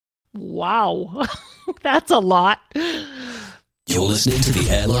Wow, that's a lot. You're listening to the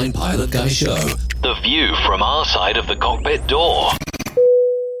Airline Pilot Guy Show. The view from our side of the cockpit door.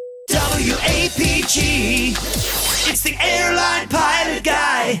 WAPG, it's the Airline Pilot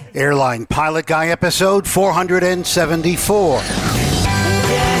Guy. Airline Pilot Guy episode 474.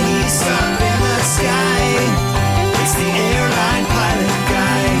 Yeah, he's up in the sky. It's the Airline Pilot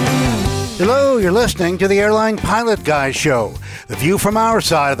Guy. Hello, you're listening to the Airline Pilot Guy Show. The view from our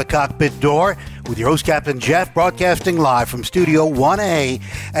side of the cockpit door with your host, Captain Jeff, broadcasting live from Studio 1A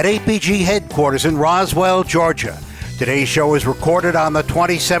at APG headquarters in Roswell, Georgia. Today's show is recorded on the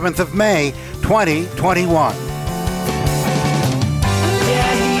 27th of May, 2021. Yeah,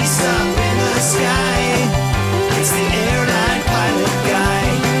 he's up in the sky. It's the Airline Pilot Guy.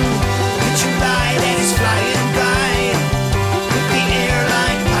 Picture light and he's flying by with the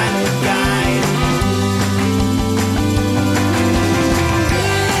Airline Pilot Guy.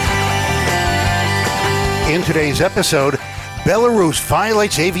 In today's episode, Belarus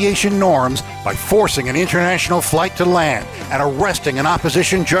violates aviation norms by forcing an international flight to land and arresting an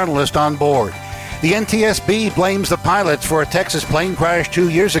opposition journalist on board. The NTSB blames the pilots for a Texas plane crash 2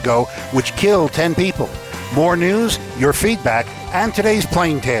 years ago, which killed 10 people. More news, your feedback, and today's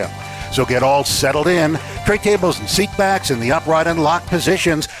plane tale. So get all settled in. Tray tables and seat backs in the upright and locked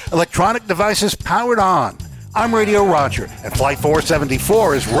positions. Electronic devices powered on. I'm Radio Roger, and Flight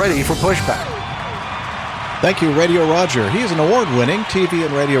 474 is ready for pushback. Thank you, Radio Roger. He is an award-winning TV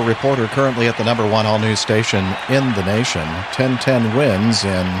and radio reporter currently at the number one all-news station in the nation, 1010 Wins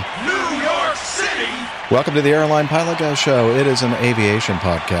in New York City. Welcome to the Airline Pilot Guy Show. It is an aviation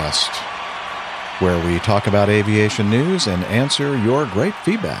podcast where we talk about aviation news and answer your great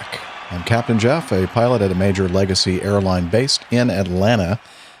feedback. I'm Captain Jeff, a pilot at a major legacy airline based in Atlanta,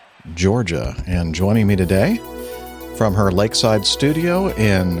 Georgia. And joining me today from her lakeside studio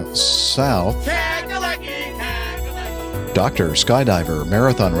in South, Doctor, skydiver,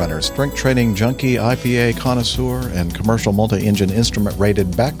 marathon runner, strength training junkie, IPA connoisseur, and commercial multi-engine instrument-rated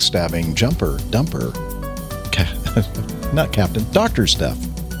backstabbing jumper dumper. Not Captain, Dr. Steph.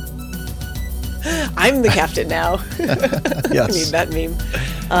 I'm the captain now. Yes. I need that meme.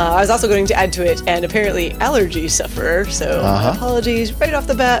 I was also going to add to it, and apparently allergy sufferer, so apologies right off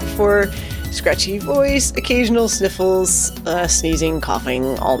the bat for scratchy voice, occasional sniffles, sneezing,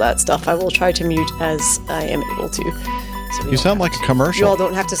 coughing, all that stuff. I will try to mute as I am able to. So you sound like a commercial. You all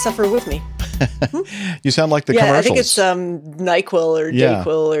don't have to suffer with me. You sound like the commercials. commercials. I think it's NyQuil or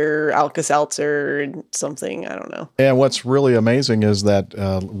Dayquil or Alka-Seltzer or something. I don't know. And what's really amazing is that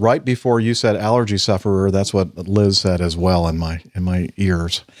right before you said allergy sufferer, that's what Liz said as well in my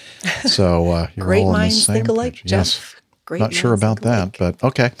ears. So you're great all minds in the same think alike, page. Jeff. Yes. Great. Not sure about that, but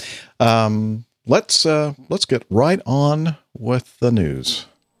okay. Let's get right on with the news.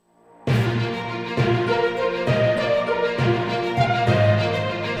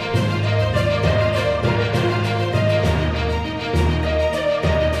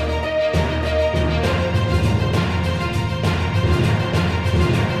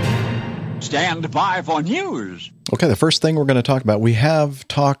 Stand by for news. Okay, the first thing we're going to talk about, we have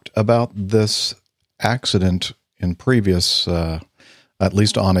talked about this accident in previous, at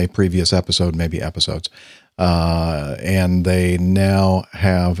least on a previous episode, maybe episodes. And they now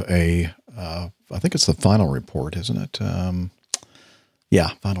have I think it's the final report, isn't it? Yeah,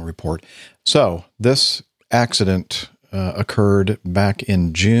 final report. So this accident occurred back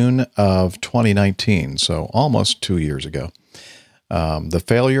in June of 2019, so almost 2 years ago. The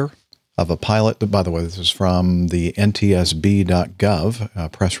failure of a pilot, by the way, this is from the ntsb.gov, a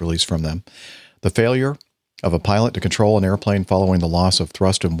press release from them. The failure of a pilot to control an airplane following the loss of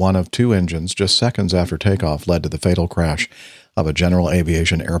thrust in one of two engines just seconds after takeoff led to the fatal crash of a general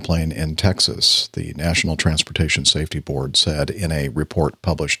aviation airplane in Texas, the National Transportation Safety Board said in a report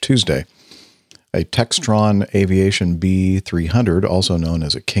published Tuesday. A Textron Aviation B300, also known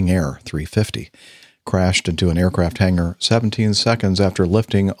as a King Air 350, crashed into an aircraft hangar 17 seconds after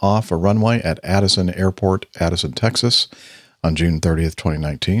lifting off a runway at Addison Airport, Addison, Texas, on June 30th,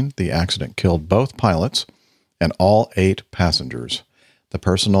 2019. The accident killed both pilots and all 8 passengers. The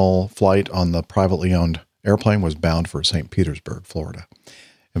personal flight on the privately owned airplane was bound for St. Petersburg, Florida.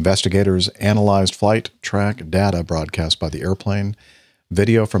 Investigators analyzed flight track data broadcast by the airplane,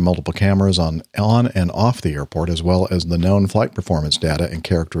 video from multiple cameras on and off the airport, as well as the known flight performance data and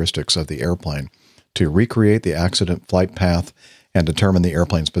characteristics of the airplane, to recreate the accident flight path and determine the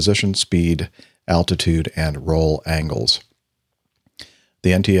airplane's position, speed, altitude, and roll angles.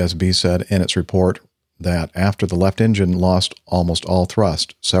 The NTSB said in its report that after the left engine lost almost all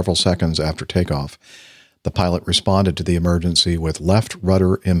thrust several seconds after takeoff, The pilot responded to the emergency with left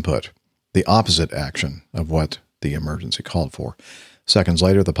rudder input, the opposite action of what the emergency called for. Seconds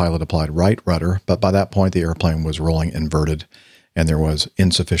later, the pilot applied right rudder, but by that point, the airplane was rolling inverted, and there was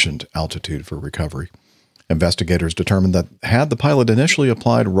insufficient altitude for recovery. Investigators determined that had the pilot initially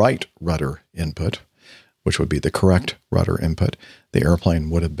applied right rudder input, which would be the correct rudder input, the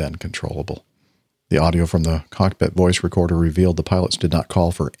airplane would have been controllable. The audio from the cockpit voice recorder revealed the pilots did not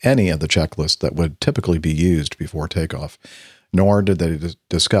call for any of the checklists that would typically be used before takeoff, nor did they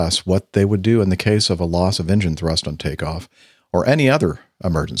discuss what they would do in the case of a loss of engine thrust on takeoff or any other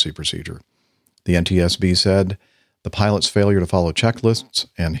emergency procedure. The NTSB said the pilot's failure to follow checklists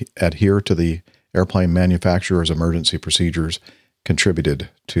and adhere to the airplane manufacturer's emergency procedures contributed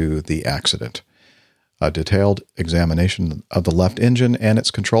to the accident. A detailed examination of the left engine and its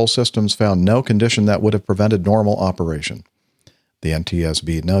control systems found no condition that would have prevented normal operation. The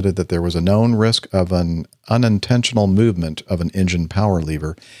NTSB noted that there was a known risk of an unintentional movement of an engine power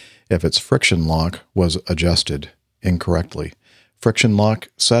lever if its friction lock was adjusted incorrectly. Friction lock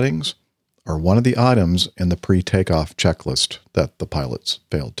settings are one of the items in the pre-takeoff checklist that the pilots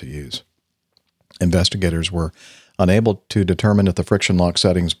failed to use. Investigators were unable to determine if the friction lock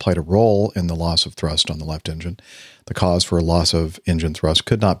settings played a role in the loss of thrust on the left engine. The cause for loss of engine thrust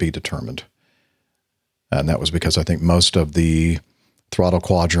could not be determined. And that was because I think most of the throttle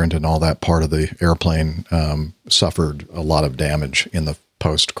quadrant and all that part of the airplane suffered a lot of damage in the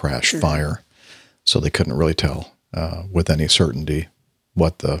post-crash fire. So they couldn't really tell with any certainty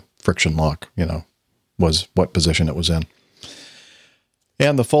what the friction lock, was, what position it was in.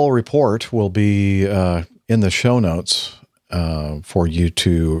 And the full report will be in the show notes for you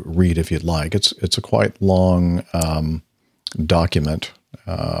to read if you'd like. It's a quite long document.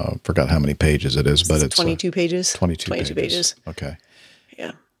 Forgot how many pages it is, but it's 22 pages. 22 pages. Okay.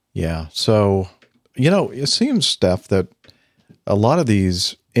 Yeah. Yeah. So, it seems, Steph, that a lot of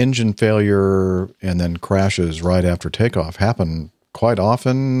these engine failure and then crashes right after takeoff happen quite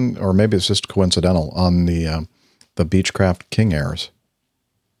often, or maybe it's just coincidental on the Beechcraft King Airs.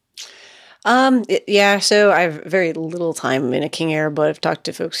 So I have very little time in a King Air, but I've talked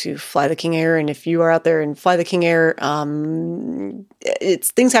to folks who fly the King Air, and if you are out there and fly the King Air,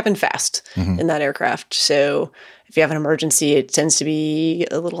 things happen fast in that aircraft. So if you have an emergency, it tends to be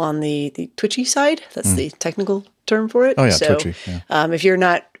a little on the twitchy side. That's the technical term for it. Oh yeah, so, twitchy. Yeah. if you're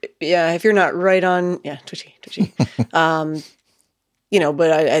not right on, twitchy.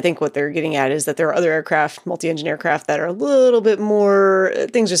 But I think what they're getting at is that there are other aircraft, multi-engine aircraft, that are a little bit more,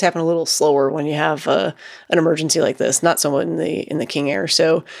 things just happen a little slower when you have an emergency like this, not so much in the King Air.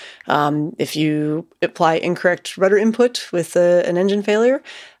 So if you apply incorrect rudder input with an engine failure,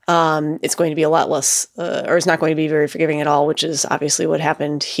 it's going to be a lot less, or it's not going to be very forgiving at all, which is obviously what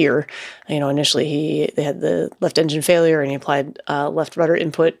happened here. Initially they had the left engine failure and he applied left rudder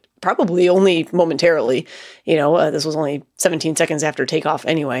input, probably only momentarily. This was only 17 seconds after takeoff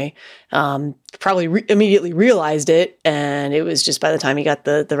anyway. Probably immediately realized it, and it was just by the time he got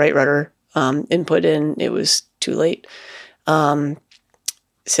the right rudder input in, it was too late. So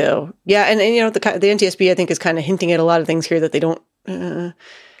yeah, and the NTSB I think is kind of hinting at a lot of things here that they don't.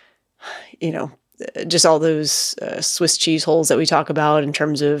 Just all those Swiss cheese holes that we talk about in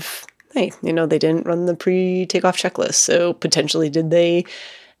terms of, hey, they didn't run the pre-takeoff checklist. So potentially did they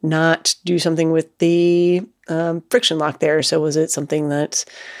not do something with the friction lock there? So was it something that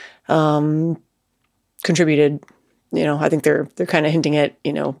contributed? I think they're kind of hinting at,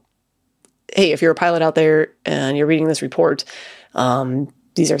 hey, if you're a pilot out there and you're reading this report,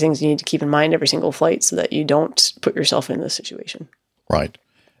 these are things you need to keep in mind every single flight so that you don't put yourself in this situation. Right.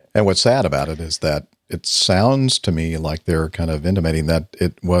 And what's sad about it is that it sounds to me like they're kind of intimating that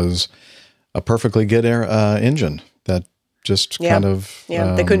it was a perfectly good engine that just kind of...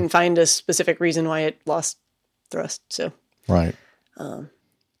 Yeah, they couldn't find a specific reason why it lost thrust, so... Right.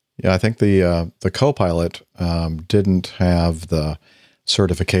 I think the co-pilot didn't have the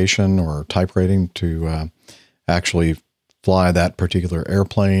certification or type rating to actually fly that particular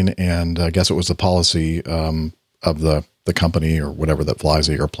airplane, and I guess it was the policy of the company or whatever that flies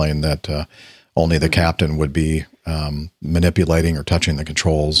the airplane that only the captain would be manipulating or touching the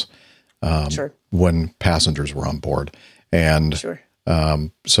controls when passengers were on board. And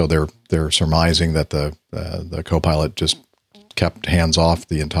so they're surmising that the co-pilot just kept hands off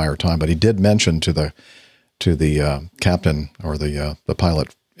the entire time. But he did mention to the captain or the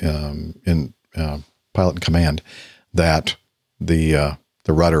pilot in pilot in command that the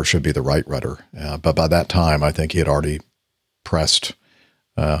rudder should be the right rudder. But by that time, I think he had already pressed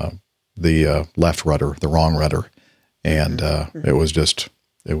the left rudder, the wrong rudder, and it was just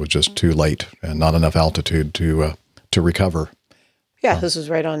it was just too late and not enough altitude to recover. Yeah, this was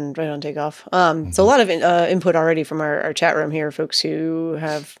right on takeoff. So a lot of input already from our chat room here, folks who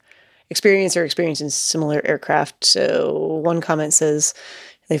have experience or experience in similar aircraft. So one comment says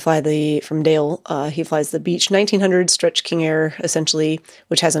they fly from Dale. He flies the Beech 1900 Stretch King Air, essentially,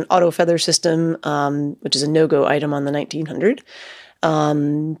 which has an auto feather system, which is a no-go item on the 1900.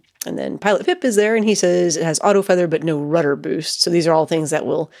 And then Pilot Pip is there, and he says it has auto feather but no rudder boost. So these are all things that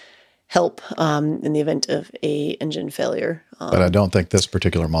will help in the event of a engine failure. But I don't think this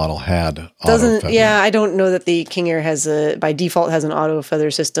particular model had auto feather. Yeah, I don't know that the King Air by default has an auto feather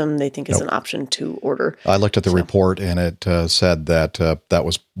system. They think it's an option to order. I looked at the report, and it said that that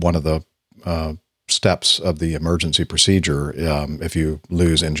was one of the steps of the emergency procedure. If you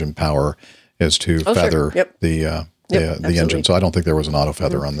lose engine power, is to feather the engine. So I don't think there was an auto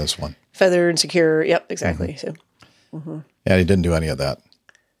feather on this one. Feather and secure. Yep, exactly. So, yeah, he didn't do any of that.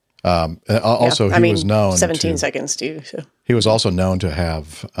 Also, he was known 17 seconds too. So he was also known to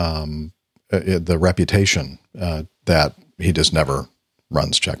have the reputation that he just never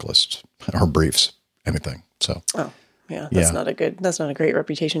runs checklists or briefs anything. So that's not a great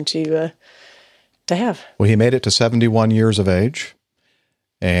reputation to have. Well, he made it to 71 years of age,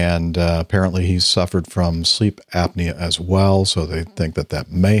 and apparently he suffered from sleep apnea as well. So they think that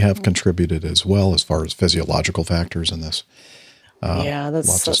may have contributed as well as far as physiological factors in this. That's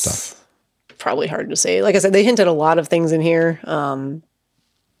lots of stuff. Probably hard to say. Like I said, they hinted a lot of things in here.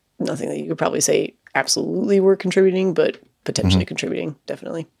 Nothing that you could probably say absolutely were contributing, but potentially contributing,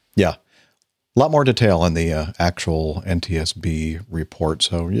 definitely. Yeah. A lot more detail in the actual NTSB report.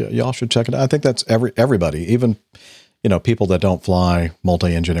 So y'all should check it out. I think that's everybody, even, people that don't fly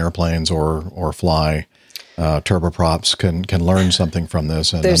multi-engine airplanes or fly turboprops can learn something from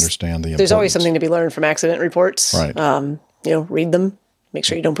this and understand the importance. There's always something to be learned from accident reports. Right. Read them. Make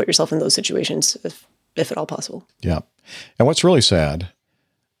sure you don't put yourself in those situations if at all possible. Yeah. And what's really sad,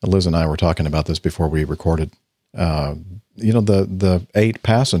 Liz and I were talking about this before we recorded, the 8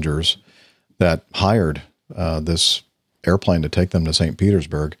 passengers that hired this airplane to take them to St.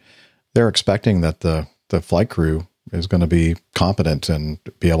 Petersburg, they're expecting that the flight crew is going to be competent and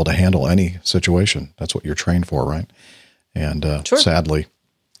be able to handle any situation. That's what you're trained for, right? And sadly,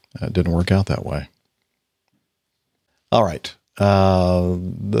 it didn't work out that way. All right.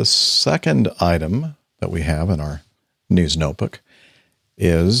 The second item that we have in our news notebook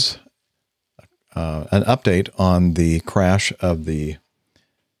is an update on the crash of the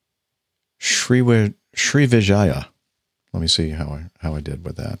Srivijaya. Let me see how I did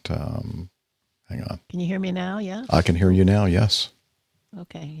with that. Hang on. Can you hear me now? Yeah. I can hear you now. Yes.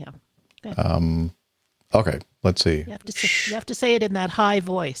 Okay. Yeah. Good. Okay. Let's see. You have to say it in that high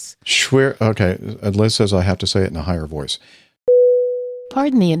voice. Okay. Liz says I have to say it in a higher voice.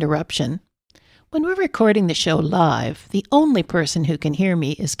 Pardon the interruption. When we're recording the show live, the only person who can hear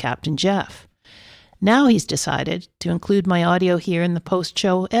me is Captain Jeff. Now he's decided to include my audio here in the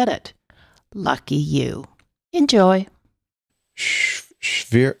post-show edit. Lucky you. Enjoy.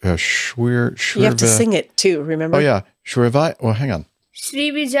 You have to sing it too, remember? Oh, yeah. Well, hang on.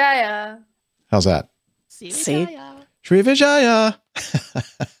 Srivijaya. How's that? See? Srivijaya.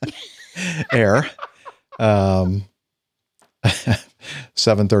 Air.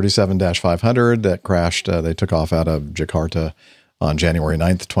 737-500 that crashed. They took off out of Jakarta on January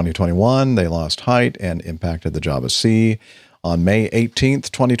 9th, 2021. They lost height and impacted the Java Sea. On May 18th,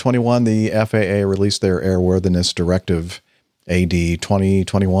 2021, the FAA released their Airworthiness Directive AD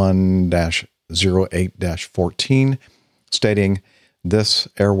 2021-08-14, stating this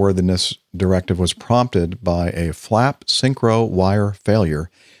airworthiness directive was prompted by a flap synchro wire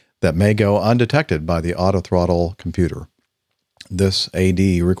failure that may go undetected by the autothrottle computer. This AD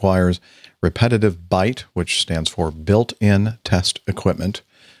requires repetitive BITE, which stands for built-in test equipment.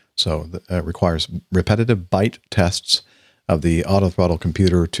 So it requires repetitive BITE tests of the autothrottle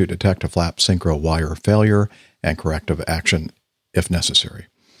computer to detect a flap synchro wire failure and corrective action if necessary.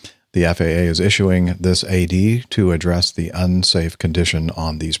 The FAA is issuing this AD to address the unsafe condition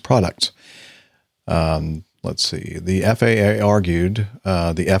on these products. Let's see. The FAA argued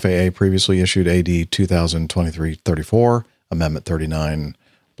the FAA previously issued AD 2023-34, Amendment 39,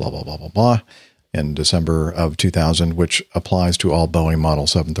 blah, blah, blah, blah, blah, in December of 2000, which applies to all Boeing Model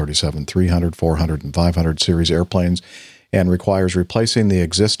 737-300, 400, and 500 series airplanes and requires replacing the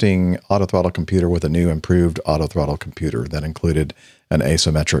existing autothrottle computer with a new improved autothrottle computer that included an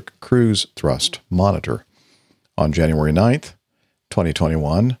asymmetric cruise thrust monitor. On January 9th,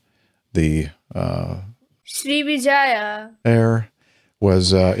 2021, the Srivijaya Air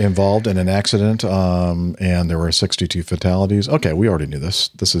was involved in an accident, and there were 62 fatalities. Okay, we already knew this.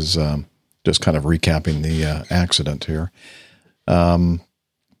 This is just kind of recapping the accident here.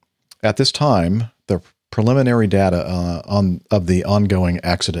 At this time, the preliminary data of the ongoing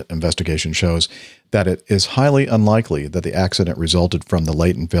accident investigation shows that it is highly unlikely that the accident resulted from the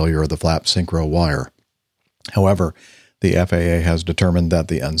latent failure of the flap synchro wire. However, the FAA has determined that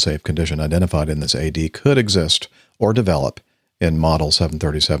the unsafe condition identified in this AD could exist or develop in Model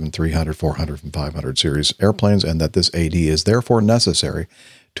 737, 300, 400, and 500 series airplanes, and that this AD is therefore necessary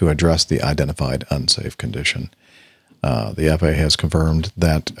to address the identified unsafe condition. The FAA has confirmed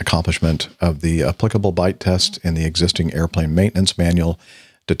that accomplishment of the applicable bite test in the existing airplane maintenance manual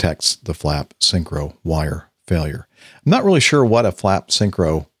detects the flap synchro wire failure. I'm not really sure what a flap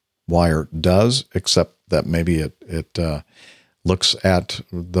synchro wire does, except that maybe it looks at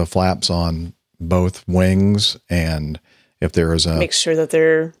the flaps on both wings, and if there is make sure that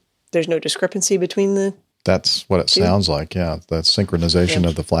there's no discrepancy between the. That's what it sounds like. Yeah, that synchronization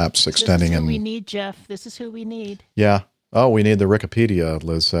of the flaps extending. This is who we need, Jeff. This is who we need. Yeah. Oh, we need the Wikipedia,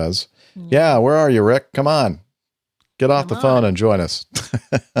 Liz says. Yeah, where are you, Rick? Come on. Get off the phone and join us.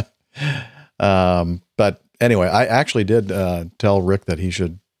 But anyway, I actually did tell Rick that he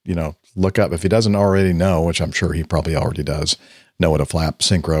should, look up, if he doesn't already know, which I'm sure he probably already does, know what a flap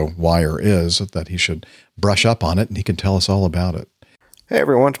synchro wire is, that he should brush up on it, and he can tell us all about it. Hey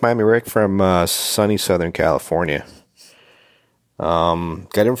everyone, it's Miami Rick from sunny Southern California.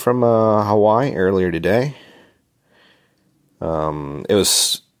 Got in from Hawaii earlier today. It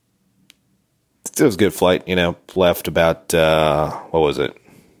was a good flight, left about,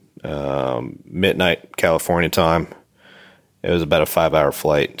 midnight California time. It was about a 5-hour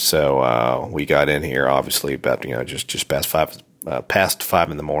flight. So, we got in here obviously about, just past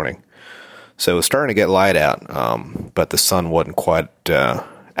five in the morning. So it was starting to get light out, but the sun wasn't quite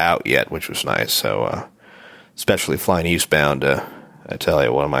out yet, which was nice. So, especially flying eastbound, I tell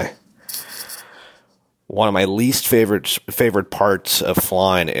you, one of my least favorite parts of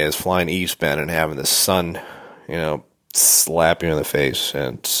flying is flying eastbound and having the sun, slap you in the face,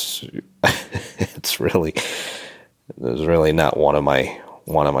 and it's really not one of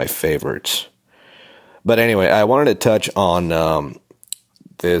my favorites. But anyway, I wanted to touch on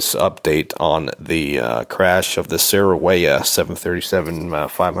this update on the crash of the Sarawaya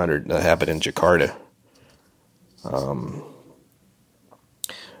 737-500 that happened in Jakarta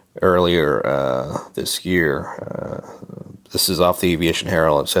earlier this year. This is off the Aviation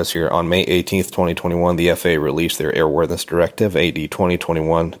Herald. It says here, on May 18th, 2021, the FAA released their Airworthiness Directive, AD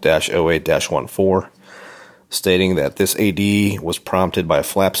 2021-08-14, stating that this AD was prompted by a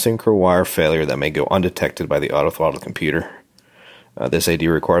flap synchro wire failure that may go undetected by the autothrottle computer. This AD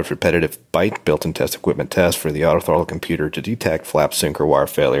requires repetitive bite built-in test equipment tests for the autothrottle computer to detect flap synchro wire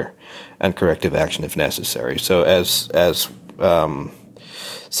failure and corrective action if necessary. So as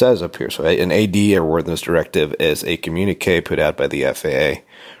says up here, so an AD Airworthiness Directive is a communique put out by the FAA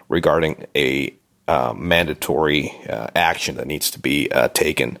regarding a mandatory action that needs to be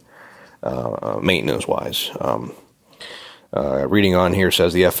taken maintenance-wise. Reading on here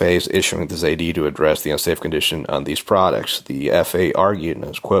says the FAA is issuing this AD to address the unsafe condition on these products. The FAA argued, and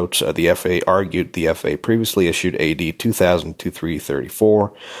as quotes, the FAA argued the FAA previously issued AD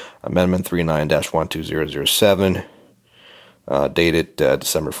 2000-2334, Amendment 39-12007, dated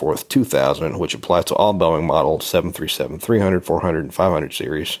December 4th, 2000, which applies to all Boeing Model 737, 300, 400, and 500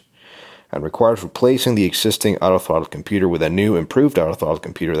 series, and requires replacing the existing autothrottle computer with a new improved autothrottle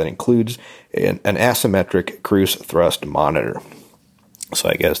computer that includes an asymmetric cruise thrust monitor. So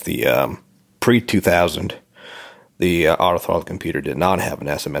I guess the pre-2000, the autothrottle computer did not have an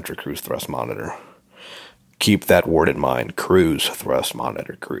asymmetric cruise thrust monitor. Keep that word in mind, cruise thrust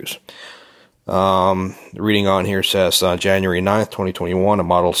monitor, cruise. Reading on here says January 9th, 2021, a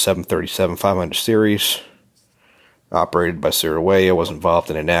Model 737-500 series operated by Sarawaya was involved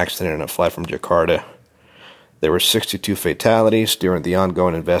in an accident in a flight from Jakarta. There were 62 fatalities. During the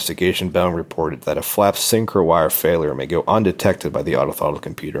ongoing investigation, Boeing reported that a flap synchro wire failure may go undetected by the autothrottle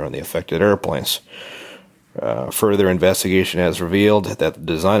computer on the affected airplanes. Further investigation has revealed that the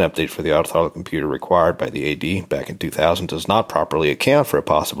design update for the autothrottle computer required by the AD back in 2000 does not properly account for a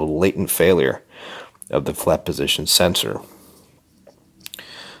possible latent failure of the flap position sensor.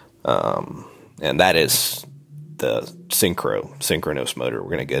 And that is the synchronous motor. We're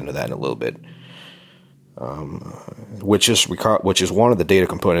going to get into that in a little bit. Which is one of the data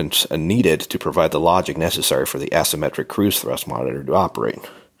components needed to provide the logic necessary for the asymmetric cruise thrust monitor to operate.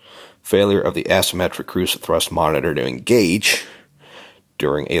 Failure of the asymmetric cruise thrust monitor to engage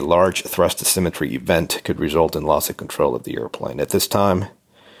during a large thrust asymmetry event could result in loss of control of the airplane. At this time,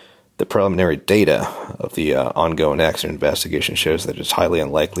 the preliminary data of the ongoing accident investigation shows that it's highly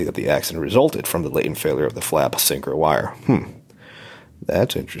unlikely that the accident resulted from the latent failure of the flap synchro wire.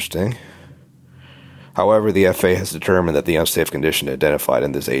 That's interesting. However, the FAA has determined that the unsafe condition identified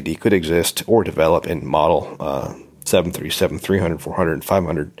in this AD could exist or develop in model 737, 300, 400, and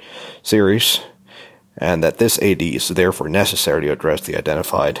 500 series, and that this AD is therefore necessary to address the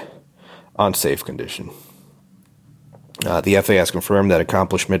identified unsafe condition. The FAA has confirmed that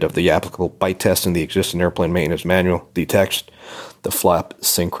accomplishment of the applicable bite test in the existing airplane maintenance manual detects the flap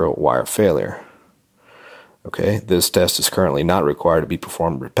synchro wire failure. Okay, this test is currently not required to be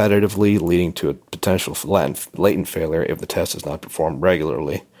performed repetitively, leading to a potential latent failure if the test is not performed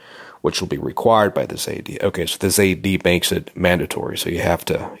regularly, which will be required by this AD. Okay, so this AD makes it mandatory, so you have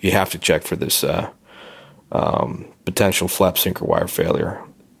to check for this potential flap synchro wire failure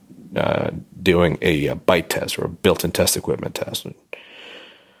doing a bite test or a built-in test equipment test.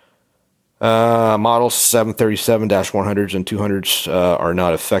 Models 737-100s and 200s are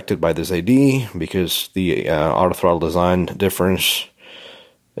not affected by this AD because the auto throttle design difference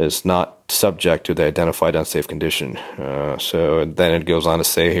is not subject to the identified unsafe condition. So then it goes on to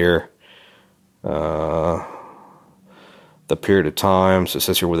say here, the period of time, so it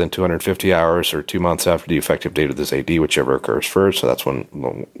says here within 250 hours or 2 months after the effective date of this AD, whichever occurs first, so that's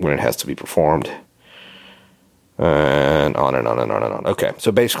when it has to be performed. And on and on and on and on. Okay,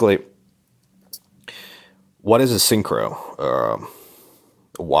 so basically, what is a synchro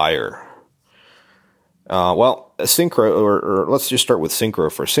wire? Well, a synchro, or let's just start with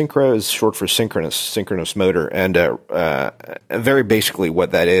synchro first. Synchro is short for synchronous motor, and very basically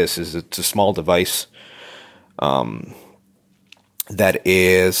what that is it's a small device that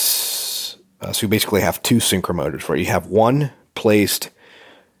is, so you basically have two synchro motors, where you have one placed,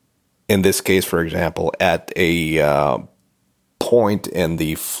 in this case, for example, at a point in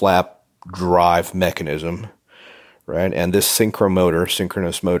the flap drive mechanism, right? And this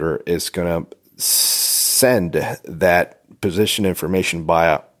synchronous motor, is going to send that position information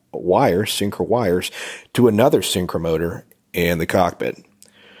via synchro wires, to another synchro motor in the cockpit,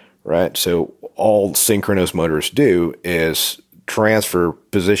 right? So all synchronous motors do is transfer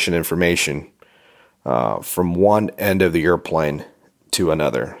position information from one end of the airplane to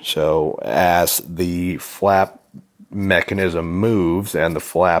another. So as the flap mechanism moves and the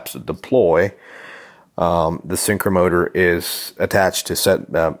flaps deploy, the synchro motor is attached to set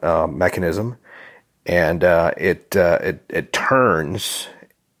mechanism, and it turns,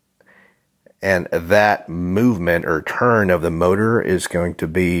 and that movement or turn of the motor is going to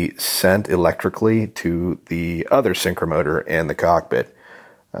be sent electrically to the other synchro motor in the cockpit,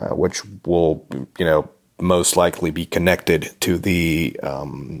 which will, most likely be connected to the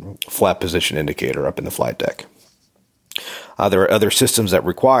flap position indicator up in the flight deck. There are other systems that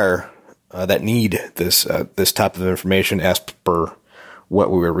require, that need this type of information as per what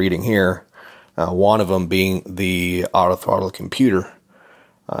we were reading here. One of them being the auto throttle computer.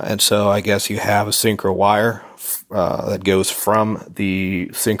 And so I guess you have a synchro wire that goes from the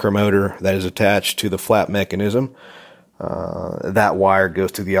synchro motor that is attached to the flap mechanism. That wire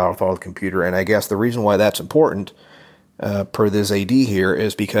goes to the auto throttle computer. And I guess the reason why that's important, per this AD here,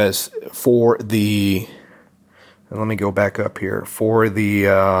 is because for the, and let me go back up here, for the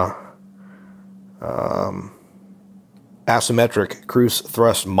asymmetric cruise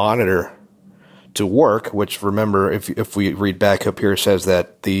thrust monitor to work, which, remember, if we read back up here, says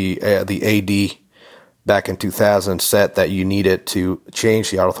that the AD back in 2000 said that you needed to change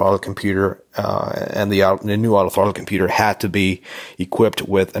the auto throttle computer, and the new auto throttle computer had to be equipped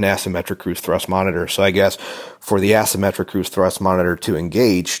with an asymmetric cruise thrust monitor. So I guess for the asymmetric cruise thrust monitor to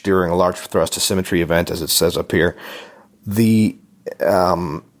engage during a large thrust asymmetry event, as it says up here, the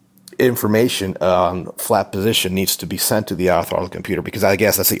information on flap position needs to be sent to the auto throttle computer, because I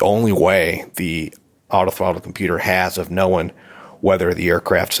guess that's the only way the auto throttle computer has of knowing whether the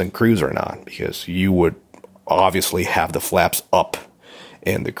aircraft's in cruise or not, because you would obviously have the flaps up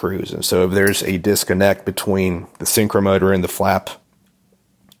in the cruise. And so if there's a disconnect between the synchro motor and the flap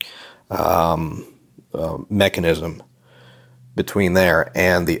mechanism between there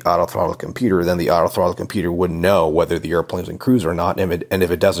and the auto throttle computer, then the auto throttle computer wouldn't know whether the airplane's in cruise or not. And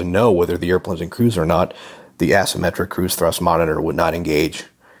if it doesn't know whether the airplane's in cruise or not, the asymmetric cruise thrust monitor would not engage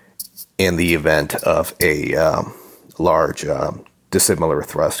in the event of a large dissimilar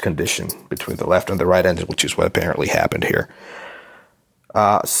thrust condition between the left and the right engine, which is what apparently happened here.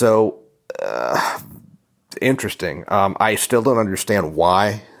 So interesting. I still don't understand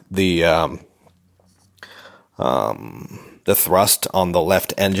why the the thrust on the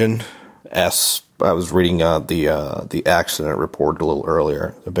left engine. As I was reading the accident report a little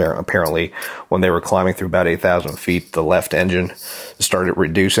earlier, apparently when they were climbing through about 8,000 feet, the left engine started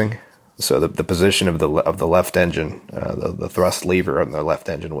reducing. So the position of the left engine, the thrust lever on the left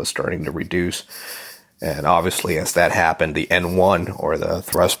engine was starting to reduce. And obviously, as that happened, the N1, or the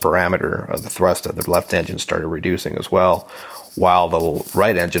thrust parameter of the thrust of the left engine, started reducing as well, while the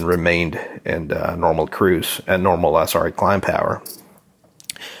right engine remained in normal cruise and normal climb power.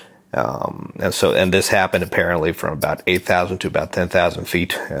 And this happened apparently from about 8,000 to about 10,000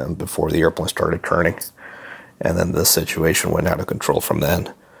 feet before the airplane started turning. And then the situation went out of control from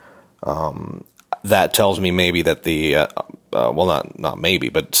then. That tells me maybe that not maybe,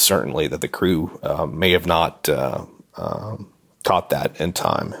 but certainly that the crew may have not caught that in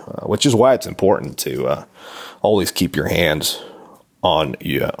time, which is why it's important to always keep your hands on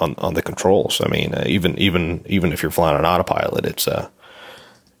the controls. I mean, even if you're flying on autopilot,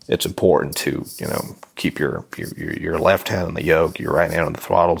 it's important to keep your left hand on the yoke, your right hand on the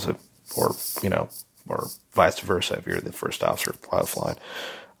throttles, or vice versa if you're the first officer flying.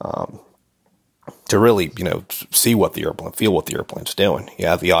 To really, feel what the airplane's doing.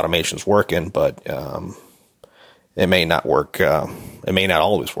 Yeah, the automation's working, but it may not work. It may not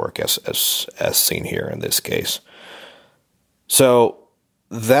always work as seen here in this case. So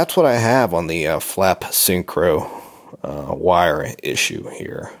that's what I have on the flap synchro wire issue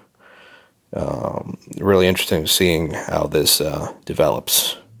here. Really interesting seeing how this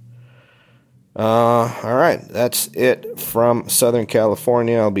develops. All right, that's it from Southern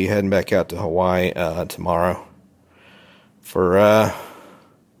California. I'll be heading back out to Hawaii tomorrow for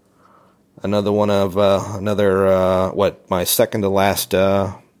my second to last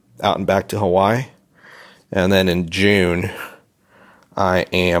out and back to Hawaii. And then in June, I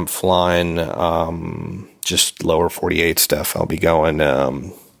am flying just lower 48 stuff. I'll be going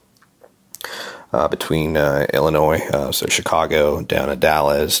between Illinois, so Chicago, down to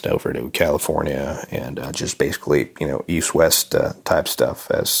Dallas, over to California, and just basically, east-west type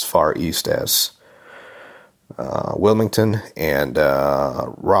stuff as far east as Wilmington and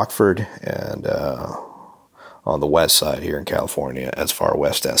Rockford, and on the west side here in California as far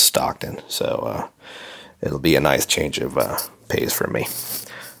west as Stockton. So it'll be a nice change of pace for me.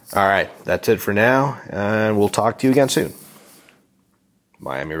 All right, that's it for now, and we'll talk to you again soon.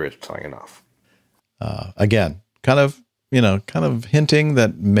 Miami Rich signing off. Again, kind of hinting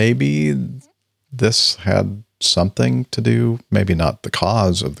that maybe this had something to do, maybe not the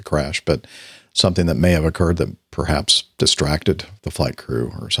cause of the crash, but something that may have occurred that perhaps distracted the flight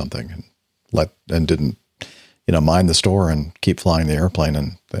crew or something, and didn't, mind the store and keep flying the airplane,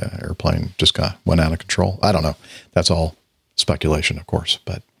 and the airplane just went out of control. I don't know. That's all speculation, of course,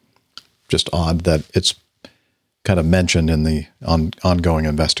 but just odd that it's kind of mentioned in the ongoing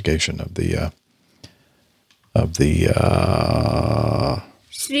investigation of the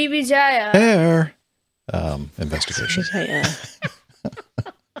Srivijaya air investigation.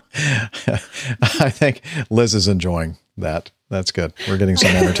 I think Liz is enjoying that. That's good. We're getting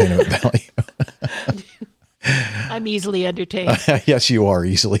some entertainment value. I'm easily entertained. Yes, you are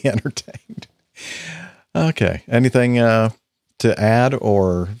easily entertained. Okay. Anything to add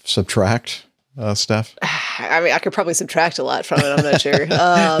or subtract, Steph? I mean, I could probably subtract a lot from it. I'm not sure.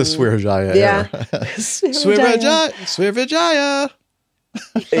 The Srivijaya. Yeah. Srivijaya.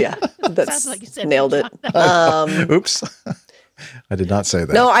 Yeah. That's Sounds like you said nailed it. Oops. I did not say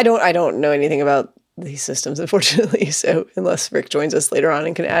that. No, I don't know anything about these systems, unfortunately. So unless Rick joins us later on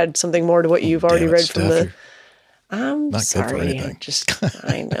and can add something more to what you've already read from the... I'm not sorry. good for anything.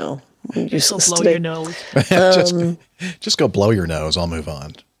 I know. I'm useless Blow today. your nose. Just go blow your nose. I'll move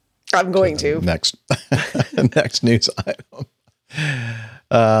on. I'm going to. Next news item.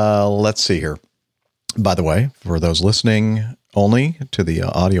 Let's see here. By the way, for those listening only to the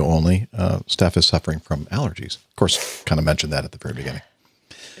audio only, Steph is suffering from allergies. Of course, kind of mentioned that at the very beginning.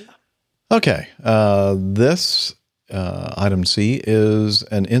 Okay. This item C is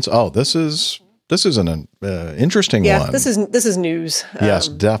this is an interesting one. Yeah, this is news. Yes,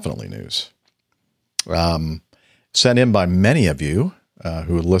 definitely news. Sent in by many of you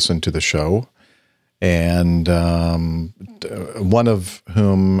who listen to the show, and one of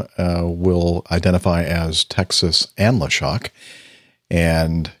whom will identify as Texas Anlashock,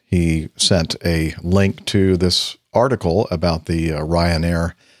 and he sent a link to this article about the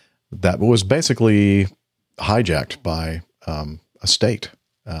Ryanair that was basically hijacked by a state,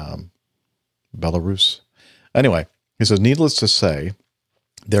 Belarus. Anyway, he says, needless to say,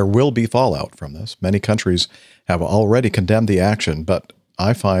 there will be fallout from this. Many countries have already condemned the action, but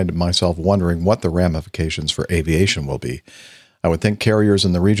I find myself wondering what the ramifications for aviation will be. I would think carriers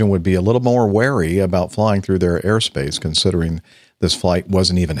in the region would be a little more wary about flying through their airspace, considering this flight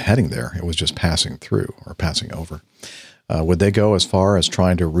wasn't even heading there. It was just passing through or passing over. Would they go as far as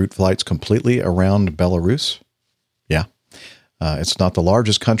trying to route flights completely around Belarus? Yeah. It's not the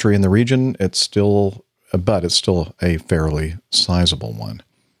largest country in the region. It's still a fairly sizable one.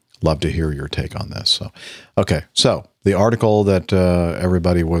 Love to hear your take on this. So the article that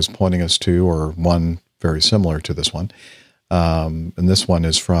everybody was pointing us to, or one very similar to this one, and this one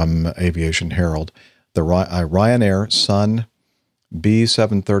is from Aviation Herald. The Ryanair Sun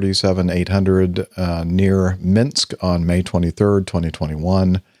B737-800 near Minsk on May 23rd,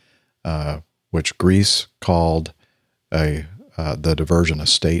 2021, which Greece called the diversion a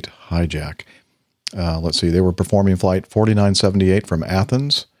state hijack. Let's see, they were performing flight 4978 from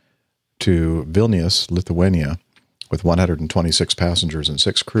Athens to Vilnius, Lithuania, with 126 passengers and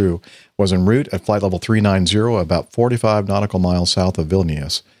 6 crew, was en route at flight level 390 about 45 nautical miles south of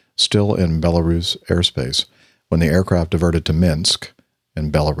Vilnius, still in Belarus airspace, when the aircraft diverted to Minsk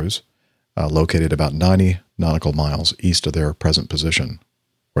in Belarus, located about 90 nautical miles east of their present position,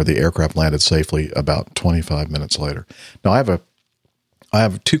 where the aircraft landed safely about 25 minutes later. Now, I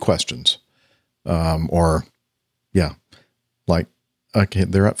have 2 questions. They're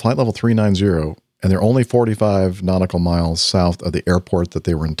at flight level 390, and they're only 45 nautical miles south of the airport that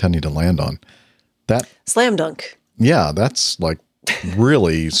they were intending to land on. That slam dunk. Yeah, that's like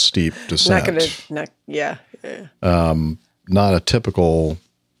really steep descent. Not a typical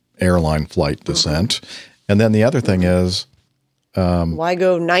airline flight descent. And then the other thing is, why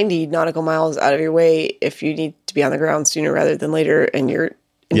go 90 nautical miles out of your way if you need to be on the ground sooner rather than later, and your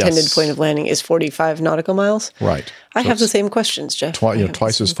intended point of landing is 45 nautical miles? Right. I have the same questions, Jeff.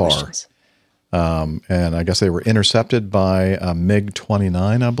 Twice as far. And I guess they were intercepted by a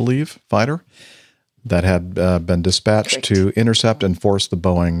MiG-29, I believe, fighter that had been dispatched to intercept and force the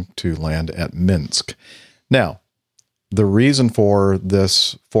Boeing to land at Minsk. Now, the reason for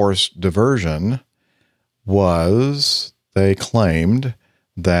this forced diversion was they claimed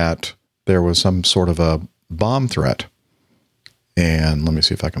that there was some sort of a bomb threat. And let me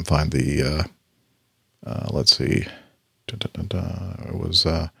see if I can find the, let's see. It was,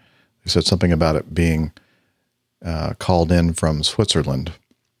 they said something about it being called in from Switzerland.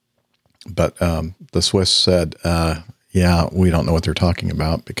 But the Swiss said, yeah, we don't know what they're talking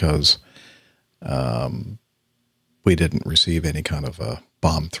about because we didn't receive any kind of a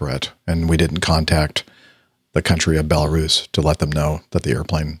bomb threat, and we didn't contact the country of Belarus to let them know that the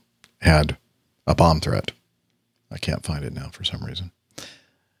airplane had a bomb threat. I can't find it now for some reason.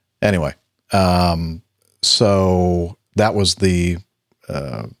 Anyway, so that was the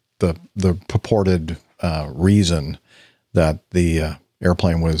purported reason that the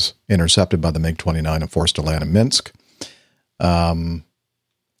airplane was intercepted by the MiG-29 and forced to land in Minsk.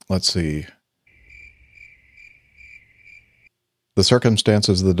 Let's see. The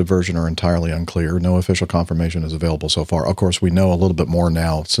circumstances of the diversion are entirely unclear. No official confirmation is available so far. Of course, we know a little bit more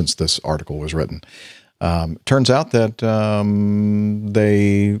now since this article was written. Turns out that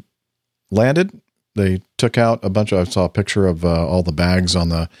they landed. They took out a bunch of. I saw a picture of all the bags on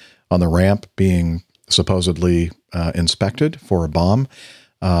the ramp being supposedly inspected for a bomb,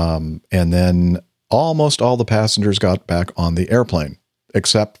 and then almost all the passengers got back on the airplane,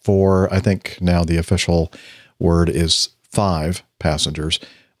 except for, I think now the official word is 5 passengers,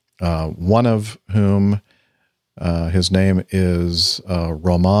 one of whom his name is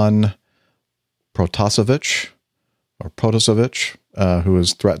Roman Protasevich, who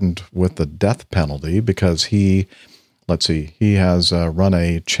is threatened with the death penalty because he has run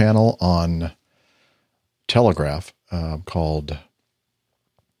a channel on Telegraph called,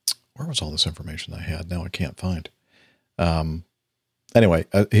 where was all this information I had? Now I can't find. Anyway,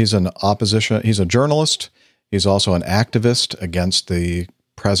 he's a journalist. He's also an activist against the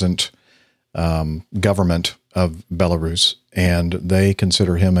present government of Belarus, and they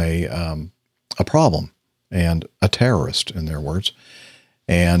consider him a problem and a terrorist, in their words,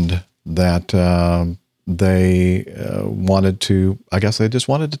 and that they just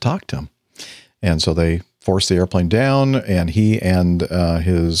wanted to talk to him. And so they forced the airplane down, and he and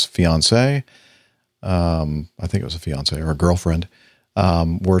his fiancée, I think it was a fiancée or a girlfriend,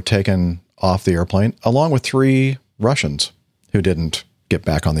 were taken off the airplane, along with 3 Russians who didn't get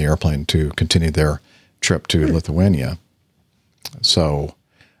back on the airplane to continue their trip to Lithuania. So,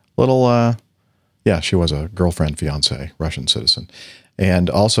 she was a girlfriend, fiancé, Russian citizen.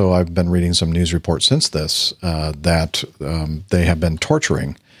 And also, I've been reading some news reports since this that they have been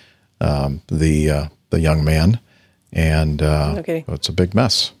torturing the young man And Okay. it's a big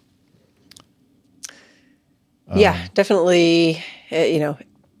mess. Yeah, definitely,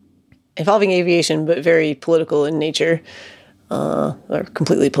 involving aviation, but very political in nature, or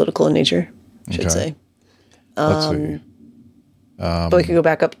completely political in nature, I should say. Let's see. But we could go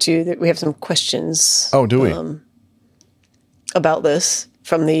back up to, we have some questions. Oh, do we? About this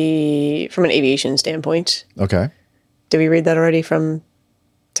from an aviation standpoint. Okay. Did we read that already from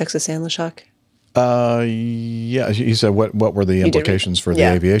Texas and Lashak? Yeah, you said what were the implications for the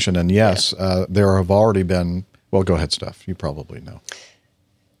aviation? And yes, there have already been, well, go ahead, Steph. You probably know.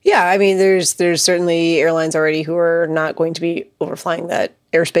 Yeah, I mean, there's certainly airlines already who are not going to be overflying that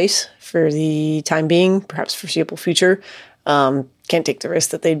airspace for the time being, perhaps foreseeable future. Can't take the risk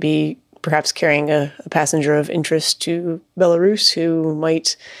that they'd be perhaps carrying a passenger of interest to Belarus who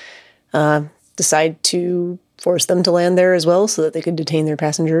might decide to force them to land there as well so that they could detain their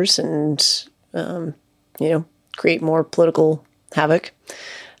passengers and, create more political havoc.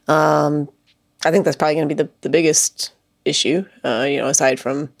 I think that's probably going to be the biggest issue, aside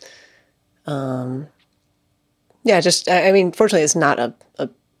from, fortunately it's not a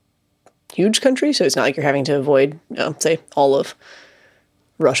huge country, so it's not like you're having to avoid, say, all of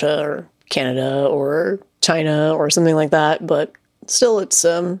Russia or Canada or China or something like that, but still it's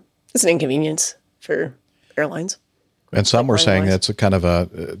an inconvenience for airlines. And some were saying that's a kind of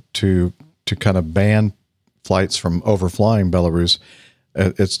to kind of ban flights from overflying Belarus.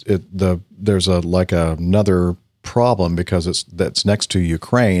 There's another problem because that's next to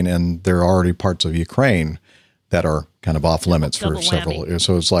Ukraine, and there are already parts of Ukraine that are kind of off limits for several years.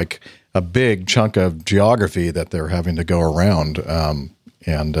 So it's like a big chunk of geography that they're having to go around.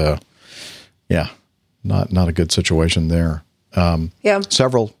 Not a good situation there.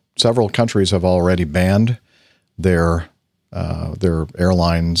 Several countries have already banned their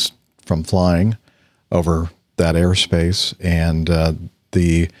airlines from flying over that airspace, and I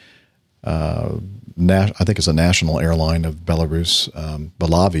think it's a national airline of Belarus,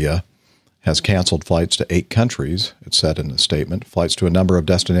 Belavia, has canceled flights to 8 countries, it said in the statement. Flights to a number of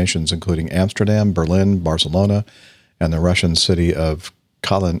destinations, including Amsterdam, Berlin, Barcelona, and the Russian city of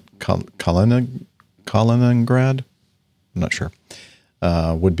Kaliningrad, I'm not sure,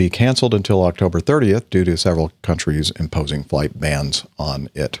 would be canceled until October 30th due to several countries imposing flight bans on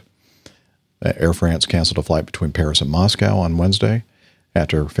it. Air France canceled a flight between Paris and Moscow on Wednesday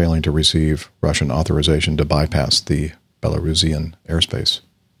after failing to receive Russian authorization to bypass the Belarusian airspace.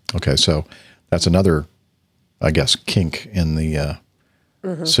 Okay, so that's another, I guess, kink in the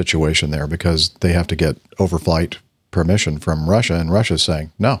situation there, because they have to get overflight permission from Russia, and Russia's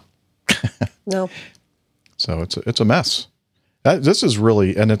saying no. No. So it's a mess. This is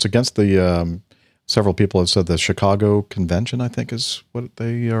really, and it's against the, several people have said the Chicago Convention, I think is what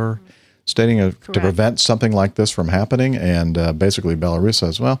they are stating, to prevent something like this from happening. And basically Belarus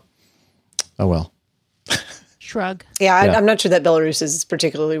says, well, oh well. Shrug. Yeah, I'm not sure that Belarus is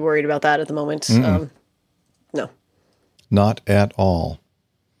particularly worried about that at the moment. No. Not at all.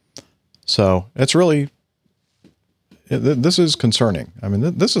 So it's really, this is concerning. I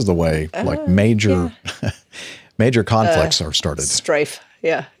mean, this is the way like major conflicts are started. Strife.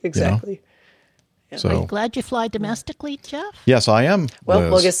 Yeah, exactly. You know? So, are you glad you fly domestically, Jeff? Yes, I am. Well,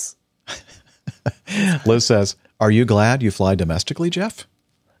 Liz. I guess. Liz says, "Are you glad you fly domestically, Jeff?"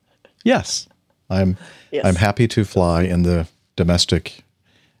 Yes, I'm. Yes. I'm happy to fly in the domestic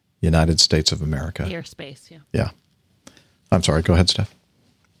United States of America. Airspace, yeah. Yeah. I'm sorry. Go ahead, Steph.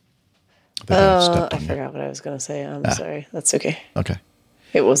 I forgot what I was going to say. I'm sorry. That's okay. Okay.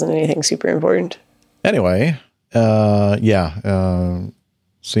 It wasn't anything super important. Anyway,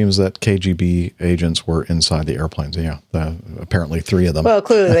 seems that KGB agents were inside the airplanes. Yeah, apparently 3 of them. Well,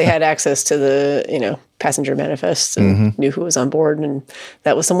 clearly they had access to the, passenger manifests and knew who was on board, and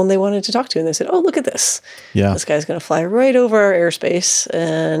that was someone they wanted to talk to. And they said, "Oh, look at this! Yeah, this guy's going to fly right over our airspace,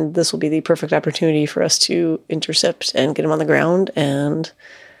 and this will be the perfect opportunity for us to intercept and get him on the ground and,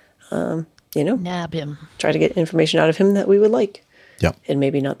 nab him, try to get information out of him that we would like. Yeah, and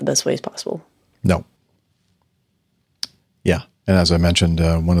maybe not the best ways possible. No. Yeah. And as I mentioned,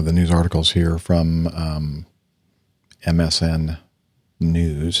 one of the news articles here from MSN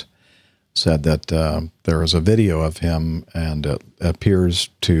News said that there is a video of him, and it appears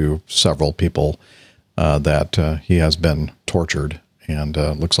to several people that he has been tortured, and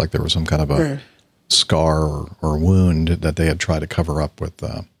looks like there was some kind of a scar or wound that they had tried to cover up with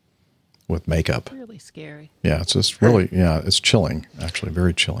makeup. Really scary. Yeah, it's just really, it's chilling, actually,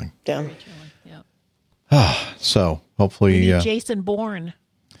 very chilling. Yeah. Very chilling. Yep. So hopefully... We need Jason Bourne.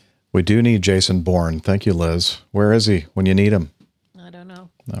 We do need Jason Bourne. Thank you, Liz. Where is he when you need him? I don't know.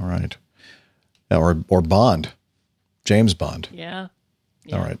 All right. Or Bond. James Bond. Yeah.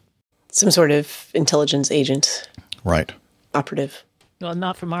 All right. Some sort of intelligence agent. Right. Operative. Well,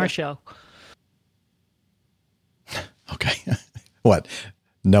 not from our show. Okay. What?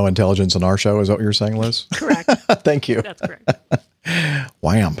 No intelligence in our show is what you're saying, Liz? Correct. Thank you. That's correct.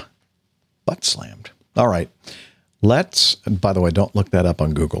 Wham. Butt slammed. All right. Let's, by the way, don't look that up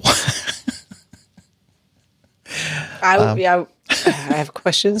on Google. I have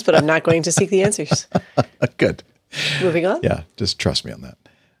questions, but I'm not going to seek the answers. Good. Moving on. Yeah, just trust me on that.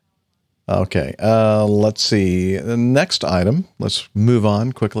 Okay. Let's see. The next item. Let's move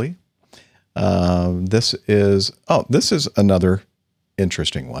on quickly. This is another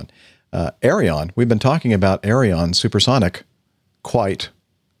interesting one. Aerion. We've been talking about Aerion Supersonic quite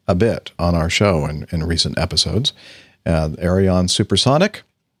a bit on our show in recent episodes. Aerion Supersonic,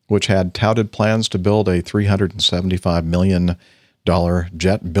 which had touted plans to build a $375 million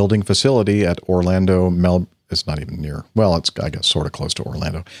jet building facility at Orlando, it's not even near, well, it's, I guess, sort of close to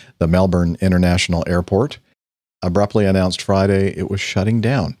Orlando, the Melbourne International Airport, abruptly announced Friday it was shutting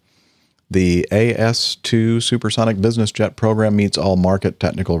down. The AS-2 supersonic business jet program meets all market,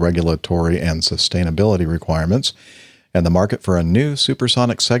 technical, regulatory, and sustainability requirements, and the market for a new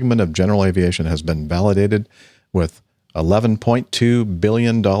supersonic segment of general aviation has been validated with $11.2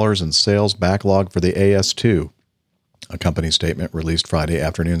 billion in sales backlog for the AS-2. A company statement released Friday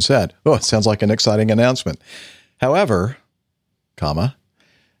afternoon said, "Oh, it sounds like an exciting announcement. However,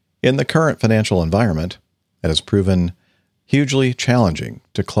 in the current financial environment, it has proven hugely challenging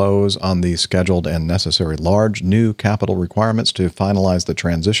to close on the scheduled and necessary large new capital requirements to finalize the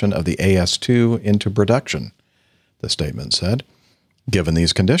transition of the AS-2 into production," the statement said. Given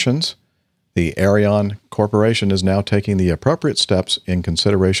these conditions, the Aerion Corporation is now taking the appropriate steps in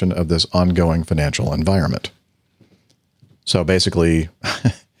consideration of this ongoing financial environment. So basically,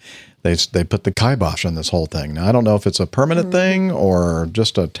 they put the kibosh on this whole thing. Now, I don't know if it's a permanent thing or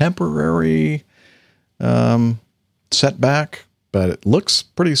just a temporary setback, but it looks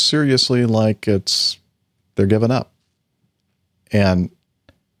pretty seriously like they're giving up. And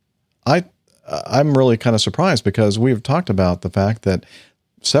I'm really kind of surprised because we've talked about the fact that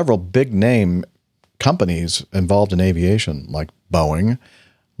several big name companies involved in aviation, like Boeing,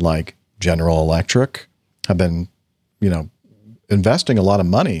 like General Electric, have been, investing a lot of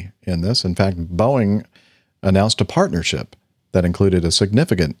money in this. In fact, Boeing announced a partnership that included a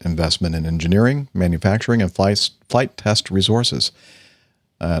significant investment in engineering, manufacturing, and flight test resources.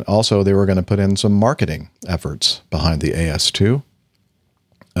 Also, they were going to put in some marketing efforts behind the AS-2.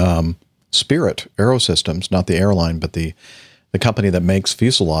 Spirit Aerosystems, not the airline, but the company that makes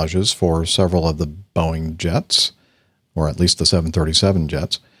fuselages for several of the Boeing jets, or at least the 737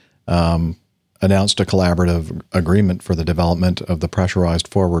 jets, announced a collaborative agreement for the development of the pressurized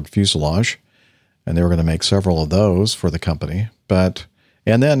forward fuselage, and they were going to make several of those for the company. And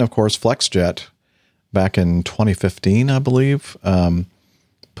then, of course, FlexJet, back in 2015, I believe,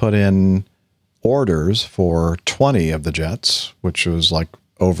 put in orders for 20 of the jets, which was like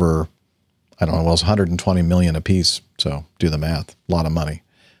over, it was 120 million apiece. So do the math, a lot of money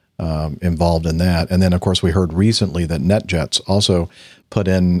involved in that. And then, of course, we heard recently that NetJets also put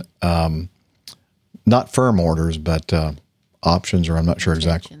in not firm orders, but options, or I'm not sure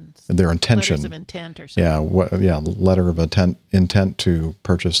exactly their intention. Letters of intent or something. Letter of intent to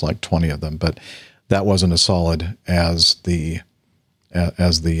purchase like 20 of them, but that wasn't as solid as the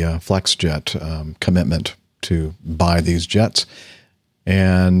FlexJet commitment to buy these jets.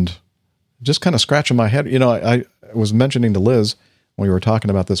 And just kind of scratching my head, I was mentioning to Liz when we were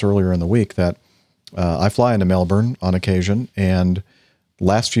talking about this earlier in the week that I fly into Melbourne on occasion, and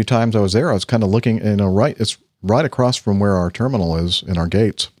last few times I was there, I was kind of looking, it's right across from where our terminal is in our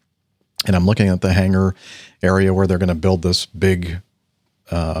gates. And I'm looking at the hangar area where they're going to build this big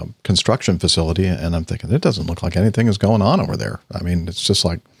construction facility. And I'm thinking, it doesn't look like anything is going on over there. I mean, it's just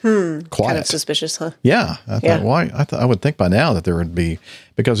like quiet. Kind of suspicious, huh? Yeah. I thought, why? I would think by now that there would be,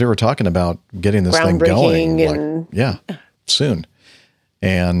 because they were talking about getting this thing going. Soon.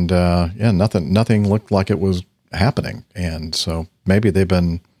 And nothing looked like it was happening. And so maybe they've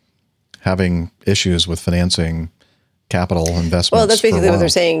been having issues with financing capital investments. Well, that's basically what they're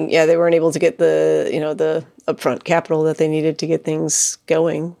saying. Yeah, they weren't able to get the upfront capital that they needed to get things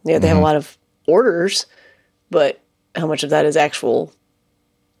going. Yeah, they have a lot of orders, but how much of that is actual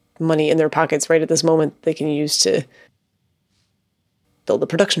money in their pockets right at this moment they can use to build a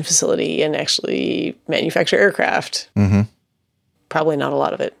production facility and actually manufacture aircraft? Mm-hmm. Probably not a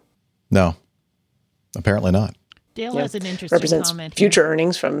lot of it. No, apparently not. Dale has an interesting represents comment. Future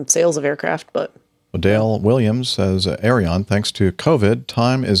earnings from sales of aircraft, but... Well, Dale Williams says, Aerion, thanks to COVID,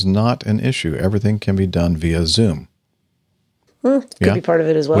 time is not an issue. Everything can be done via Zoom. Could be part of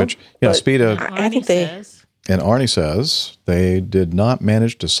it as well. Which, speed of... I think And Arnie says they did not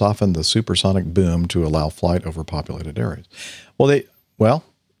manage to soften the supersonic boom to allow flight over populated areas. Well,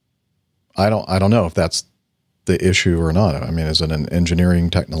 I don't know if that's the issue or not. I mean, is it an engineering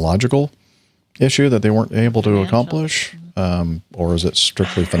technological issue that they weren't able to accomplish? Or is it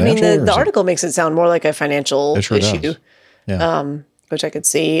strictly financial? I mean, the article makes it sound more like a financial issue. Does. Yeah. Which I could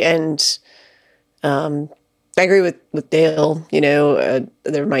see. And I agree with Dale.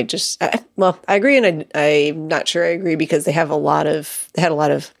 There might just I agree, and I'm not sure I agree because they had a lot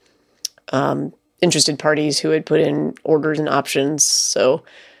of interested parties who had put in orders and options. So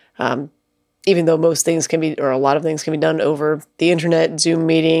even though most things can be, or a lot of things can be done over the internet, Zoom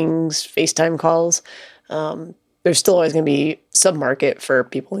meetings, FaceTime calls, there's still always going to be some market for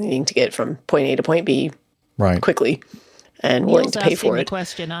people needing to get from point A to point B quickly and willing to pay for it.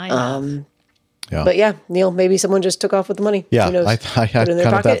 Question I have. But yeah, Neil, maybe someone just took off with the money. Yeah, Who knows? I had kind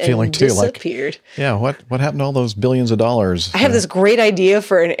of that feeling too. Disappeared. What happened to all those billions of dollars? I have this great idea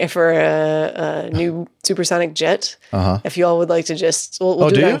for a new supersonic jet. If you all would like to we'll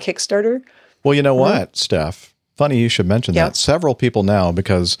do it on Kickstarter. Well, you know what, Steph? Funny you should mention that. Several people now,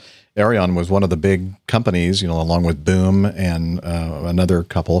 because Aerion was one of the big companies, along with Boom and another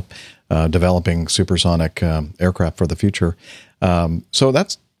couple developing supersonic aircraft for the future. So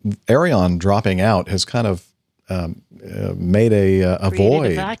that's Aerion dropping out has kind of made a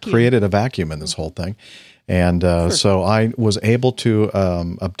void, created a vacuum in this whole thing. And so I was able to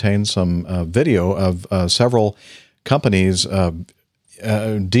obtain some video of several companies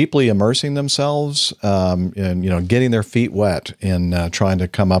deeply immersing themselves and getting their feet wet in trying to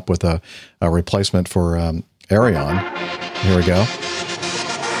come up with a replacement for Aerion. Here we go.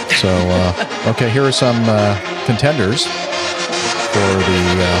 So, here are some contenders for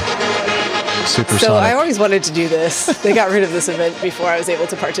the supersonic. So I always wanted to do this. They got rid of this event before I was able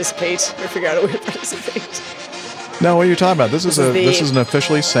to participate or figure out a way to participate. No, what are you talking about? This is an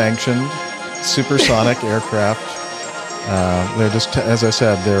officially sanctioned supersonic aircraft. They're just, as I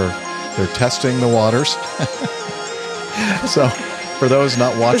said, they're testing the waters. So, for those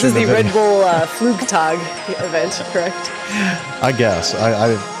not watching, this is the Red Bull Flugtag event, correct? I guess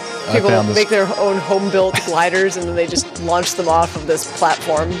people make their own home-built gliders, and then they just launch them off of this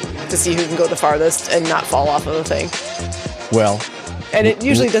platform to see who can go the farthest and not fall off of the thing. Well, and it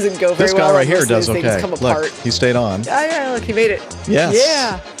usually doesn't go very well. This guy right here does okay. Come apart. Look, he stayed on. Yeah, look, he made it. Yes.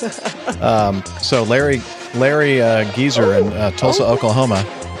 Yeah. So Larry Geezer in Tulsa, Oklahoma,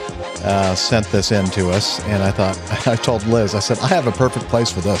 sent this in to us, and I told Liz, I said, I have a perfect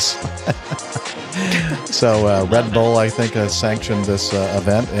place for this. So Red Bull, I think, has sanctioned this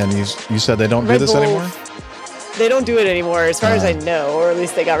event, and you said they don't do this anymore? They don't do it anymore, as far as I know, or at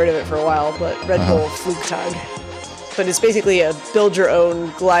least they got rid of it for a while, but Red Bull Flugtag. But it's basically a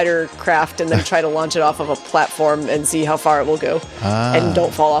build-your-own glider craft and then try to launch it off of a platform and see how far it will go. And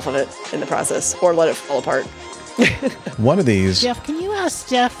don't fall off of it in the process, or let it fall apart. One of these... Jeff, can you ask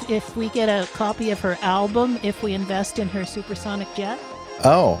Steph if we get a copy of her album if we invest in her supersonic jet?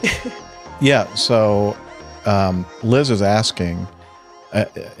 Oh, yeah. So Liz is asking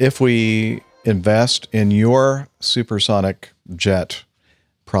if we invest in your supersonic jet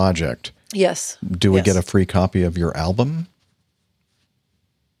project... Yes. Do we get a free copy of your album?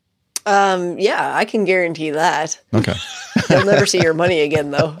 Yeah, I can guarantee that. Okay. You'll never see your money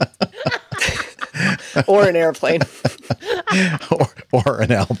again, though. Or an airplane. or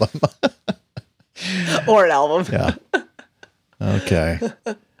an album. Or an album. Yeah. Okay.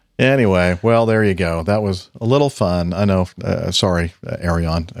 Anyway, well, there you go. That was a little fun. I know. Sorry,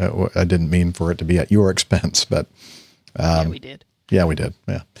 Aerion. I didn't mean for it to be at your expense, but... yeah, we did. Yeah, we did.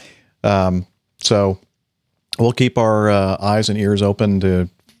 Yeah. So we'll keep our eyes and ears open to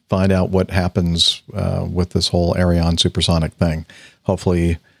find out what happens with this whole Aerion supersonic thing.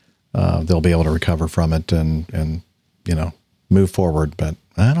 Hopefully they'll be able to recover from it and move forward. But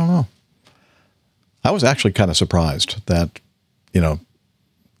I don't know. I was actually kind of surprised that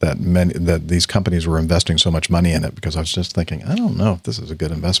that these companies were investing so much money in it, because I was just thinking, I don't know if this is a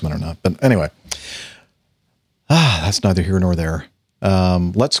good investment or not. But anyway, that's neither here nor there.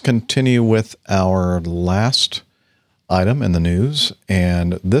 Let's continue with our last item in the news,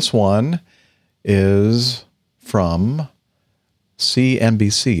 and this one is from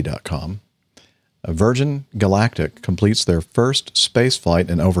CNBC.com. Virgin Galactic completes their first space flight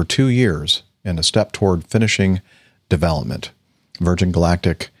in over 2 years in a step toward finishing development. Virgin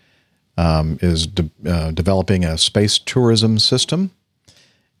Galactic is developing a space tourism system,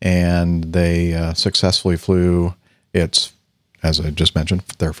 and they successfully flew its as I just mentioned,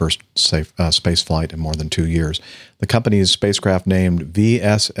 their first safe space flight in more than 2 years. The company's spacecraft, named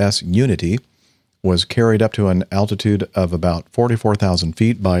VSS Unity, was carried up to an altitude of about 44,000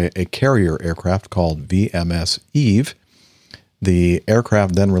 feet by a carrier aircraft called VMS Eve. The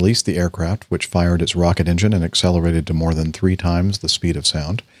aircraft then released the aircraft, which fired its rocket engine and accelerated to more than 3 times the speed of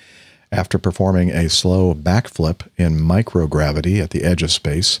sound. After performing a slow backflip in microgravity at the edge of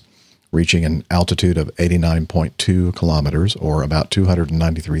space, reaching an altitude of 89.2 kilometers, or about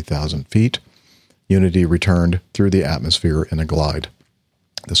 293,000 feet, Unity returned through the atmosphere in a glide.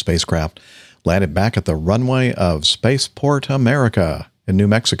 The spacecraft landed back at the runway of Spaceport America in New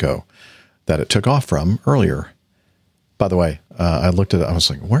Mexico that it took off from earlier. By the way, I looked at it, I was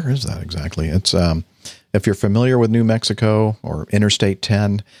like, where is that exactly? It's if you're familiar with New Mexico or Interstate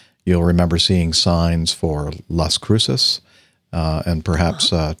 10, you'll remember seeing signs for Las Cruces and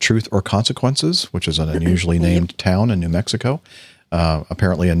perhaps Truth or Consequences, which is an unusually named town in New Mexico,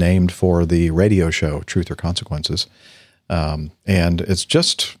 apparently named for the radio show Truth or Consequences. And it's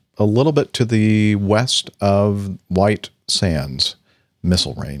just a little bit to the west of White Sands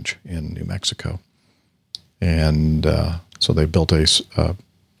Missile Range in New Mexico. And so they built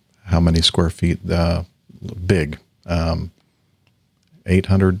how many square feet? Big,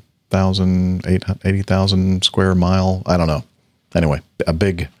 80,000 square mile. I don't know. Anyway, a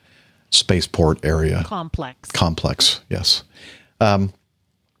big spaceport area. Complex, yes.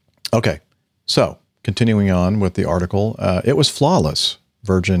 Okay, so continuing on with the article, it was flawless.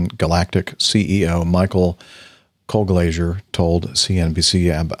 Virgin Galactic CEO Michael Colglazier told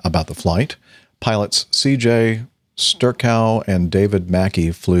CNBC about the flight. Pilots CJ Sturkow and David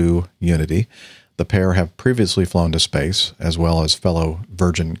Mackey flew Unity. The pair have previously flown to space, as well as fellow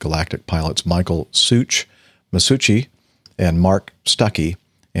Virgin Galactic pilots Michael Masucci and Mark Stuckey,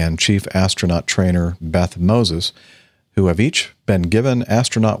 and chief astronaut trainer Beth Moses, who have each been given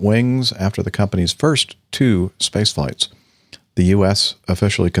astronaut wings after the company's first 2 space flights. The U.S.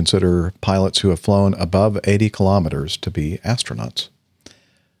 officially consider pilots who have flown above 80 kilometers to be astronauts.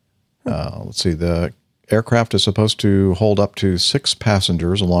 Let's see. The aircraft is supposed to hold up to 6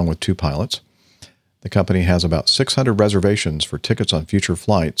 passengers along with 2 pilots. The company has about 600 reservations for tickets on future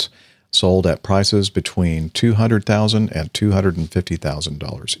flights, sold at prices between $200,000 and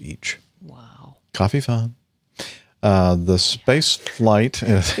 $250,000 each. Wow. Coffee fun. The space flight.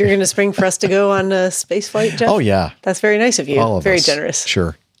 You're going to spring for us to go on a space flight, Jeff? Oh, yeah. That's very nice of you. All of very us. generous.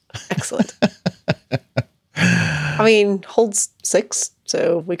 Sure. Excellent. I mean, holds 6,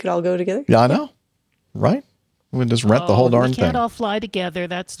 so we could all go together. Yeah, I know. Right? We just rent the whole darn we can't thing. all fly together.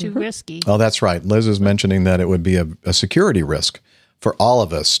 That's too risky. Oh, that's right. Liz is mentioning that it would be a security risk for all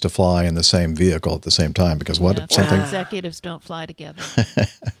of us to fly in the same vehicle at the same time, because what if something... Executives don't fly together.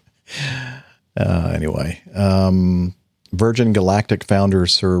 Anyway, Virgin Galactic founder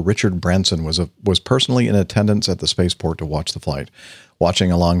Sir Richard Branson was personally in attendance at the spaceport to watch the flight.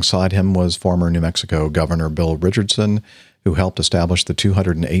 Watching alongside him was former New Mexico Governor Bill Richardson, who helped establish the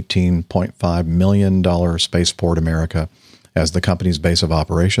 $218.5 million Spaceport America as the company's base of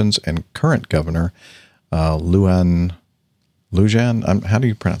operations, and current Governor Lujan, how do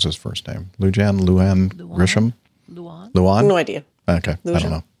you pronounce his first name? Lujan Grisham? Lujan? No idea. Okay, Lujan? I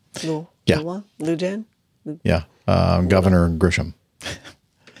don't know. Lujan? Yeah, Governor Grisham.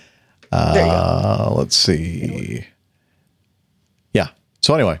 There you go. Let's see. Yeah.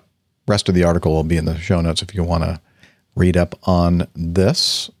 So anyway, rest of the article will be in the show notes if you want to read up on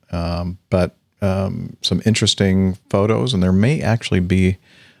this. But some interesting photos, and there may actually be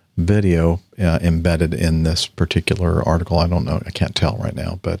video embedded in this particular article. I don't know. I can't tell right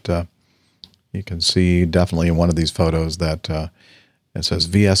now, but you can see definitely in one of these photos that it says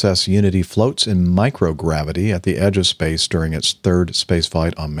VSS Unity floats in microgravity at the edge of space during its 3rd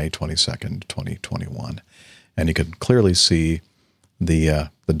spaceflight on May 22nd, 2021. And you can clearly see the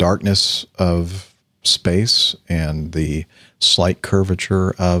darkness of space and the slight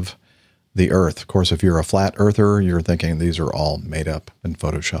curvature of the Earth. Of course, if you're a flat earther, you're thinking these are all made up and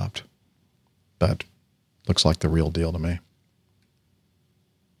photoshopped. But looks like the real deal to me.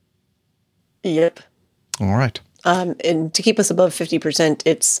 Yep. All right. And to keep us above 50%,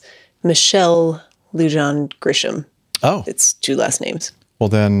 it's Michelle Lujan Grisham. Oh. It's 2 last names. Well,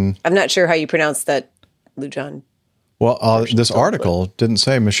 then... I'm not sure how you pronounce that, Lujan. Well, this article didn't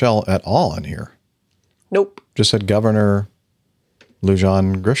say Michelle at all in here. Nope. Just said Governor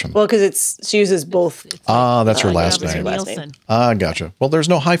Lujan Grisham. Well, because she uses both. That's her last name. Gotcha. Well, there's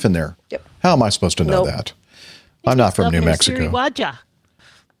no hyphen there. Yep. How am I supposed to know that? I'm not from New Mexico. Suriwaja.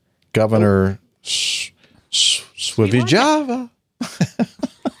 Governor Swivijava.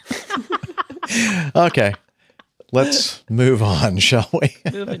 Okay. let's move on, shall we?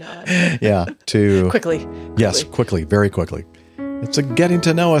 Moving on. Yeah, to Quickly. Yes, quickly, very quickly. It's a getting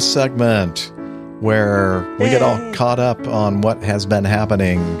to know us segment where we get all caught up on what has been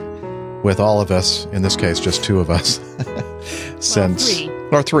happening with all of us. In this case, just two of us.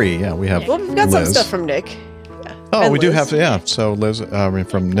 Three. Yeah, we have. Well, we've got some Liz. stuff from Nick. Oh, And we do Liz. have. Yeah, so Liz,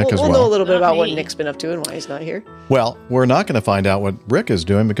 from Nick as well. We'll know a little bit about what me. Nick's been up to and why he's not here. Well, we're not going to find out what Rick is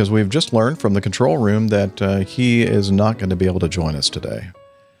doing because we've just learned from the control room that he is not going to be able to join us today.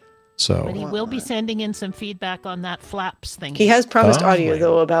 So But he will be sending in some feedback on that flaps thing. He has promised Oh. audio,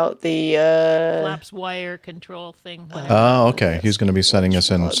 though, about the... flaps wire control thing. whatever. Oh, okay. He's going to be sending us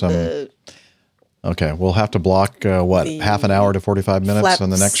in some. Okay, we'll have to block half an hour to 45 minutes flap on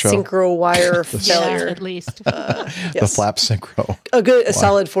the next show. synchro wire Yeah, failure. at least. The flap synchro. A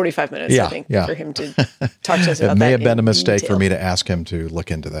solid 45 minutes, I think, for him to talk to us about that. It may have been a in mistake detail. for me to ask him to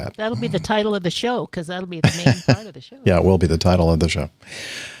look into that. That'll be the title of the show because that'll be the main part of the show. Yeah, it will be the title of the show.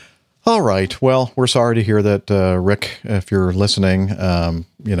 All right. Well, we're sorry to hear that, Rick, if you're listening,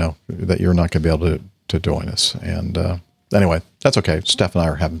 that you're not going to be able to join us. And anyway, that's okay. Steph and I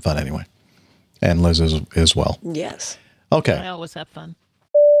are having fun anyway. And Liz is as well. Yes. Okay. I always have fun.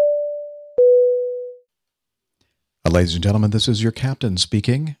 Ladies and gentlemen, this is your captain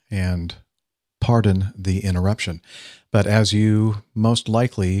speaking, and pardon the interruption. But as you most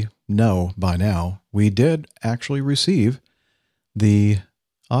likely know by now, we did actually receive the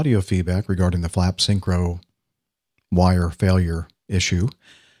audio feedback regarding the flap synchro wire failure issue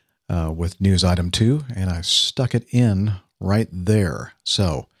with news item 2, and I stuck it in right there.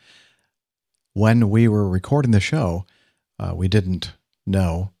 So when we were recording the show, we didn't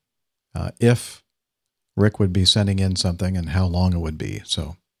know if Rick would be sending in something and how long it would be.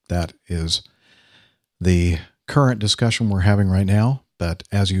 So that is the current discussion we're having right now. But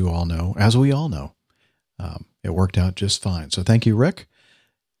as we all know, it worked out just fine. So thank you, Rick.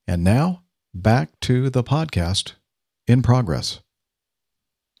 And now back to the podcast in progress.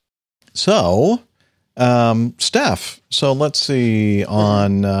 So, Steph, so let's see,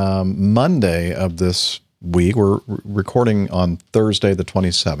 on Monday of this week, we're recording on Thursday, the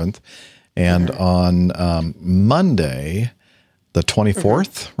 27th, and on Monday, the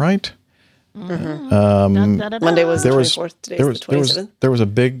 24th, right? Monday was the 24th. Today's the 27th. There was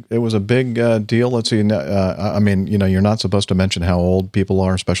a big deal. Let's see. I mean, you're not supposed to mention how old people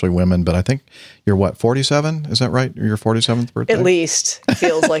are, especially women, but I think you're 47? Is that right? Your 47th birthday? At least. It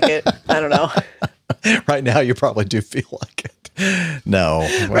feels like it. I don't know. Right now, you probably do feel like it. No.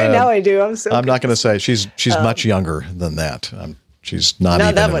 Right now I do. I'm not going to say she's much younger than that. She's not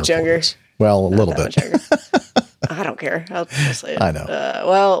even that in much her younger. 40s. Well, a little bit. I don't care. I'll say it. I know.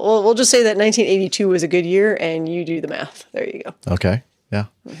 Well, we'll just say that 1982 was a good year, and you do the math. There you go. Okay. Yeah.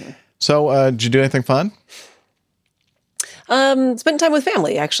 So, did you do anything fun? Spent time with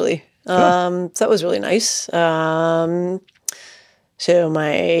family, actually. So that was really nice. So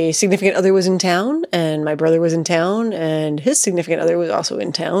my significant other was in town, and my brother was in town, and his significant other was also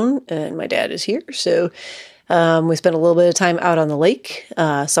in town, and my dad is here. So we spent a little bit of time out on the lake.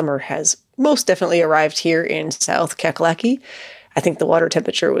 Summer has most definitely arrived here in South Kakalaki. I think the water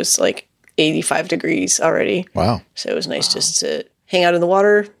temperature was like 85 degrees already. Wow. So it was nice just to hang out in the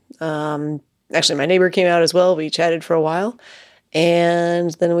water. Actually, my neighbor came out as well. We chatted for a while.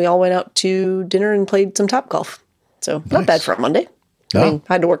 And then we all went out to dinner and played some Topgolf. So not bad for a Monday. No. I mean,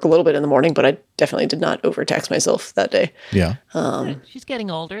 I had to work a little bit in the morning, but I definitely did not overtax myself that day. Yeah. She's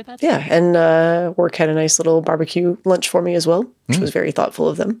getting older. That's Yeah, and work had a nice little barbecue lunch for me as well, which was very thoughtful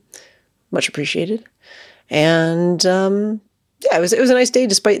of them. Much appreciated. And it was a nice day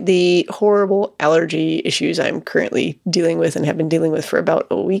despite the horrible allergy issues I'm currently dealing with and have been dealing with for about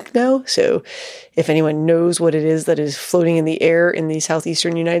a week now. So if anyone knows what it is that is floating in the air in the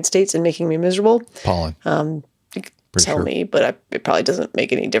southeastern United States and making me miserable, Pollen. tell me, but it probably doesn't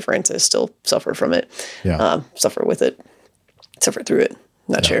make any difference. I still suffer from it. Yeah. Suffer with it. Suffer through it.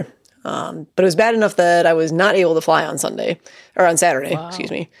 Not sure. But it was bad enough that I was not able to fly on Saturday.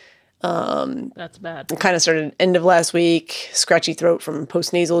 Excuse me. That's bad. Kind of started end of last week, scratchy throat from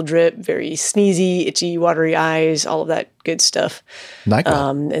post-nasal drip, very sneezy, itchy, watery eyes, all of that good stuff.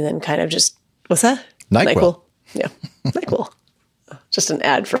 NyQuil. And then kind of just, what's that? NyQuil. Yeah. NyQuil. Just an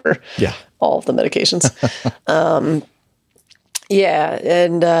ad for all of the medications. Yeah.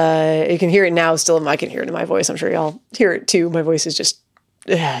 And you can hear it now still. I can hear it in my voice. I'm sure y'all hear it too. My voice is just,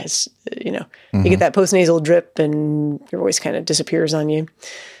 it's, you get that post-nasal drip and your voice kind of disappears on you.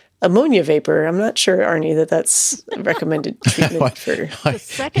 Ammonia vapor. I'm not sure, Arnie, that's recommended treatment for The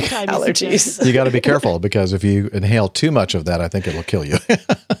second time allergies. You got to be careful because if you inhale too much of that, I think it will kill you.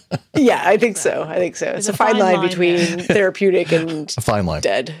 Yeah, I think so. It's a fine line between therapeutic and a fine line.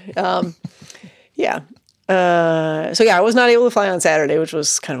 Dead. Yeah. So I was not able to fly on Saturday, which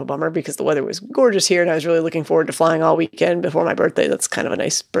was kind of a bummer because the weather was gorgeous here, and I was really looking forward to flying all weekend before my birthday. That's kind of a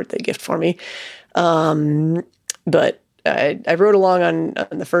nice birthday gift for me. But I rode along on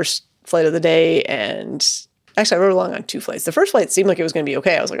the first flight of the day, and actually I rode along on 2 flights. The first flight seemed like it was going to be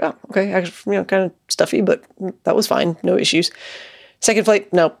okay. I was like, oh, okay, actually, kind of stuffy, but that was fine, no issues. Second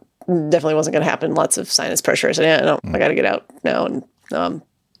flight, nope, definitely wasn't going to happen. Lots of sinus pressure. I said, yeah, no, I got to get out now, and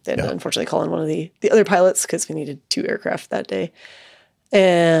unfortunately call in one of the other pilots because we needed 2 aircraft that day.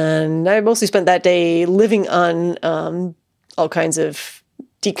 And I mostly spent that day living on all kinds of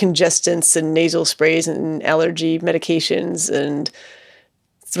decongestants and nasal sprays and allergy medications and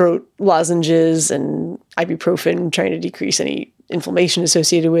throat lozenges and ibuprofen, trying to decrease any inflammation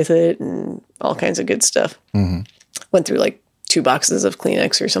associated with it and all kinds of good stuff. Mm-hmm. Went through like 2 boxes of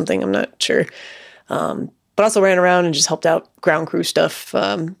Kleenex or something. I'm not sure. But also ran around and just helped out ground crew stuff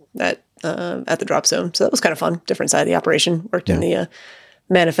at the drop zone. So that was kind of fun. Different side of the operation. Worked in the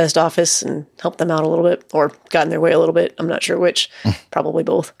manifest office and helped them out a little bit, or got in their way a little bit. I'm not sure which. Probably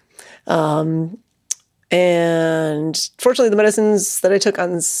both. And fortunately, the medicines that I took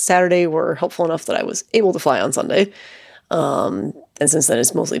on Saturday were helpful enough that I was able to fly on Sunday. And since then,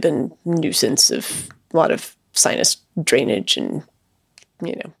 it's mostly been nuisance of a lot of sinus drainage and,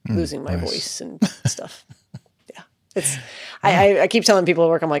 losing my voice and stuff. Yeah. It's, I keep telling people at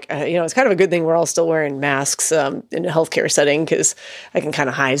work, I'm like, it's kind of a good thing we're all still wearing masks in a healthcare setting, because I can kind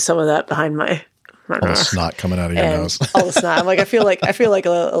of hide some of that behind my all the snot coming out of your nose. All the snot. I'm like, I feel like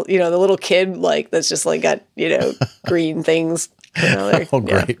the little kid, like, that's just like got, green things.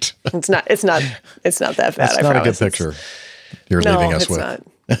 Great. It's not that bad. That's not a good picture you're leaving us with. Not.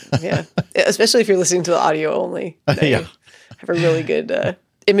 Yeah. Especially if you're listening to the audio only. Yeah. Have a really good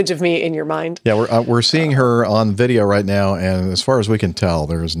image of me in your mind. Yeah, we're seeing her on video right now, and as far as we can tell,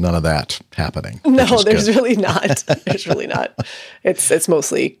 there's none of that happening. No, there's really not. There's really not. It's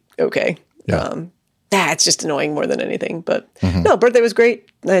mostly okay. Yeah. It's just annoying more than anything. But no, birthday was great.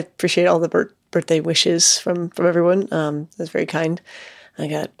 I appreciate all the birthday wishes from everyone. That's very kind. I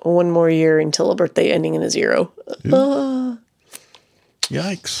got 1 more year until a birthday ending in a 0.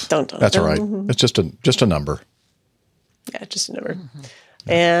 Yikes! That's all right. It's just a number. Yeah, just a number.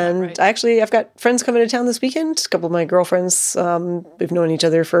 And I've got friends coming to town this weekend. A couple of my girlfriends. We've known each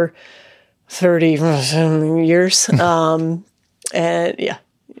other for 30 years. And a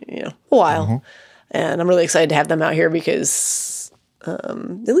while. And I'm really excited to have them out here because at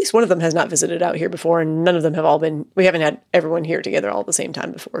least one of them has not visited out here before, and none of them we haven't had everyone here together all at the same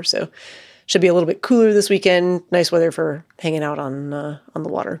time before. So should be a little bit cooler this weekend. Nice weather for hanging out on the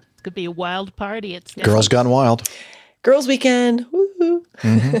water. It could be a wild party. It's Girls Gone Wild. Girls Weekend. Woo-hoo.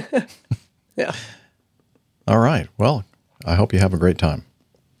 Yeah. All right. Well, I hope you have a great time.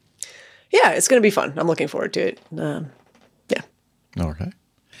 Yeah, it's going to be fun. I'm looking forward to it. Yeah. Okay.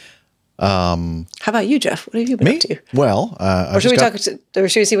 How about you, Jeff? What have you been up to? Well, or should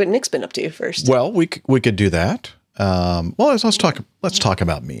we see what Nick's been up to first? Well, we could do that. Let's talk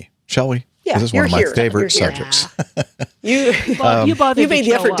about me, shall we? Yeah, this is one of my favorite subjects. You made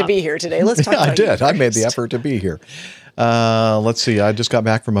the effort to be here today. Let's talk about I did. I made the effort to be here. Let's see. I just got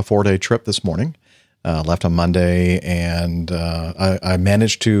back from a 4-day trip this morning. Left on Monday, and I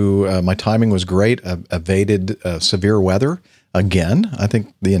managed to, my timing was great. I evaded severe weather again. I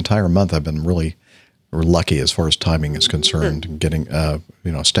think the entire month I've been really lucky as far as timing is concerned, getting,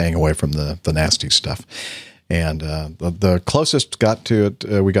 staying away from the nasty stuff. And the closest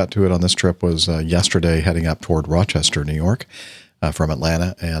we got to it on this trip was yesterday, heading up toward Rochester, New York, from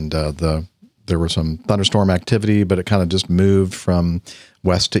Atlanta. And there was some thunderstorm activity, but it kind of just moved from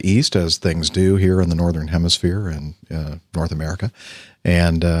west to east, as things do here in the Northern Hemisphere and North America,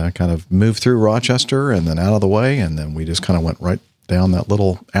 and kind of moved through Rochester and then out of the way. And then we just kind of went right down that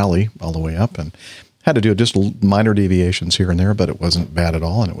little alley all the way up, and had to do just minor deviations here and there, but it wasn't bad at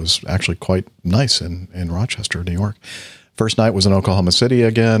all. And it was actually quite nice in Rochester, New York. First night was in Oklahoma City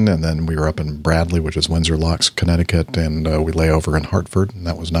again, and then we were up in Bradley, which is Windsor Locks, Connecticut, and we lay over in Hartford, and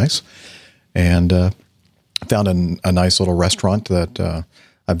that was nice. And found a nice little restaurant that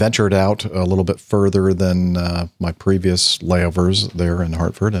I ventured out a little bit further than my previous layovers there in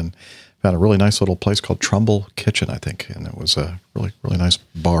Hartford, and found a really nice little place called Trumbull Kitchen, I think. And it was a really, really nice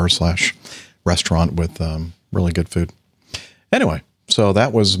bar/restaurant with really good food. Anyway, so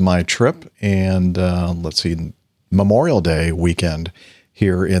that was my trip. And let's see, Memorial Day weekend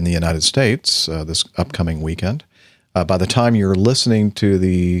here in the United States, this upcoming weekend. By the time you're listening to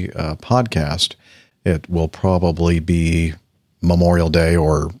the podcast, it will probably be Memorial Day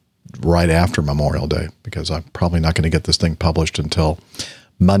or right after Memorial Day, because I'm probably not going to get this thing published until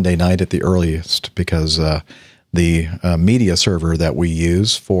Monday night at the earliest, because the media server that we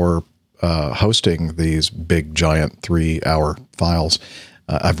use for hosting these big, giant 3-hour files,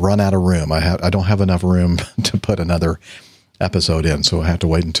 I've run out of room. I don't have enough room to put another episode in, so I have to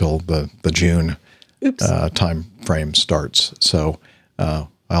wait until the June time frame starts. So I'll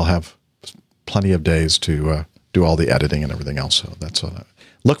have plenty of days to do all the editing and everything else. So that's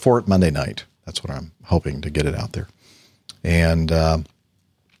look for it Monday night. That's what I'm hoping to get it out there. And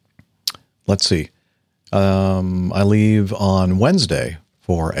let's see. I leave on Wednesday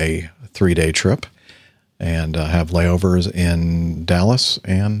for a 3-day trip and have layovers in Dallas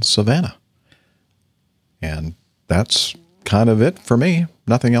and Savannah. And that's kind of it for me.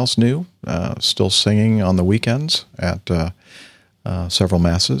 Nothing else new. Still singing on the weekends at several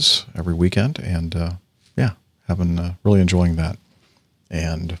masses every weekend. And really enjoying that.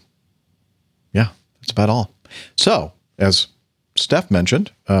 And yeah, that's about all. So, as Steph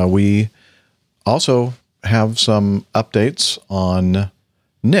mentioned, we also have some updates on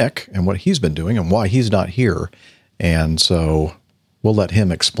Nick and what he's been doing and why he's not here. And so we'll let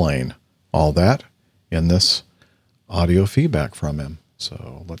him explain all that in this audio feedback from him.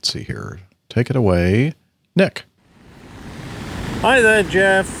 So let's see here. Take it away, Nick. Hi there,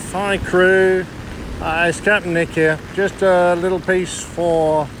 Jeff. Hi, crew. It's Captain Nick here. Just a little piece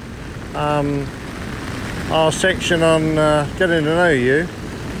for our section on getting to know you.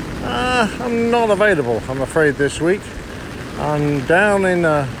 I'm not available, I'm afraid, this week. I'm down in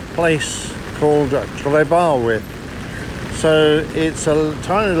a place called Drebarwith. So it's a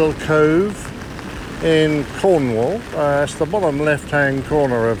tiny little cove in Cornwall. It's the bottom left-hand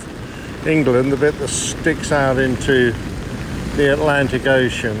corner of England, the bit that sticks out into the Atlantic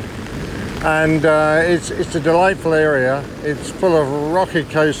Ocean. And it's a delightful area. It's full of rocky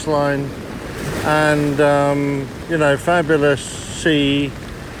coastline and, fabulous sea.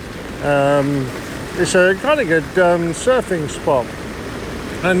 It's a kind of good surfing spot.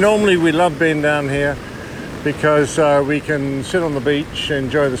 And normally we love being down here because we can sit on the beach,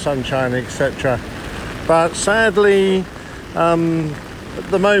 enjoy the sunshine, etc. But sadly,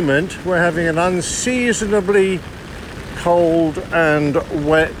 at the moment, we're having an unseasonably cold and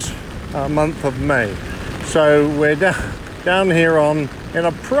wet month of May. So we're down here in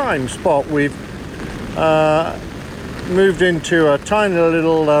a prime spot. We've moved into a tiny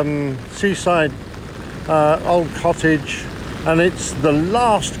little seaside old cottage, and it's the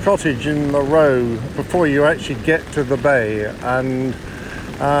last cottage in the row before you actually get to the bay, and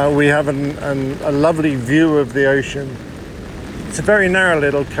we have a lovely view of the ocean. It's a very narrow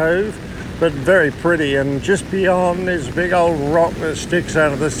little cove, but very pretty, and just beyond is a big old rock that sticks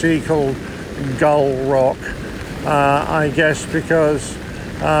out of the sea called Gull Rock, I guess because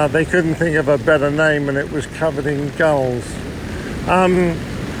they couldn't think of a better name and it was covered in gulls.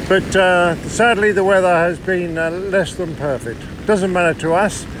 But sadly the weather has been less than perfect. Doesn't matter to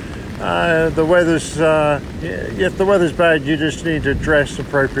us. The weather's if the weather's bad, you just need to dress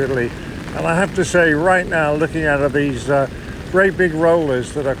appropriately. And I have to say, right now, looking out of these great big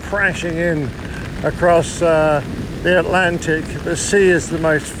rollers that are crashing in across the Atlantic, the sea is the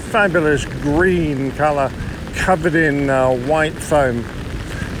most fabulous green colour, covered in white foam,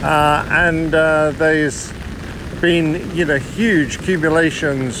 and there's been huge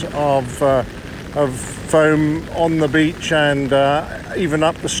accumulations of foam on the beach and even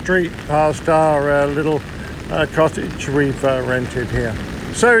up the street past our little cottage we've rented here.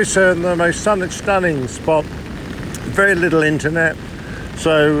 So it's the most stunning spot. Very little internet,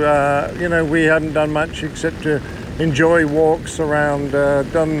 so we haven't done much except to enjoy walks around,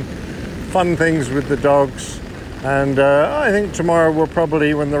 done fun things with the dogs, and I think tomorrow we'll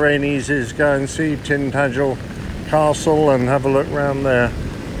probably, when the rain eases, go and see Tintagel Castle and have a look around there.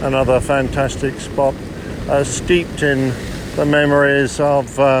 Another fantastic spot, steeped in the memories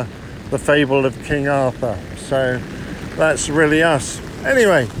of the fable of King Arthur. So that's really us.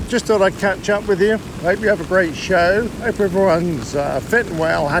 Anyway, just thought I'd catch up with you. Hope you have a great show. Hope everyone's fit and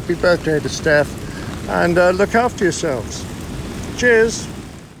well. Happy birthday to Steph. And look after yourselves. Cheers.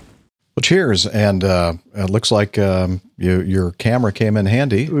 Well, cheers. And it looks like your camera came in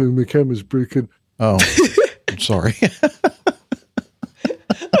handy. My camera's broken. Oh, I'm sorry.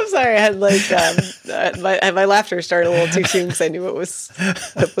 I'm sorry. I had my laughter started a little too soon because I knew it was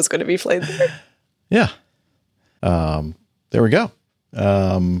going to be played there. Yeah. There we go.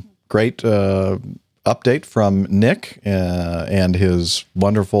 Great update from Nick and his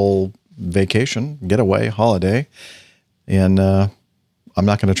wonderful vacation, getaway, holiday. And I'm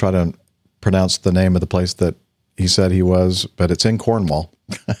not going to try to pronounce the name of the place that he said he was, but it's in Cornwall.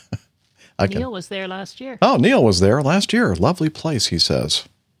 Neil was there last year. Oh, Neil was there last year. Lovely place, he says.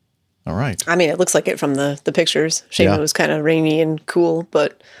 All right. I mean, it looks like it from the pictures. Shame it was kind of rainy and cool,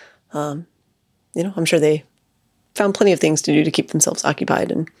 but, I'm sure they found plenty of things to do to keep themselves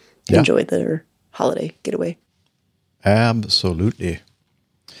occupied and enjoy their holiday getaway. Absolutely.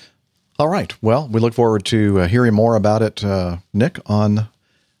 All right. Well, we look forward to hearing more about it, Nick, on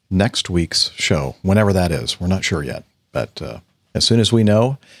next week's show, whenever that is. We're not sure yet, but as soon as we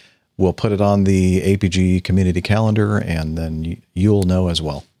know, we'll put it on the APG community calendar, and then you'll know as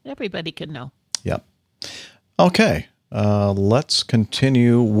well. Everybody can know. Yep. Okay. Let's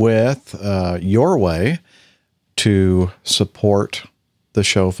continue with your way to support the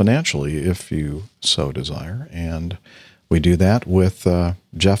show financially, if you so desire. And we do that with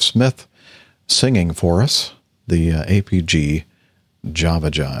Jeff Smith singing for us the APG Java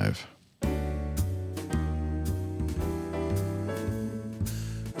Jive.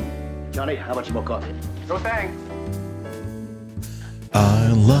 Johnny, how much more coffee? No thanks. I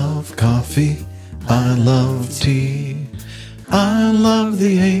love coffee. I love tea. I love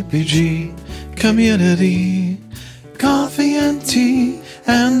the APG community. Coffee and tea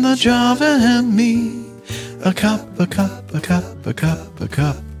and the Java and me. A cup, a cup, a cup, a cup, a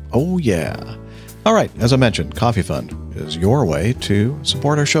cup. Oh, yeah. All right. As I mentioned, Coffee Fund is your way to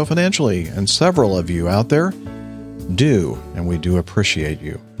support our show financially. And several of you out there do. And we do appreciate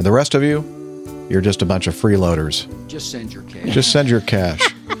you. And the rest of you, you're just a bunch of freeloaders. Just send your cash. Just send your cash.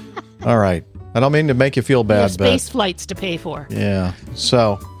 All right. I don't mean to make you feel bad, but space flights to pay for. Yeah.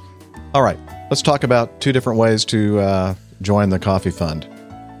 So, all right. Let's talk about two different ways to join the Coffee Fund.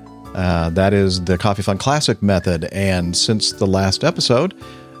 That is the Coffee Fund Classic method. And since the last episode,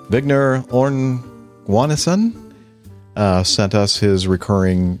 Vigner Ornguanison sent us his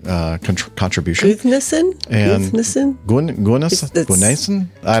recurring contribution. Guðnason? Guðnason?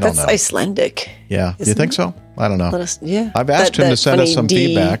 I don't know. That's Icelandic. Yeah. You think so? I don't know. Yeah. I've asked him to send us some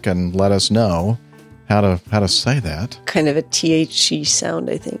feedback and let us know how to say that. Kind of a THE sound,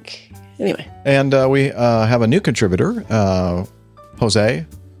 I think. Anyway. And we have a new contributor, Jose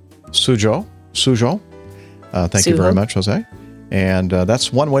Sujo. Thank you very much, Jose. And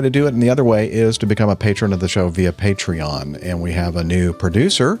that's one way to do it. And the other way is to become a patron of the show via Patreon. And we have a new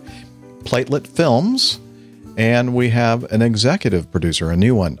producer, Platelet Films. And we have an executive producer, a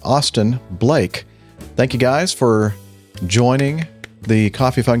new one, Austin Blake. Thank you guys for joining the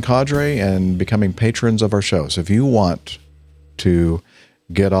Coffee Fund cadre and becoming patrons of our show. So if you want to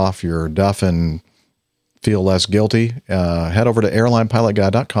get off your duff and feel less guilty, head over to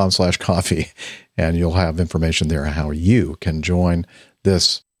airlinepilotguy.com/coffee and you'll have information there on how you can join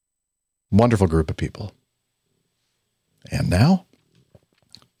this wonderful group of people. And now,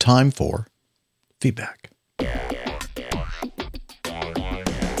 time for feedback.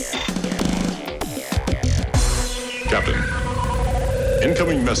 Captain,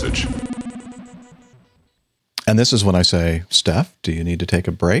 incoming message. And this is when I say, Steph, do you need to take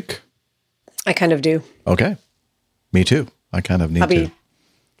a break? I kind of do. Okay. Me too. I kind of need to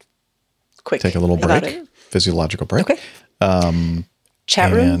take a little break, physiological break. Okay.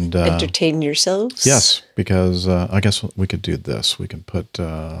 Chat room, entertain yourselves. Yes, because I guess we could do this. We can put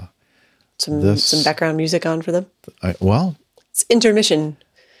some background music on for them. It's intermission.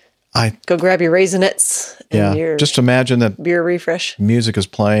 Go grab your Raisinets and your just imagine that beer refresh. Music is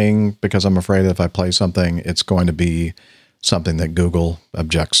playing because I'm afraid that if I play something, it's going to be something that Google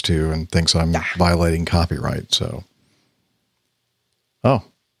objects to and thinks I'm violating copyright. So, there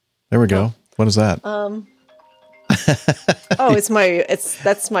we go. What is that?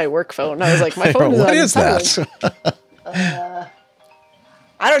 That's my work phone. I was like, my phone is on What is silent. that?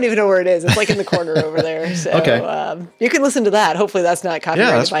 I don't even know where it is. It's like in the corner over there. So Okay. You can listen to that. Hopefully that's not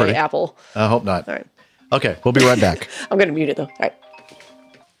copyrighted that's by pretty. Apple. I hope not. All right. Okay, we'll be right back. I'm going to mute it though. All right.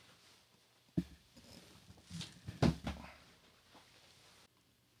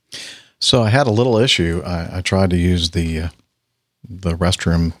 So I had a little issue. I tried to use the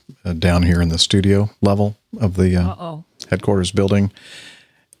restroom down here in the studio level of the headquarters building,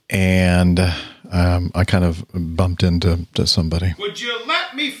 and I kind of bumped into somebody. Would you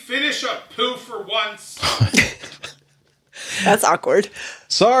let me finish a poo for once? That's awkward.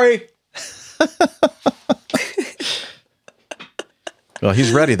 Sorry. Well,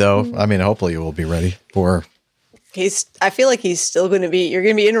 he's ready though. I mean, hopefully he will be ready for. I feel like he's still going to be. You're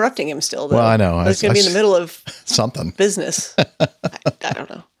going to be interrupting him still. Though. Well, I know. He's going to be in the middle of something business. I don't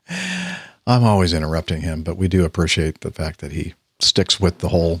know. I'm always interrupting him, but we do appreciate the fact that he sticks with the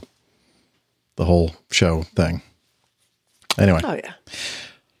whole show thing. Anyway. Oh yeah.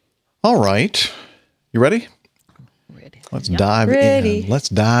 All right. You ready? Ready. Let's dive in. Let's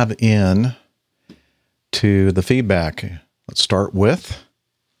dive in to the feedback. Let's start with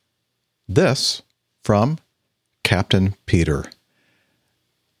this from Captain Peter.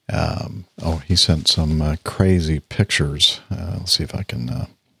 He sent some crazy pictures. Let's see if I can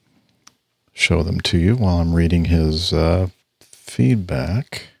show them to you while I'm reading his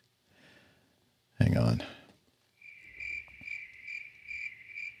feedback. Hang on.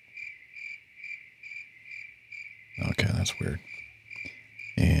 Okay, that's weird.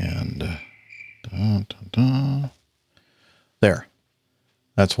 And there.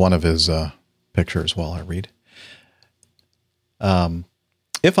 That's one of his pictures while I read.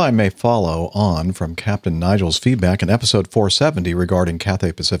 If I may follow on from Captain Nigel's feedback in episode 470 regarding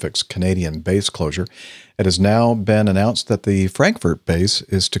Cathay Pacific's Canadian base closure, it has now been announced that the Frankfurt base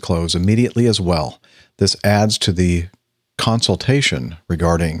is to close immediately as well. This adds to the consultation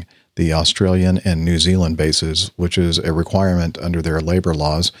regarding the Australian and New Zealand bases, which is a requirement under their labor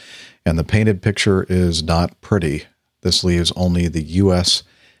laws, and the painted picture is not pretty. This leaves only the U.S.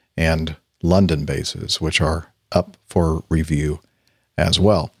 and London bases, which are up for review as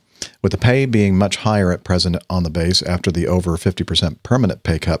well. With the pay being much higher at present on the base after the over 50% permanent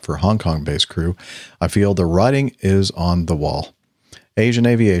pay cut for Hong Kong-based crew, I feel the writing is on the wall. Asian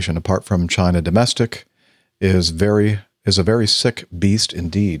aviation, apart from China domestic, is a very sick beast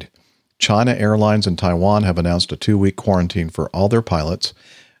indeed. China Airlines and Taiwan have announced a 2-week quarantine for all their pilots.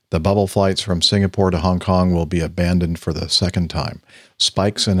 The bubble flights from Singapore to Hong Kong will be abandoned for the second time.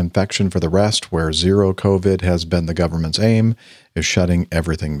 Spikes in infection for the rest, where zero COVID has been the government's aim, is shutting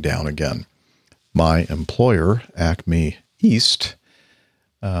everything down again. My employer, Acme East,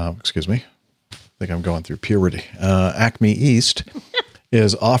 I think I'm going through puberty. Acme East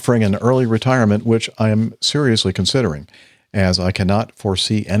is offering an early retirement, which I am seriously considering, as I cannot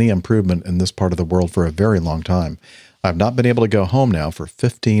foresee any improvement in this part of the world for a very long time. I've not been able to go home now for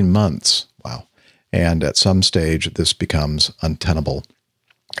 15 months. Wow. And at some stage, this becomes untenable.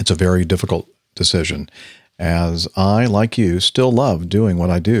 It's a very difficult decision, as I, like you, still love doing what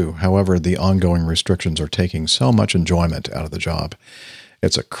I do. However, the ongoing restrictions are taking so much enjoyment out of the job.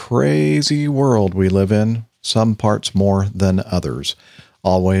 It's a crazy world we live in, some parts more than others.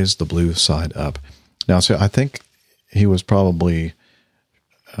 Always the blue side up. Now, so I think he was probably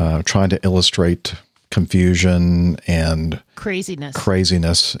trying to illustrate confusion and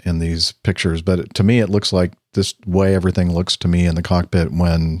craziness in these pictures. But to me, it looks like this way everything looks to me in the cockpit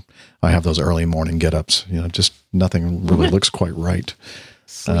when I have those early morning get-ups. Just nothing really looks quite right.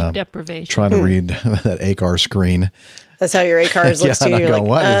 Sleep deprivation. Trying to read that ACAR screen. That's how your ACARs looks to you. You're like,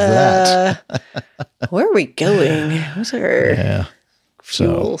 what is that? Where are we going? What's our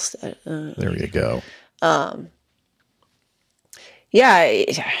fuel? There you go. Yeah,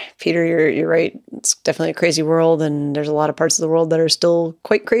 Peter, you're right. It's definitely a crazy world, and there's a lot of parts of the world that are still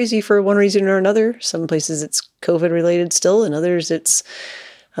quite crazy for one reason or another. Some places it's COVID related still, and others it's,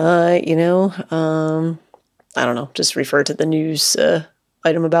 I don't know. Just refer to the news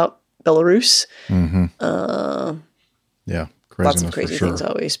item about Belarus. Mm-hmm. Lots of crazy things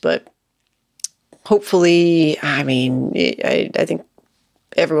always, but hopefully, I think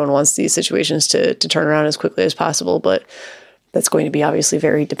everyone wants these situations to turn around as quickly as possible, but that's going to be obviously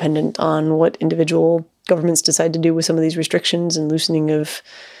very dependent on what individual governments decide to do with some of these restrictions and loosening of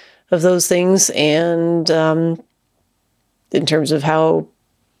those things, and in terms of how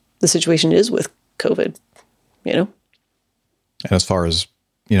the situation is with COVID, And as far as,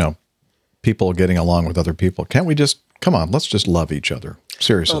 people getting along with other people, can't we just, come on, let's just love each other.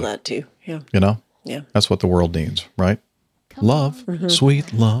 Seriously. Well, that too, yeah. Yeah. That's what the world needs, right? Love,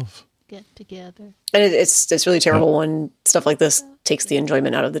 sweet love. Get together. And it's really terrible when stuff like this takes the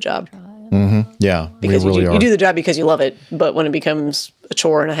enjoyment out of the job. Mm-hmm. Yeah, because you do the job because you love it, but when it becomes a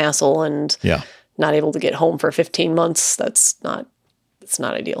chore and a hassle and not able to get home for 15 months, it's not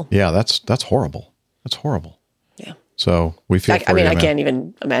ideal. Yeah, that's horrible. That's horrible. Yeah. So we feel. I can't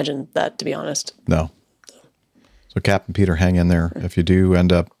even imagine that, to be honest. No. So Captain Peter, hang in there. If you do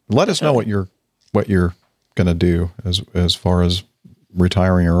end up, let us know what you're going to do as far as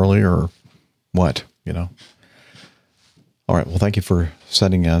retiring early or what, All right. Well, thank you for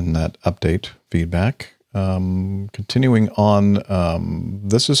sending in that update feedback. Continuing on,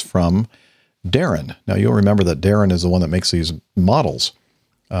 this is from Darren. Now, you'll remember that Darren is the one that makes these models.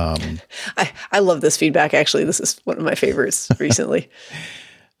 I love this feedback, actually. This is one of my favorites recently.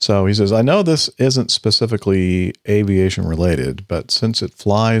 So he says, I know this isn't specifically aviation related, but since it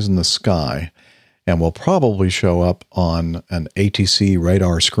flies in the sky and will probably show up on an ATC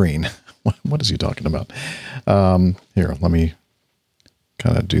radar screen. What is he talking about? Here, let me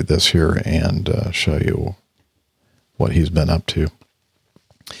kind of do this here and show you what he's been up to.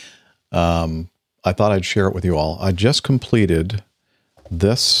 I thought I'd share it with you all. I just completed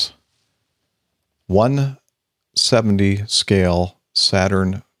this 170 scale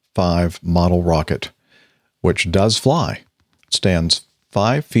Saturn V model rocket, which does fly. It stands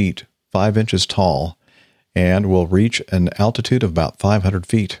 5 feet, 5 inches tall, and will reach an altitude of about 500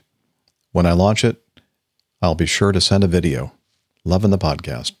 feet. When I launch it, I'll be sure to send a video. Loving the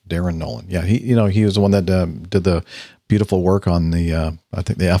podcast, Darren Nolan. Yeah, he was the one that did the beautiful work on the I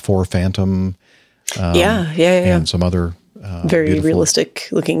think the F4 Phantom. And some other very realistic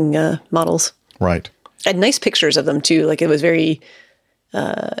looking models. Right. And nice pictures of them too. Like it was very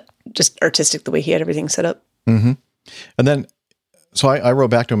just artistic the way he had everything set up. Mm-hmm. And then, so I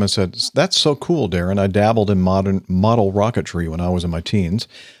wrote back to him and said, "That's so cool, Darren. I dabbled in model rocketry when I was in my teens,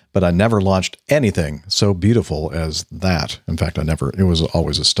 but I never launched anything so beautiful as that. In fact, it was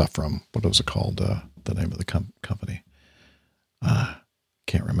always a stuff from, what was it called? The name of the company.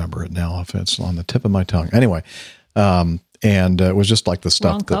 Can't remember it now if it's on the tip of my tongue. Anyway, and it was just like the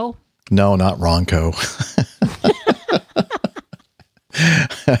stuff. Ronco? No, not Ronco.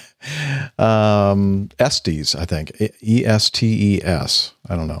 Estes, I think. ESTES.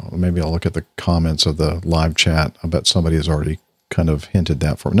 I don't know. Maybe I'll look at the comments of the live chat. I bet somebody has already kind of hinted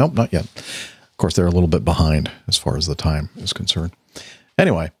that for me. Nope, not yet. Of course, they're a little bit behind as far as the time is concerned.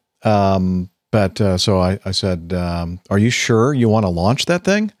 Anyway, so I said, are you sure you want to launch that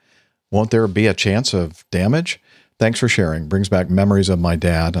thing? Won't there be a chance of damage? Thanks for sharing. Brings back memories of my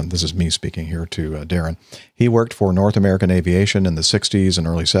dad. And this is me speaking here to Darren. He worked for North American Aviation in the 60s and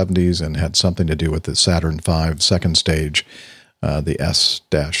early 70s and had something to do with the Saturn V second stage, the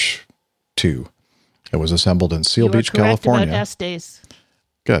S-2. It was assembled in Seal Beach, California. About S-Days.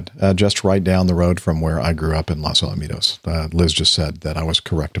 Good. Just right down the road from where I grew up in Los Alamitos. Liz just said that I was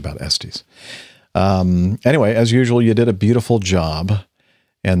correct about Estes. Anyway, as usual, you did a beautiful job.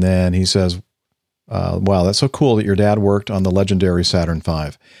 And then he says, wow, that's so cool that your dad worked on the legendary Saturn V.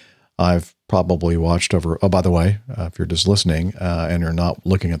 I've probably watched over, oh, by the way, if you're just listening and you're not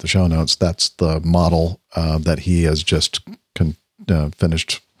looking at the show notes, that's the model that he has just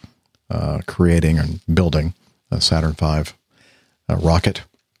finished creating and building, a Saturn V rocket.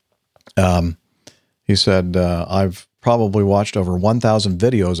 He said, I've probably watched over 1,000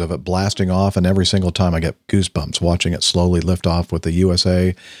 videos of it blasting off, and every single time I get goosebumps watching it slowly lift off with the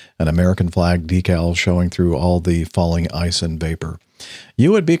USA and American flag decals showing through all the falling ice and vapor.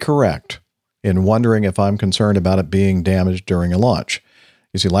 You would be correct in wondering if I'm concerned about it being damaged during a launch.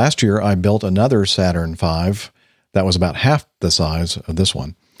 You see, last year I built another Saturn V that was about half the size of this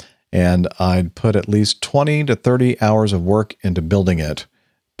one, and I'd put at least 20 to 30 hours of work into building it.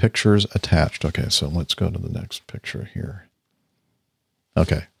 Pictures attached. Okay, so let's go to the next picture here.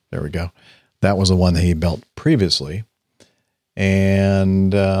 Okay, there we go. That was the one that he built previously.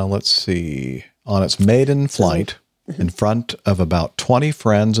 And let's see. On its maiden flight, in front of about 20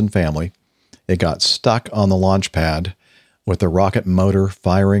 friends and family, it got stuck on the launch pad with the rocket motor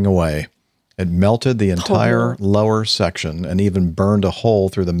firing away. It melted the entire lower section and even burned a hole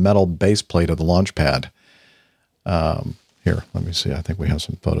through the metal base plate of the launch pad. Here, let me see. I think we have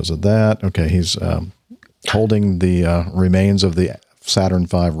some photos of that. Okay, he's holding the remains of the Saturn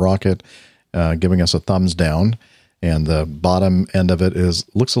V rocket, giving us a thumbs down. And the bottom end of it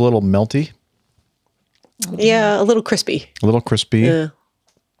looks a little melty. Yeah, a little crispy. A little crispy. Yeah.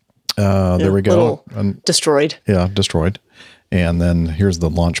 There we go. Destroyed. Yeah, destroyed. And then here's the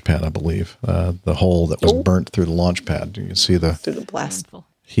launch pad, I believe. The hole that was burnt through the launch pad. You can see through the blast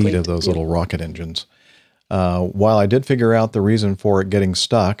heat of those little rocket engines. While I did figure out the reason for it getting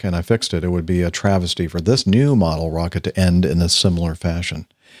stuck and I fixed it, it would be a travesty for this new model rocket to end in a similar fashion.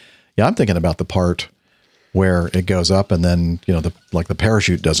 Yeah, I'm thinking about the part where it goes up and then, the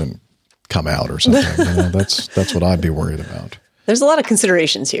parachute doesn't come out or something. That's what I'd be worried about. There's a lot of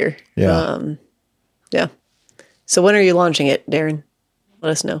considerations here. Yeah. Yeah. So when are you launching it, Darren?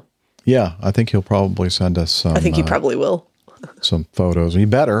 Let us know. Yeah, I think he'll probably send us some. I think he probably will. Some photos. You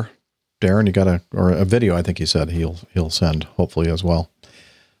better. Darren, you got a video, I think he said he'll send, hopefully, as well.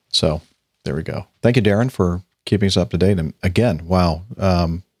 So there we go. Thank you, Darren, for keeping us up to date. And again, wow,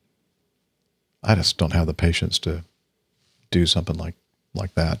 I just don't have the patience to do something like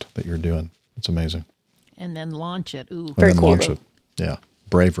that you're doing. It's amazing. And then launch it. Ooh, very cool. Launch it. Yeah,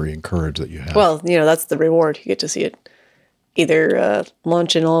 bravery and courage that you have. Well, that's the reward. You get to see it either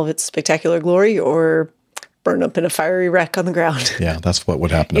launch in all of its spectacular glory or burn up in a fiery wreck on the ground. Yeah, that's what would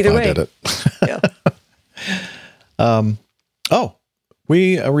happen if I did it. Yeah.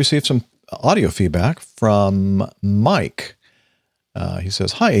 We received some audio feedback from Mike. He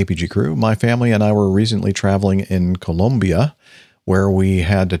says, "Hi, APG crew. My family and I were recently traveling in Colombia, where we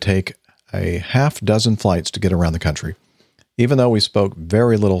had to take a half dozen flights to get around the country. Even though we spoke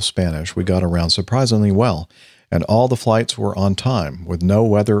very little Spanish, we got around surprisingly well, and all the flights were on time, with no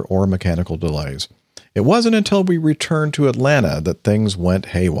weather or mechanical delays. It wasn't until we returned to Atlanta that things went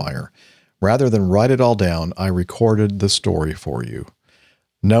haywire. Rather than write it all down, I recorded the story for you.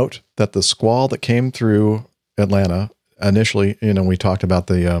 Note that the squall that came through Atlanta initially, we talked about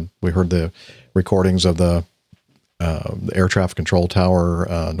we heard the recordings of the air traffic control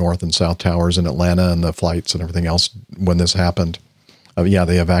tower, north and south towers in Atlanta, and the flights and everything else when this happened.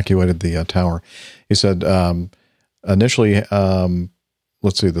 They evacuated the tower. He said, initially,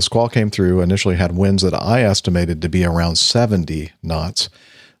 the squall came through, initially had winds that I estimated to be around 70 knots.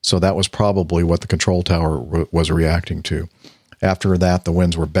 So that was probably what the control tower was reacting to. After that, the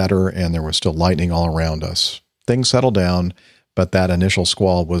winds were better and there was still lightning all around us. Things settled down, but that initial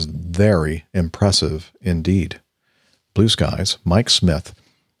squall was very impressive indeed." Blue skies, Mike Smith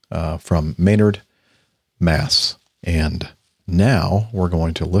from Maynard, Mass. And now we're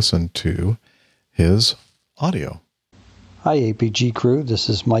going to listen to his audio. Hi, APG crew. This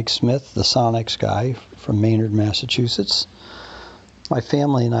is Mike Smith, the Sonics guy from Maynard, Massachusetts. My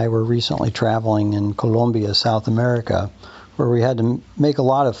family and I were recently traveling in Colombia, South America, where we had to make a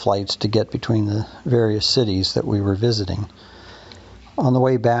lot of flights to get between the various cities that we were visiting. On the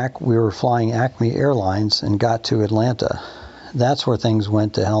way back, we were flying Acme Airlines and got to Atlanta. That's where things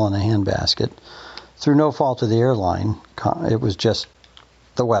went to hell in a handbasket. Through no fault of the airline, it was just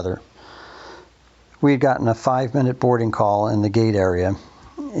the weather. We had gotten a 5-minute boarding call in the gate area,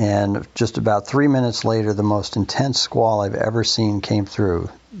 and just about 3 minutes later, the most intense squall I've ever seen came through.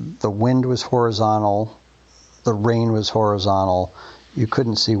 The wind was horizontal, the rain was horizontal, you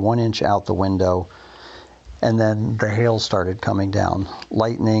couldn't see 1 inch out the window, and then the hail started coming down.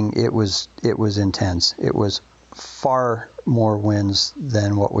 Lightning, it was intense. It was far more winds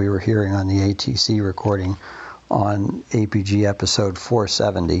than what we were hearing on the ATC recording on APG episode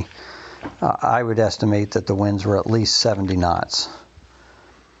 470. I would estimate that the winds were at least 70 knots.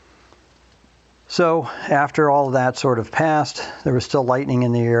 So after all of that sort of passed, there was still lightning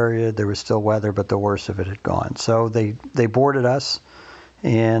in the area, there was still weather, but the worst of it had gone. So they boarded us,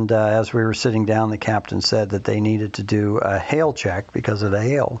 and as we were sitting down, the captain said that they needed to do a hail check because of the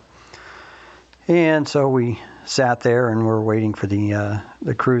hail. And so we sat there and were waiting for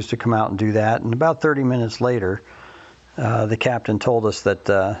the crews to come out and do that. And about 30 minutes later, the captain told us that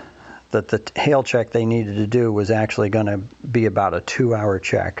the hail check they needed to do was actually going to be about a 2-hour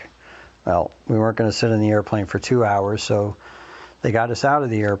check. Well, we weren't going to sit in the airplane for 2 hours, so they got us out of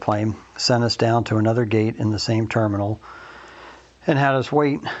the airplane, sent us down to another gate in the same terminal, and had us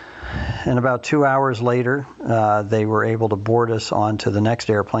wait. And about 2 hours later, they were able to board us onto the next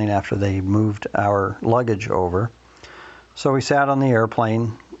airplane after they moved our luggage over. So we sat on the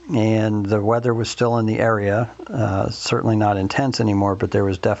airplane, and the weather was still in the area. Certainly not intense anymore, but there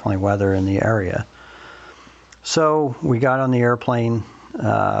was definitely weather in the area. So we got on the airplane,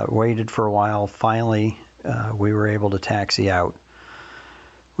 waited for a while. Finally, we were able to taxi out.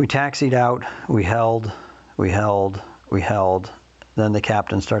 We taxied out, we held. Then the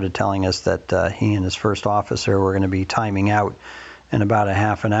captain started telling us that he and his first officer were going to be timing out in about a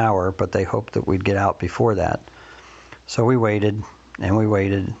half an hour, but they hoped that we'd get out before that. So we waited,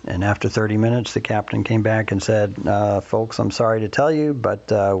 and after 30 minutes, the captain came back and said, folks, I'm sorry to tell you,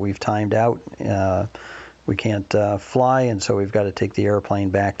 but we've timed out. We can't fly, and so we've got to take the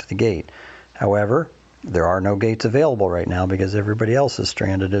airplane back to the gate. However, there are no gates available right now because everybody else is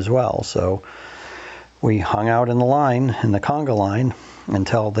stranded as well. So we hung out in the line, in the conga line,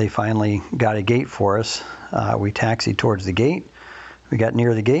 until they finally got a gate for us. We taxied towards the gate. We got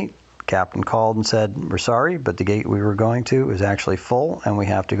near the gate. Captain called and said, we're sorry, but the gate we were going to is actually full, and we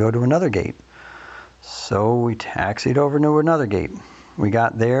have to go to another gate. So we taxied over to another gate. We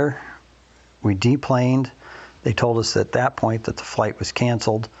got there. We deplaned. They told us at that point that the flight was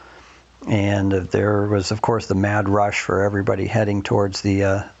canceled, and there was, of course, the mad rush for everybody heading towards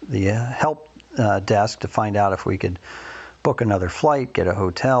the help desk to find out if we could book another flight, get a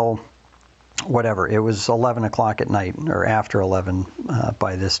hotel, whatever. It was 11 o'clock at night, or after 11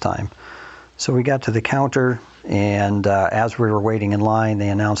 by this time. So we got to the counter, and as we were waiting in line, they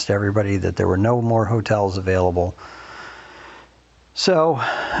announced to everybody that there were no more hotels available. So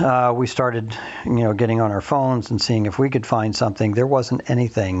we started, getting on our phones and seeing if we could find something. There wasn't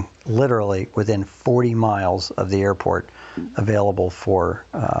anything literally within 40 miles of the airport available for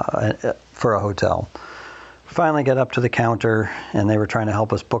a hotel. finally got up to the counter, and they were trying to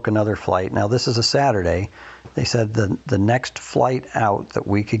help us book another flight. Now, this is a Saturday. They said the next flight out that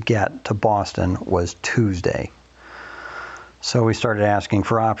we could get to Boston was Tuesday. So we started asking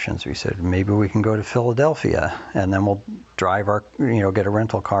for options. We said, maybe we can go to Philadelphia, and then we'll drive get a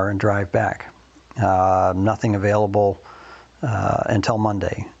rental car and drive back. Nothing available until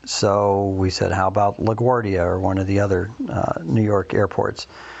Monday. So we said, how about LaGuardia or one of the other New York airports?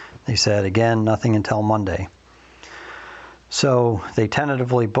 They said, again, nothing until Monday. So they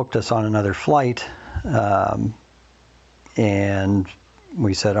tentatively booked us on another flight, and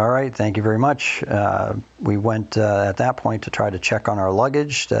we said, all right, thank you very much. We went at that point to try to check on our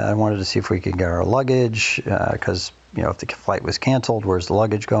luggage. I wanted to see if we could get our luggage because, if the flight was canceled, where's the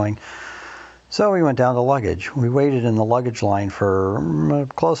luggage going? So we went down to luggage. We waited in the luggage line for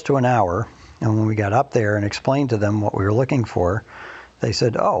close to an hour. And when we got up there and explained to them what we were looking for, they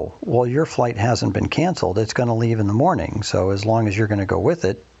said, oh, well, your flight hasn't been canceled. It's going to leave in the morning. So as long as you're going to go with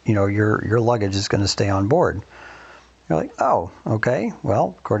it, your luggage is going to stay on board. You're like, oh, okay.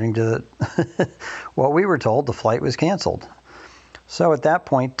 Well, according to what we were told, the flight was canceled. So at that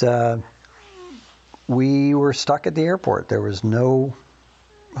point, we were stuck at the airport. There were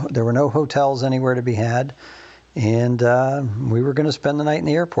no hotels anywhere to be had, and we were going to spend the night in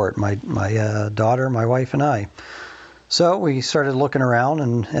the airport. My daughter, my wife, and I. So we started looking around,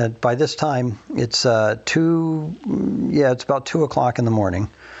 and by this time it's about 2 o'clock in the morning.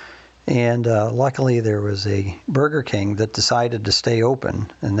 And luckily there was a Burger King that decided to stay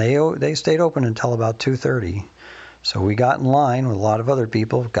open, and they stayed open until about 2:30. So we got in line with a lot of other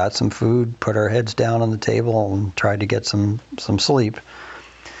people, got some food, put our heads down on the table, and tried to get some sleep.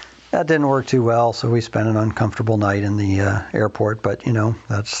 That didn't work too well, so we spent an uncomfortable night in the airport. But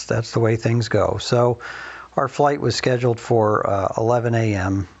that's the way things go. So our flight was scheduled for 11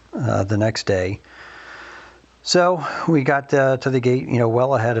 a.m. The next day. So we got to the gate,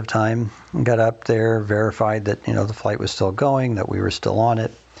 well ahead of time. Got up there, verified that, the flight was still going, that we were still on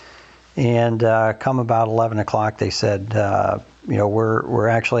it. And come about 11 o'clock, they said, we're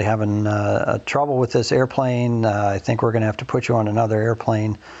actually having trouble with this airplane. I think we're going to have to put you on another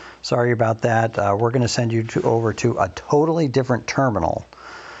airplane. Sorry about that. We're going to send you over to a totally different terminal.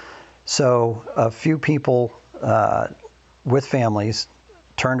 So a few people with families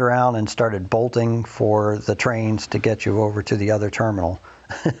turned around and started bolting for the trains to get you over to the other terminal.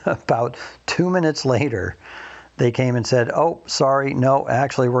 About 2 minutes later, they came and said, oh, sorry, no,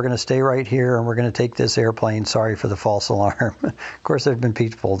 actually, we're going to stay right here and we're going to take this airplane. Sorry for the false alarm. Of course, there had been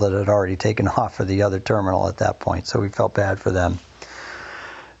people that had already taken off for the other terminal at that point, so we felt bad for them.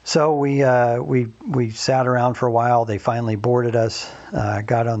 So we sat around for a while. They finally boarded us,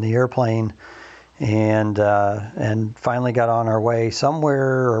 got on the airplane, and finally got on our way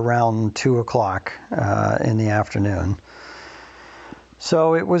somewhere around 2 o'clock in the afternoon.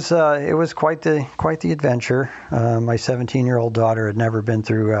 So it was quite the adventure. My 17-year-old daughter had never been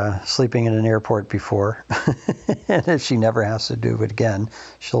through sleeping in an airport before, and if she never has to do it again,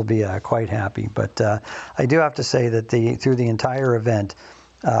 she'll be quite happy. But I do have to say that through the entire event,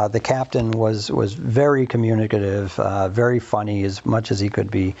 the captain was very communicative, very funny as much as he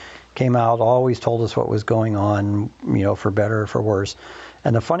could be. Came out, always told us what was going on, for better or for worse.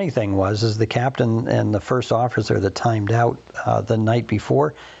 And the funny thing is the captain and the first officer that timed out the night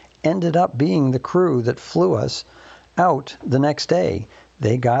before ended up being the crew that flew us out the next day.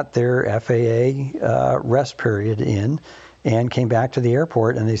 They got their FAA rest period in and came back to the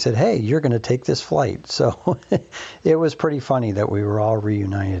airport, and they said, hey, you're going to take this flight. So it was pretty funny that we were all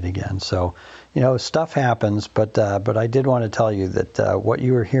reunited again. So, stuff happens, but I did want to tell you that what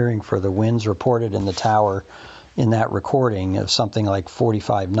you were hearing for the winds reported in the tower in that recording of something like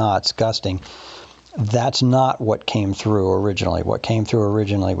 45 knots gusting, that's not what came through originally. What came through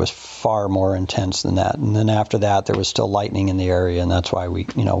originally was far more intense than that. And then after that, there was still lightning in the area, and that's why we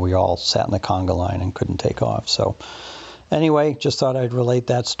all sat in the conga line and couldn't take off. So anyway, just thought I'd relate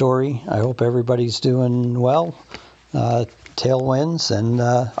that story. I hope everybody's doing well. Tailwinds and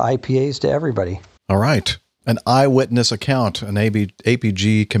IPAs to everybody. All right. An eyewitness account, an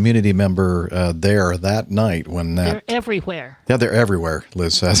APG community member there that night when that... They're everywhere. Yeah, they're everywhere,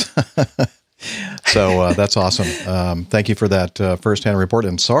 Liz says. So that's awesome. Thank you for that firsthand report.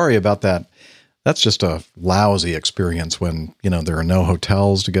 And sorry about that. That's just a lousy experience when, there are no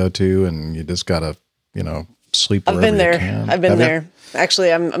hotels to go to and you just got to, sleep wherever you can. I've been there.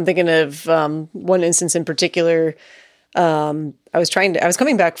 Actually, I'm thinking of one instance in particular. I was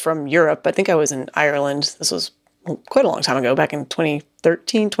coming back from Europe. I think I was in Ireland. This was quite a long time ago, back in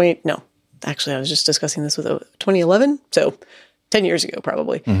 2013, actually, I was just discussing this with 2011. So 10 years ago,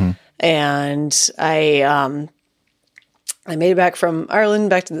 probably. And I made it back from Ireland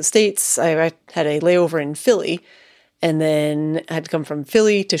back to the States. I had a layover in Philly, and then I had to come from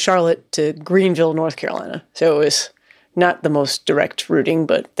Philly to Charlotte to Greenville, North Carolina. So it was not the most direct routing,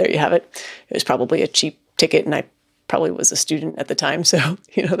 but there you have it. It was probably a cheap ticket, and I probably was a student at the time. So,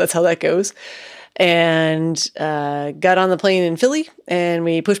 that's how that goes. And got on the plane in Philly, and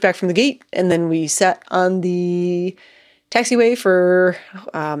we pushed back from the gate, and then we sat on the taxiway for,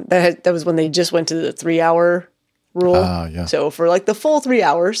 that was when they just went to the 3-hour rule. Yeah. So for like the full 3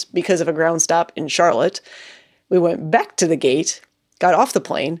 hours, because of a ground stop in Charlotte, we went back to the gate, got off the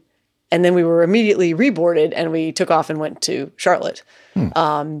plane, and then we were immediately reboarded, and we took off and went to Charlotte.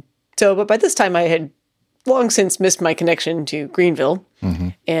 But by this time I had long since missed my connection to Greenville.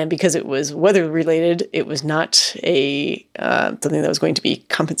 And because it was weather related, it was not a something that was going to be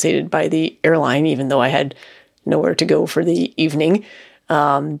compensated by the airline, even though I had nowhere to go for the evening.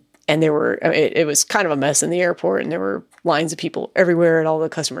 And it was kind of a mess in the airport, and there were lines of people everywhere at all the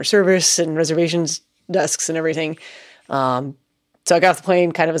customer service and reservations desks and everything. So I got off the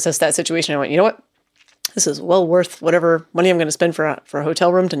plane, kind of assessed that situation. I went, you know what? This is well worth whatever money I'm going to spend for a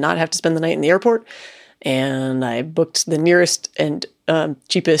hotel room to not have to spend the night in the airport. And I booked the nearest and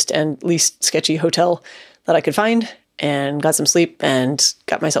cheapest and least sketchy hotel that I could find, and got some sleep, and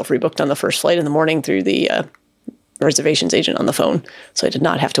got myself rebooked on the first flight in the morning through the reservations agent on the phone. So I did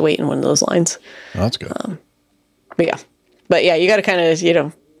not have to wait in one of those lines. Oh, that's good. But yeah, you got to kind of,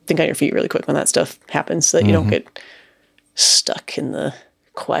 think on your feet really quick when that stuff happens, so that you don't get stuck in the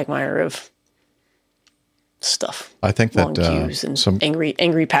quagmire of stuff. I think that long queues and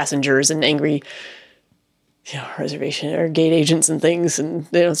angry passengers and angry reservation or gate agents and things, and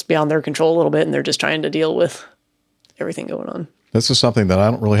it's beyond their control a little bit, and they're just trying to deal with everything going on. This is something that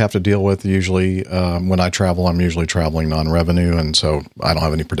I don't really have to deal with usually. When I travel, I'm usually traveling non-revenue, and so I don't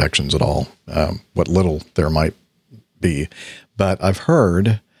have any protections at all, what little there might be. But I've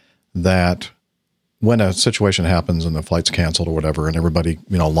heard that when a situation happens and the flight's canceled or whatever, and everybody,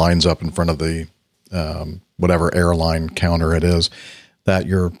 lines up in front of the whatever airline counter it is, that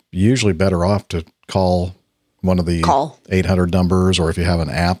you're usually better off to call one of the 800 numbers, or if you have an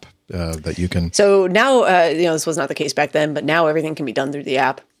app that you can. So now, this was not the case back then, but now everything can be done through the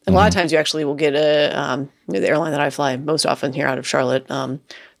app. And a lot of times you actually will get the airline that I fly most often here out of Charlotte,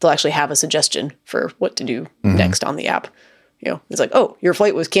 they'll actually have a suggestion for what to do next on the app. It's like, oh, your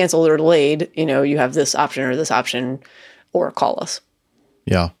flight was canceled or delayed. You have this option, or call us.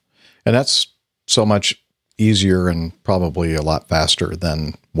 Yeah. And that's so much easier and probably a lot faster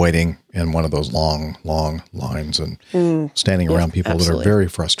than waiting in one of those long lines and standing around people that are very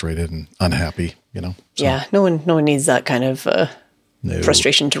frustrated and unhappy, So. Yeah. No one needs that kind of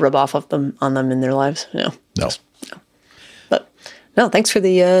frustration to rub off on them in their lives. No. But no, thanks for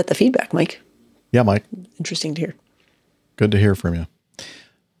the feedback, Mike. Yeah, Mike. Interesting to hear. Good to hear from you.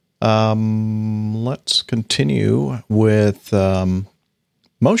 Let's continue with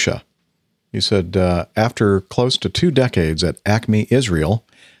Moshe. He said, after close to 2 decades at Acme Israel,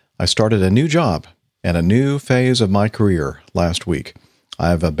 I started a new job and a new phase of my career last week. I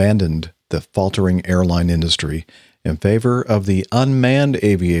have abandoned the faltering airline industry in favor of the unmanned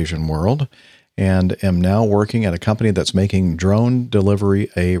aviation world, and am now working at a company that's making drone delivery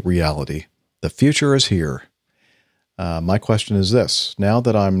a reality. The future is here. My question is this. Now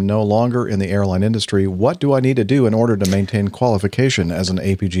that I'm no longer in the airline industry, what do I need to do in order to maintain qualification as an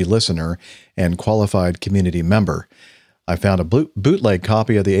APG listener and qualified community member? I found a bootleg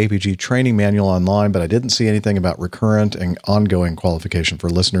copy of the APG training manual online, but I didn't see anything about recurrent and ongoing qualification for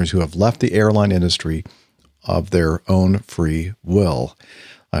listeners who have left the airline industry of their own free will.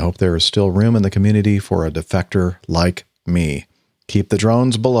 I hope there is still room in the community for a defector like me. Keep the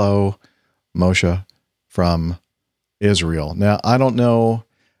drones below. Moshe from Israel. Now, I don't know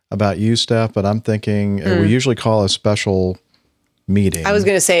about you, Steph, but I'm thinking we usually call a special meeting. I was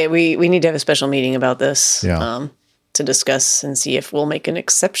going to say we need to have a special meeting about this to discuss and see if we'll make an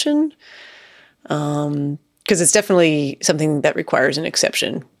exception. Because it's definitely something that requires an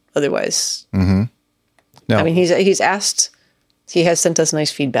exception. Otherwise, no. I mean, he's asked. He has sent us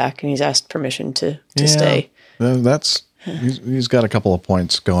nice feedback, and he's asked permission to stay. He's got a couple of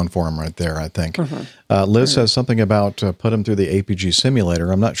points going for him right there, I think. Liz says something about put him through the APG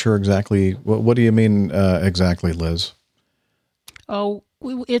simulator. I'm not sure exactly. What do you mean exactly, Liz? Oh,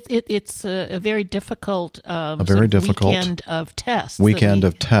 it's a very difficult weekend of tests. Weekend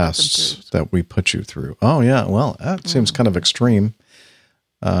of tests that we put you through. Oh, yeah. Well, that seems kind of extreme.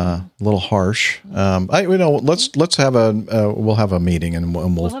 A little harsh. Let's have we'll have a meeting and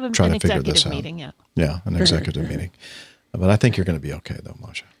we'll try to figure this out. Meeting, yeah, an executive meeting. But I think you're going to be okay, though,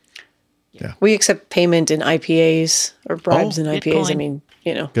 Moshe. Yeah. We accept payment in IPAs or bribes in IPAs. Bitcoin. I mean,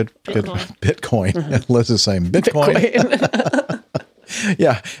 Good. Bitcoin. Mm-hmm. Liz is saying Bitcoin.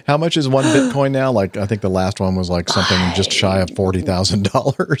 Yeah. How much is one Bitcoin now? Like, I think the last one was like something just shy of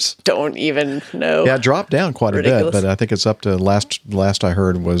 $40,000. Don't even know. Yeah, it dropped down quite a bit, but I think it's up to last I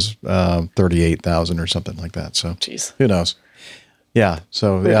heard was 38,000 or something like that. So jeez. Who knows? Yeah.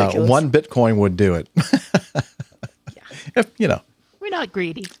 So Ridiculous. One Bitcoin would do it. If, We're not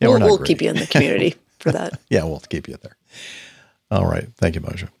greedy. Yeah, we'll keep you in the community for that. Yeah, we'll keep you there. All right. Thank you,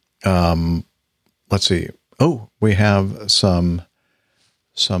 Moshe. Let's see. Oh, we have some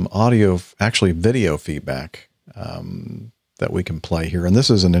audio, actually video feedback that we can play here. And this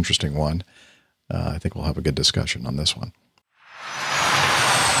is an interesting one. I think we'll have a good discussion on this one.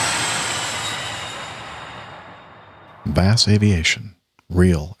 Bass Aviation,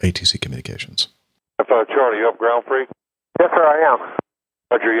 real ATC communications. Charlie, you up ground free? Yes, sir, I am.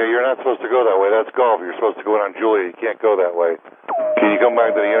 Roger, yeah, you're not supposed to go that way. That's golf. You're supposed to go in on Julia. You can't go that way. Can you come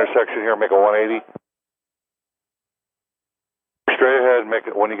back to the intersection here and make a 180? Straight ahead, make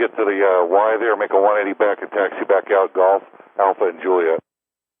it, when you get to the Y there, make a 180 back and taxi back out Golf, Alpha, and Julia.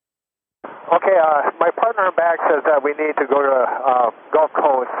 Okay, my partner in back says that we need to go to Gulf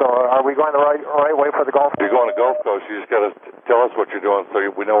Coast, so are we going the right way for the Gulf? You're going to Gulf Coast. You just got to tell us what you're doing so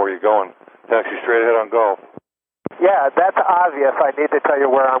we know where you're going. Taxi straight ahead on Gulf. Yeah, that's obvious. I need to tell you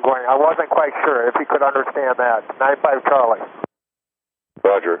where I'm going. I wasn't quite sure if you could understand that. 95 Charlie.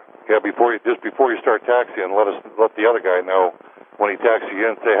 Roger. Yeah, before you start taxiing, let the other guy know when he taxis you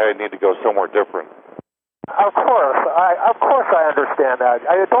in. Say, hey, I need to go somewhere different. Of course I understand that.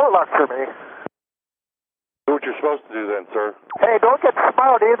 Don't lecture me. Do what you're supposed to do then, sir. Hey, don't get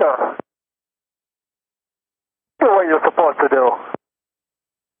smart either. Do what you're supposed to do.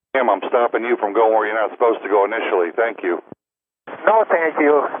 Damn, I'm stopping you from going where you're not supposed to go initially. Thank you. No, thank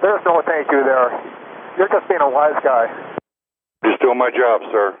you. There's no thank you there. You're just being a wise guy. Just doing my job,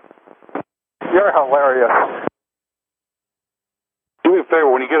 sir. You're hilarious. Do me a favor,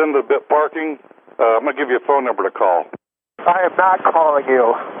 when you get into the bit parking, I'm going to give you a phone number to call. I am not calling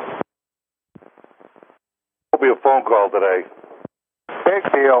you. There'll be a phone call today. Big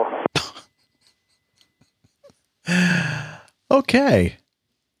deal. Okay.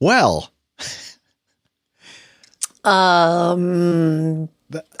 Well. I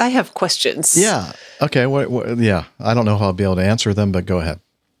have questions. Yeah. Okay. Yeah. I don't know if I'll be able to answer them, but go ahead.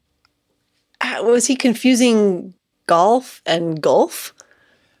 Was he confusing golf and Gulf?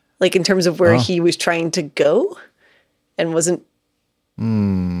 Like in terms of where he was trying to go and wasn't?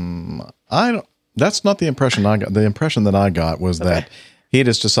 That's not the impression I got. The impression that I got was that he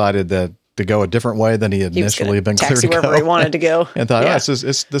just decided that to go a different way than he had initially been clear to go. Wherever he wanted to go. And thought,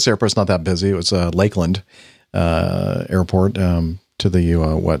 this airport's not that busy. It was Lakeland Airport to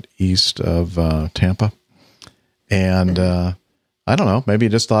the east of Tampa. And I don't know, maybe he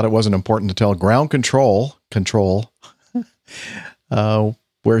just thought it wasn't important to tell ground control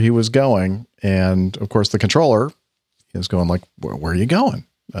where he was going. And of course the controller is going like, where are you going?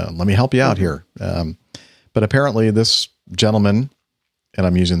 Let me help you out here. But apparently this gentleman, and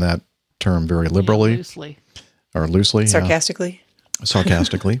I'm using that term very liberally, loosely. Sarcastically.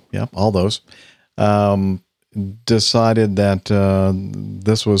 Sarcastically. Yeah. All those, decided that,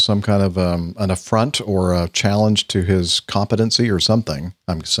 this was some kind of, an affront or a challenge to his competency or something,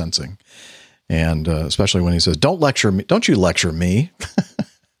 I'm sensing. And, especially when he says, don't you lecture me.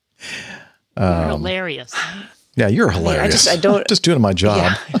 You're hilarious. Yeah, you're hilarious. I don't just doing my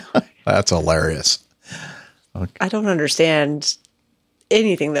job. Yeah. That's hilarious. Okay. I don't understand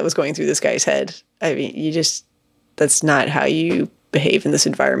anything that was going through this guy's head. I mean, that's not how you behave in this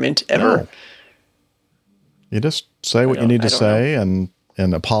environment ever. No. You just say what you need to say and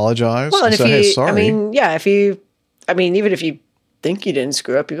apologize. Well, and say, hey, sorry. even if you think you didn't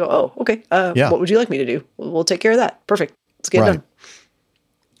screw up, you go, oh, okay. What would you like me to do? We'll take care of that. Perfect. Let's get it done.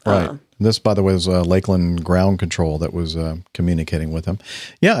 Right. This, by the way, was Lakeland Ground Control that was communicating with him.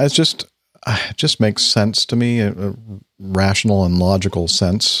 Yeah, it just makes sense to me, a rational and logical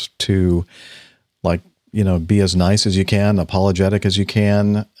sense to, be as nice as you can, apologetic as you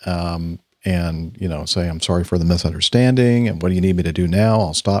can, and, say, I'm sorry for the misunderstanding, and what do you need me to do now?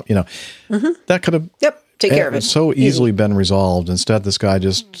 I'll stop. That could have take care of it. So easily been resolved. Instead, this guy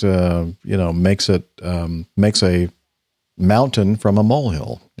just, makes a mountain from a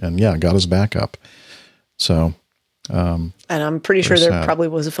molehill, and got his back up. So, and I'm pretty sure there probably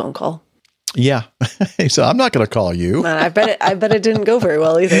was a phone call. Yeah, he said, "I'm not going to call you." I bet it didn't go very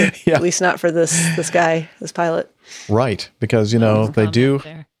well either. Yeah. At least not for this guy, this pilot. Right, because they do.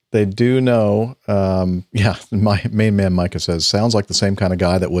 They do know. My main man Micah says, sounds like the same kind of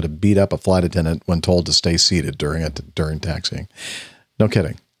guy that would have beat up a flight attendant when told to stay seated during taxiing. No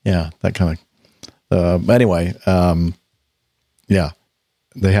kidding. Yeah, that kind of. Anyway, yeah,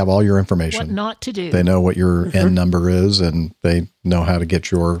 they have all your information. What not to do. They know what your N number is, and they know how to get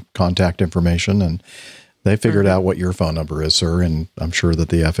your contact information, and they figured out what your phone number is, sir. And I'm sure that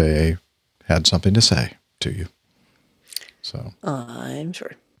the FAA had something to say to you. So I'm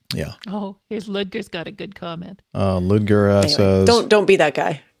sure. Yeah. Oh, here's Ludger's got a good comment. Ludger anyway, says, "Don't be that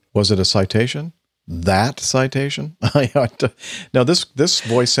guy." Was it a citation? That citation? No, this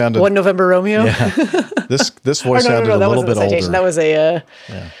voice sounded 1 November Romeo. Yeah, this voice sounded a little bit older. That was a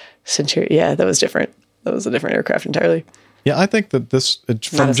Centurion. Yeah, that was different. That was a different aircraft entirely. Yeah, I think that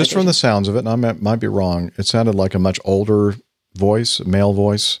from the sounds of it, and I might be wrong, it sounded like a much older voice, male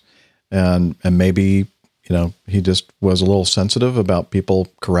voice, and maybe he just was a little sensitive about people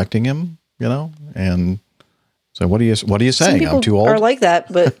correcting him, and so what are you saying? I'm too old. Are like that,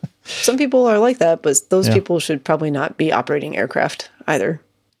 but some people are like that, but those people should probably not be operating aircraft either.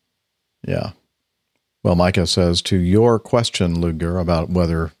 Yeah. Well, Micah says, to your question, Ludger, about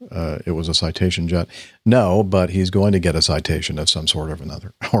whether it was a citation jet, no, but he's going to get a citation of some sort of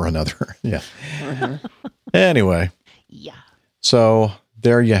another. Yeah. Anyway. Yeah. So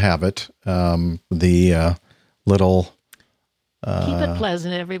there you have it. The little... keep it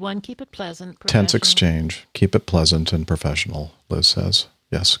pleasant, everyone. Keep it pleasant. Tense exchange. Keep it pleasant and professional, Liz says.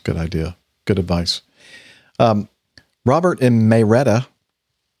 Yes, good idea. Good advice. Robert in Mayretta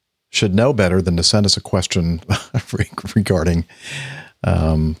should know better than to send us a question regarding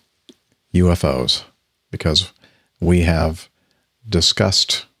UFOs, because we have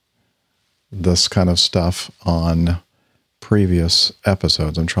discussed this kind of stuff on previous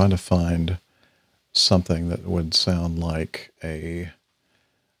episodes. I'm trying to find something that would sound like a...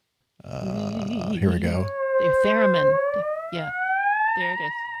 here we go. The theremin. Yeah, there it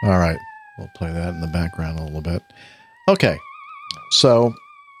is. All right. We'll play that in the background a little bit. Okay. So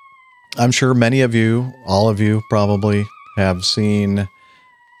I'm sure many of you, all of you probably have seen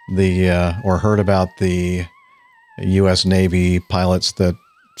or heard about the U.S. Navy pilots that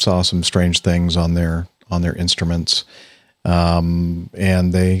saw some strange things on their instruments.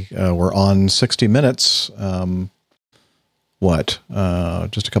 And they were on 60 Minutes, just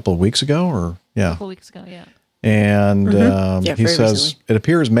a couple of weeks ago, or yeah. A couple of weeks ago, yeah. And he says, recently. It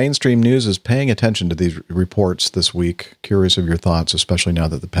appears mainstream news is paying attention to these reports this week. Curious of your thoughts, especially now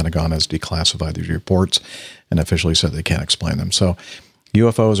that the Pentagon has declassified these reports and officially said they can't explain them. So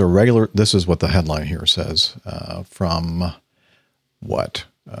UFOs are regular. This is what the headline here says from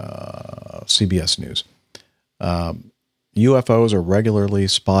CBS News. UFOs are regularly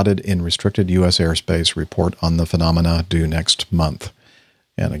spotted in restricted U.S. airspace. Report on the phenomena due next month.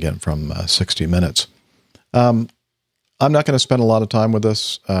 And again, from 60 Minutes. I'm not going to spend a lot of time with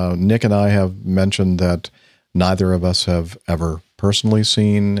this. Nick and I have mentioned that neither of us have ever personally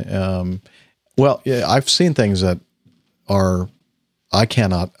seen. I've seen things that I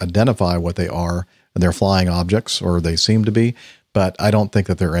cannot identify what they are. They're flying objects, or they seem to be, but I don't think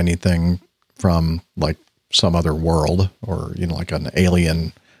that they're anything from like some other world, or like an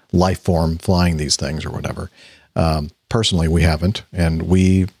alien life form flying these things or whatever. Personally, we haven't, and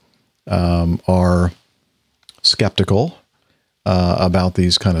we are skeptical about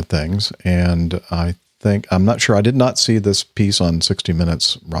these kind of things. And I'm not sure, I did not see this piece on 60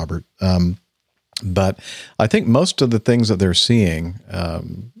 Minutes, Robert, but I think most of the things that they're seeing,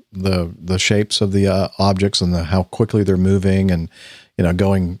 the shapes of the objects and how quickly they're moving, and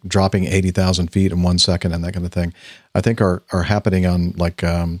dropping 80,000 feet in 1 second and that kind of thing, I think are happening on like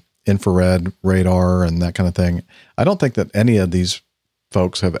infrared radar and that kind of thing. I don't think that any of these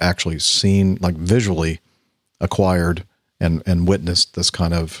folks have actually seen, like visually acquired and witnessed this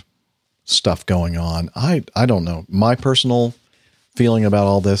kind of stuff going on. I don't know. My personal feeling about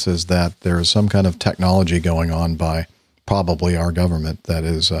all this is that there is some kind of technology going on by probably our government that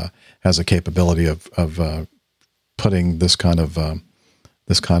is has a capability of putting this kind of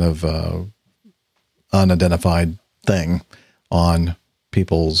unidentified thing on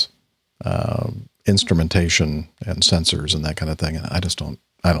people's instrumentation and sensors and that kind of thing. And I don't,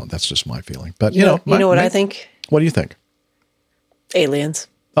 that's just my feeling, but you know what I think? What do you think? Aliens.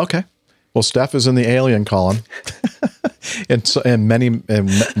 Okay. Well, Steph is in the alien column in many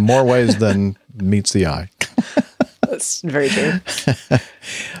more ways than meets the eye. That's very true.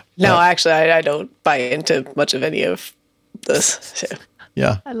 No, actually, I don't buy into much of any of this. So.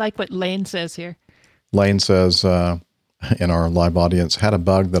 Yeah. I like what Lane says here. Lane says, in our live audience, had a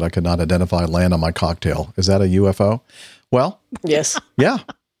bug that I could not identify land on my cocktail. Is that a UFO? Well, yes. Yeah.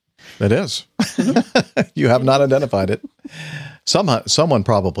 It is. You have not identified it. Someone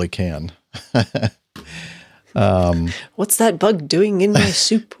probably can. What's that bug doing in my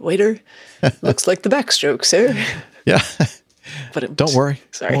soup, waiter? Looks like the backstroke, sir. Yeah. But don't worry.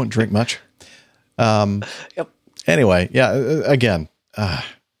 Sorry. I won't drink much. Yep. Anyway, yeah, again, I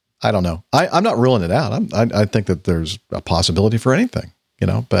don't know. I'm not ruling it out. I think that there's a possibility for anything,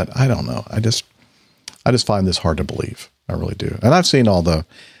 but I don't know. I just find this hard to believe. I really do. And I've seen all the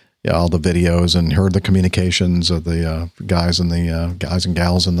videos and heard the communications of the guys and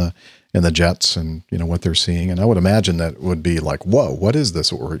gals in the jets and, what they're seeing. And I would imagine that would be like, whoa, what is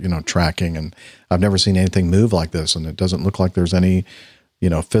this? Or, tracking. And I've never seen anything move like this. And it doesn't look like there's any,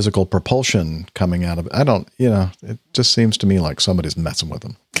 physical propulsion coming out of it. I don't, it just seems to me like somebody's messing with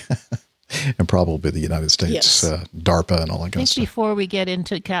them. And probably the United States, yes. DARPA and all that kind of stuff. Before we get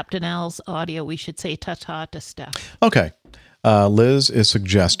into Captain Al's audio, we should say ta-ta to Steph. Okay. Liz is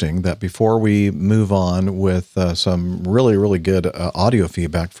suggesting that before we move on with some really, really good audio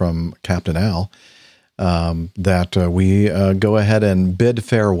feedback from Captain Al, that we go ahead and bid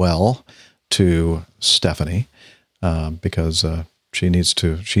farewell to Stephanie because she needs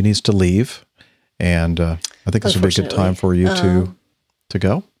to leave, and I think this would be a good time for you to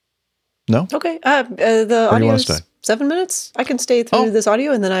go. No? Okay. The audio is 7 minutes. I can stay through this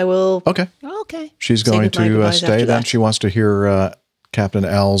audio, and then I will. Okay. Okay. She's going to stay. Then she wants to hear Captain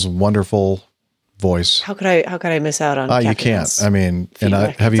Al's wonderful voice. How could I miss out on? Captain You can't. Al's I mean,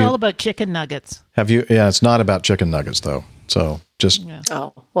 feedback. It's all about chicken nuggets. Have you? Yeah, it's not about chicken nuggets though. So just. Yeah.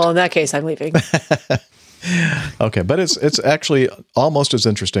 Oh well, in that case, I'm leaving. Okay, but it's actually almost as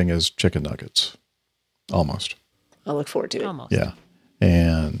interesting as chicken nuggets. Almost. I'll look forward to it. Almost. Yeah.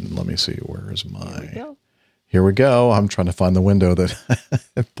 And let me see, where is my... Here we go. I'm trying to find the window that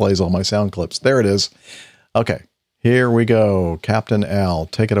plays all my sound clips. There it is. Okay, here we go. Captain Al,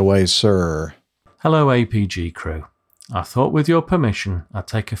 take it away, sir. Hello, APG crew. I thought with your permission, I'd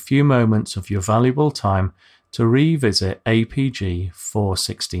take a few moments of your valuable time to revisit APG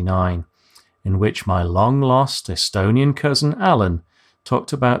 469, in which my long-lost Estonian cousin Alan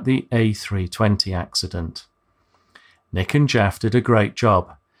talked about the A320 accident. Nick and Jeff did a great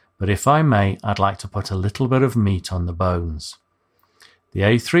job, but if I may, I'd like to put a little bit of meat on the bones. The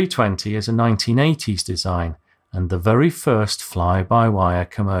A320 is a 1980s design and the very first fly-by-wire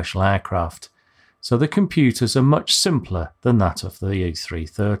commercial aircraft, so the computers are much simpler than that of the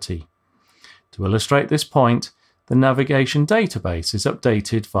A330. To illustrate this point, the navigation database is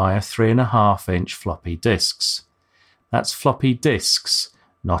updated via 3.5-inch floppy disks. That's floppy disks,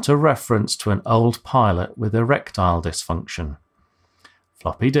 not a reference to an old pilot with erectile dysfunction.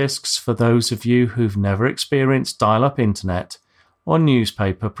 Floppy disks, for those of you who've never experienced dial-up internet or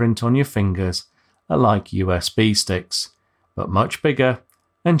newspaper print on your fingers, are like USB sticks, but much bigger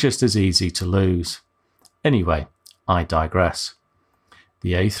and just as easy to lose. Anyway, I digress.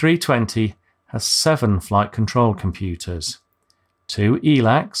 The A320 has 7 flight control computers, 2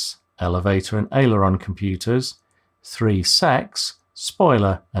 ELACs, elevator and aileron computers, 3 SECs,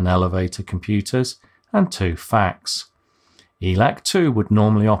 spoiler and elevator computers, and 2 FACs. ELAC 2 would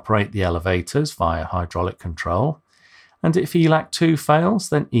normally operate the elevators via hydraulic control, and if ELAC 2 fails,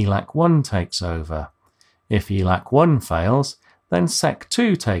 then ELAC 1 takes over. If ELAC 1 fails, then SEC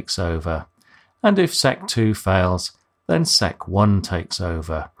 2 takes over, and if SEC 2 fails, then SEC 1 takes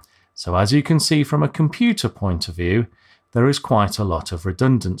over. So as you can see from a computer point of view, there is quite a lot of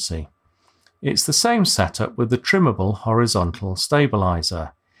redundancy. It's the same setup with the trimmable horizontal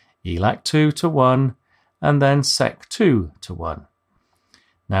stabilizer, ELAC 2 to 1, and then SEC 2 to 1.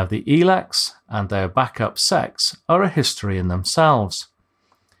 Now the ELACs and their backup SECs are a history in themselves.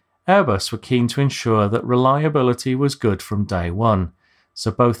 Airbus were keen to ensure that reliability was good from day one,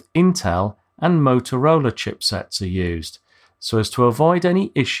 so both Intel and Motorola chipsets are used, so as to avoid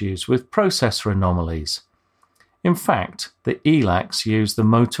any issues with processor anomalies. In fact, the ELACs use the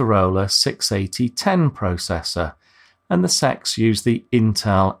Motorola 68010 processor, and the SECs use the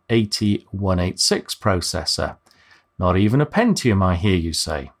Intel 80186 processor. Not even a Pentium, I hear you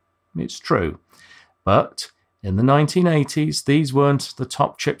say. It's true. But in the 1980s, these weren't the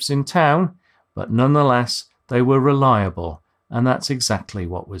top chips in town, but nonetheless, they were reliable, and that's exactly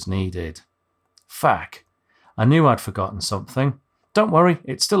what was needed. Fac. I knew I'd forgotten something. Don't worry,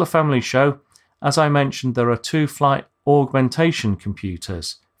 it's still a family show. As I mentioned, there are 2 flight augmentation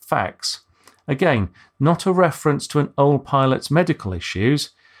computers, FACs. Again, not a reference to an old pilot's medical issues,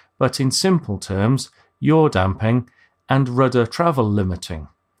 but in simple terms, yaw damping and rudder travel limiting.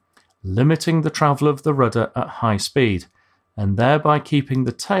 Limiting the travel of the rudder at high speed, and thereby keeping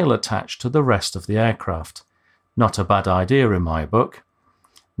the tail attached to the rest of the aircraft. Not a bad idea in my book.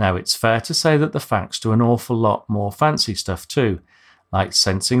 Now, it's fair to say that the facts do an awful lot more fancy stuff too, like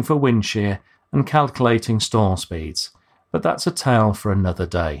sensing for wind shear and calculating stall speeds, but that's a tale for another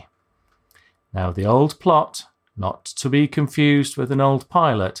day. Now, the old plot, not to be confused with an old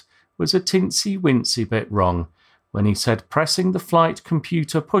pilot, was a tinsy-wincy bit wrong when he said pressing the flight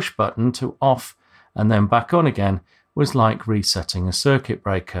computer push button to off and then back on again was like resetting a circuit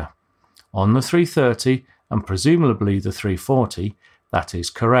breaker. On the 330 and presumably the 340, that is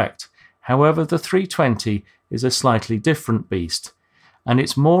correct. However, the 320 is a slightly different beast, and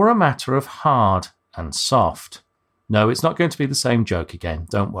it's more a matter of hard and soft. No, it's not going to be the same joke again,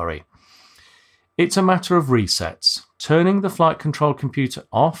 don't worry. It's a matter of resets. Turning the flight control computer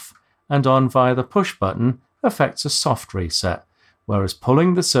off and on via the push button affects a soft reset, whereas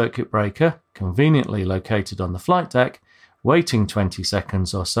pulling the circuit breaker, conveniently located on the flight deck, waiting 20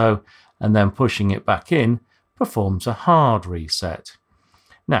 seconds or so, and then pushing it back in, performs a hard reset.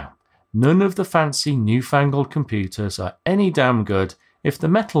 Now, none of the fancy newfangled computers are any damn good if the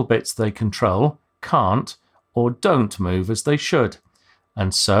metal bits they control can't or don't move as they should.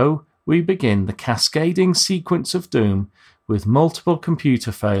 And so we begin the cascading sequence of doom with multiple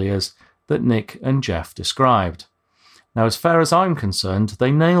computer failures that Nick and Jeff described. Now, as far as I'm concerned,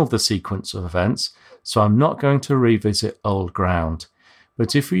 they nailed the sequence of events, so I'm not going to revisit old ground.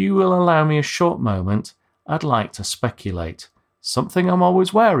 But if you will allow me a short moment, I'd like to speculate. Something I'm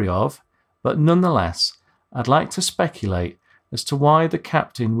always wary of, but nonetheless, I'd like to speculate as to why the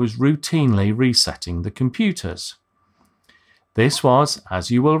captain was routinely resetting the computers. This was, as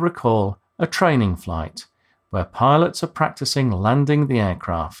you will recall, a training flight, where pilots are practicing landing the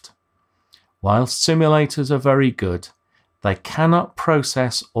aircraft. Whilst simulators are very good, they cannot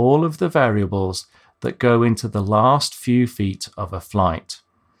process all of the variables that go into the last few feet of a flight.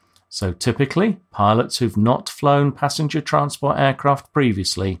 So typically, pilots who've not flown passenger transport aircraft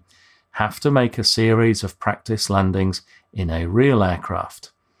previously have to make a series of practice landings in a real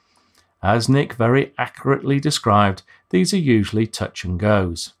aircraft. As Nick very accurately described, these are usually touch and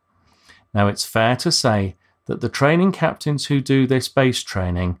goes. Now, it's fair to say that the training captains who do this base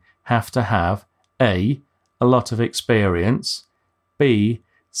training have to have A, a lot of experience, B,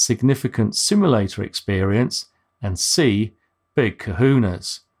 significant simulator experience, and C, big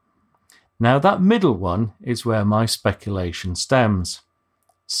kahunas. Now, that middle one is where my speculation stems.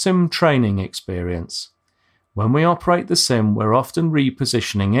 Sim training experience. When we operate the sim, we're often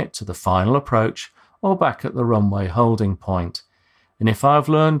repositioning it to the final approach or back at the runway holding point. And if I've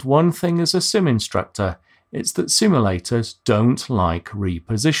learned one thing as a sim instructor, it's that simulators don't like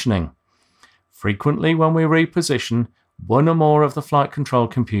repositioning. Frequently, when we reposition, one or more of the flight control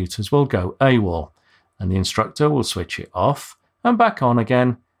computers will go AWOL, and the instructor will switch it off and back on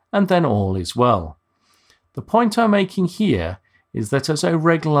again, and then all is well. The point I'm making here is that as a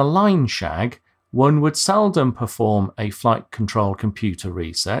regular line shag, one would seldom perform a flight control computer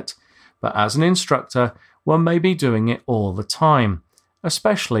reset, but as an instructor, one may be doing it all the time,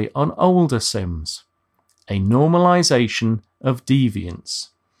 especially on older sims. A normalization of deviance.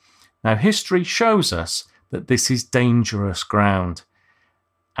 Now, history shows us that this is dangerous ground,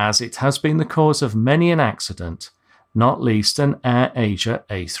 as it has been the cause of many an accident, not least an AirAsia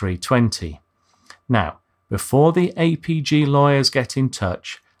A320. Now, before the APG lawyers get in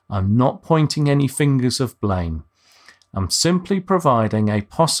touch, I'm not pointing any fingers of blame. I'm simply providing a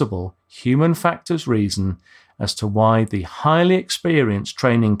possible human factors reason as to why the highly experienced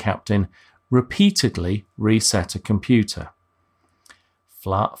training captain repeatedly reset a computer.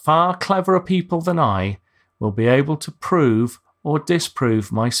 Far cleverer people than I will be able to prove or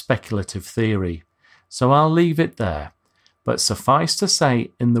disprove my speculative theory, so I'll leave it there. But suffice to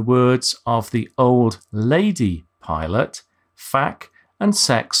say, in the words of the old lady pilot, fact and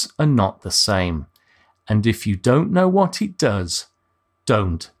sex are not the same. And if you don't know what it does,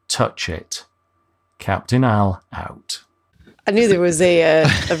 don't touch it. Captain Al out. I knew there was a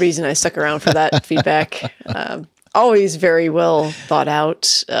reason I stuck around for that feedback. Always very well thought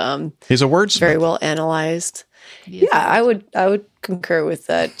out. He's a wordsmith. Very well analyzed. Yeah, I would concur with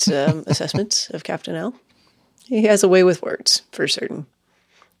that assessment of Captain Al. He has a way with words, for certain.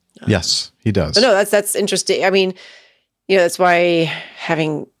 Yes, he does. But no, that's interesting. I mean, that's why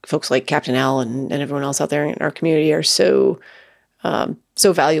having folks like Captain Al and everyone else out there in our community are so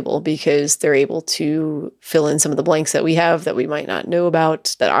valuable, because they're able to fill in some of the blanks that we have that we might not know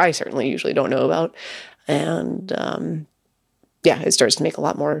about, that I certainly usually don't know about. And it starts to make a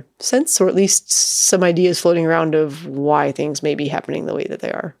lot more sense, or at least some ideas floating around of why things may be happening the way that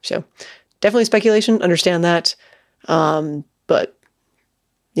they are. So definitely speculation, understand that. But,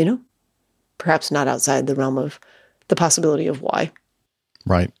 perhaps not outside the realm of the possibility of why.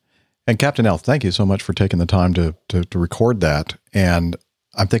 Right. And Captain L, thank you so much for taking the time to record that. And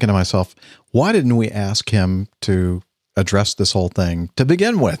I'm thinking to myself, why didn't we ask him to address this whole thing to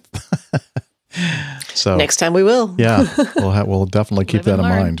begin with? So next time we will. Yeah, we'll definitely keep that in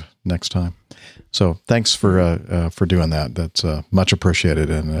mind next time. So thanks for doing that. That's much appreciated,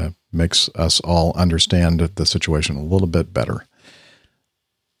 and makes us all understand the situation a little bit better.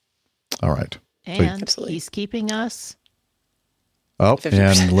 All right. And he's keeping us. Oh,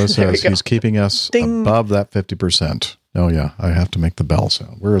 50%. And Liz says he's keeping us above that 50%. Oh, yeah. I have to make the bell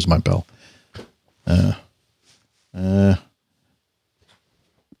sound. Where is my bell?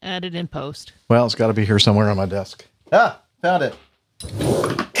 Added in post. Well, it's got to be here somewhere on my desk. Ah, found it.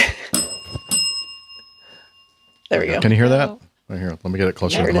 There we go. Can you hear that? Right here. Let me get it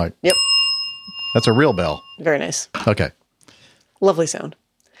closer to the mic. Yep. That's a real bell. Very nice. Okay. Lovely sound.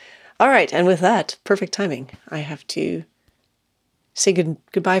 All right. And with that, perfect timing. I have to say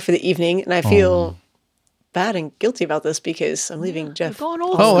goodbye for the evening. And I feel bad and guilty about this because I'm leaving Jeff. Going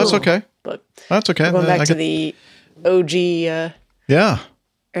oh, that's okay. But that's okay. We're going back to the OG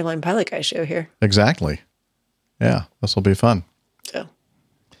Airline Pilot Guy show here. Exactly. Yeah. This will be fun. So,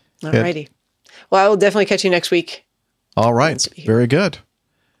 all righty. Well, I will definitely catch you next week. All right. Very good.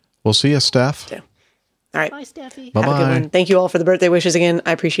 We'll see you, Steph. Yeah. All right. Bye, Steffi. Bye-bye. Have a good one. Thank you all for the birthday wishes again.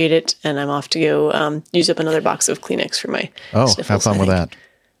 I appreciate it. And I'm off to go use up another box of Kleenex for my sniffles. Have fun with that.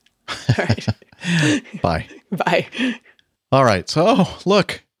 All right. Bye. Bye. All right. So,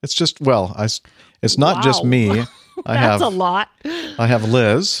 look, it's just, it's not just me. That's a lot. I have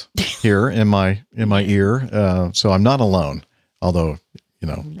Liz here in my ear. So I'm not alone. Although,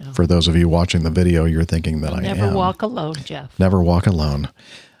 for those of you watching the video, you're thinking that I am. Never walk alone, Jeff. Never walk alone.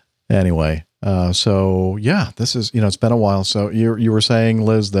 Anyway, so yeah, this is, it's been a while. So you were saying,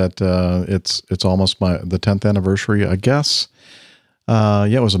 Liz, that it's almost the 10th anniversary, I guess.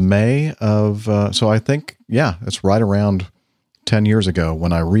 It was May of, so I think, it's right around 10 years ago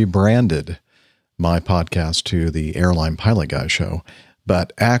when I rebranded my podcast to the Airline Pilot Guy Show.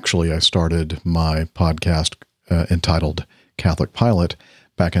 But actually, I started my podcast entitled Catholic Pilot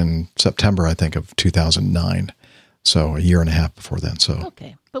back in September, I think, of 2009. So a year and a half before then. So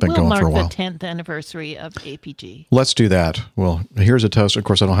okay, but been we'll going mark for a the while. 10th anniversary of APG. Let's do that. Well, here's a toast. Of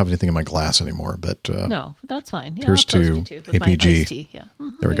course, I don't have anything in my glass anymore, but no, that's fine. Yeah, here's I'll to toast you too with my iced APG. tea. Yeah.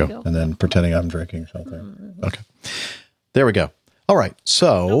 There we go. And then pretending I'm drinking something. Okay, there we go. All right,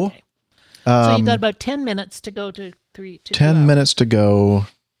 so so you got about 10 minutes to go to 10 minutes to go.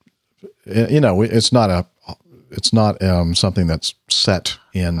 It's not something that's set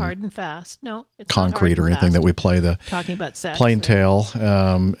in hard and fast. No, it's concrete or anything that we play the talking about sex, plain tale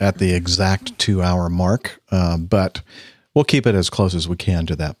at the exact 2-hour mark. But we'll keep it as close as we can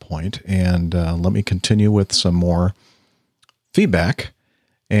to that point. And let me continue with some more feedback.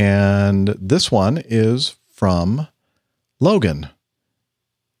 And this one is from Logan.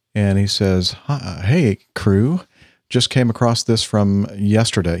 And he says, "Hey, crew. Just came across this from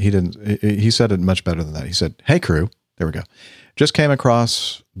yesterday." He said it much better than that. He said, "Hey, crew." There we go. "Just came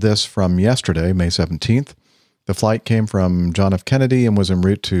across this from yesterday, May 17th. The flight came from John F. Kennedy and was en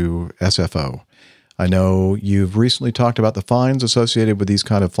route to SFO. I know you've recently talked about the fines associated with these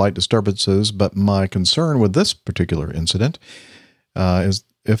kind of flight disturbances, but my concern with this particular incident is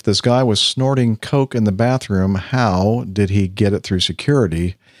if this guy was snorting coke in the bathroom, how did he get it through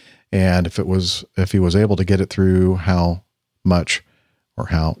security? And if he was able to get it through, how much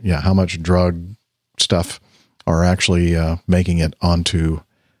drug stuff are actually making it onto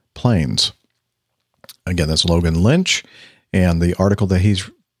planes?" Again, that's Logan Lynch, and the article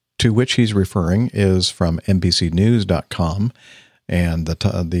to which he's referring is from NBCnews.com, and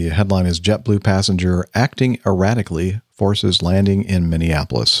the headline is "JetBlue passenger acting erratically forces landing in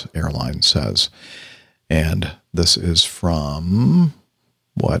Minneapolis," airline says. And this is from...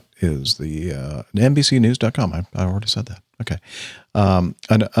 what is the NBCnews.com? I already said that. Okay.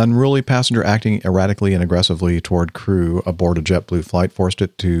 An unruly passenger acting erratically and aggressively toward crew aboard a JetBlue flight forced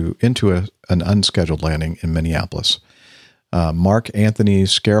it into an unscheduled landing in Minneapolis. Mark Anthony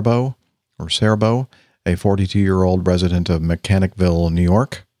Scarbo, a 42-year-old resident of Mechanicsville, New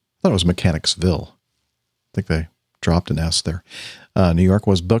York. I thought it was Mechanicsville. I think they dropped an S there. New York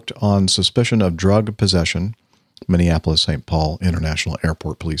was booked on suspicion of drug possession. Minneapolis-St. Paul International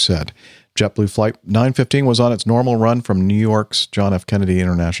Airport police said. JetBlue Flight 915 was on its normal run from New York's John F. Kennedy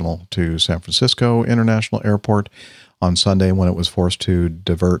International to San Francisco International Airport on Sunday when it was forced to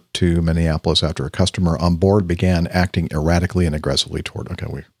divert to Minneapolis after a customer on board began acting erratically and aggressively toward... Okay,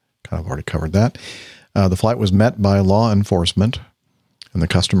 we kind of already covered that. The flight was met by law enforcement, and the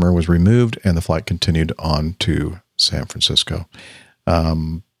customer was removed, and the flight continued on to San Francisco.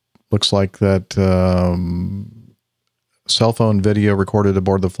 Looks like that cell phone video recorded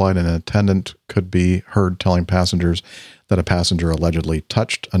aboard the flight, and an attendant could be heard telling passengers that a passenger allegedly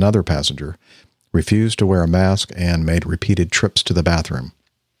touched another passenger, refused to wear a mask, and made repeated trips to the bathroom.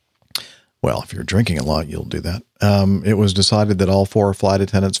 Well, if you're drinking a lot, you'll do that. It was decided that all 4 flight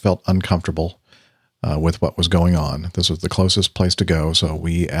attendants felt uncomfortable with what was going on. This was the closest place to go, so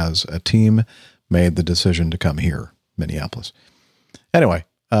we as a team made the decision to come here, Minneapolis. Anyway,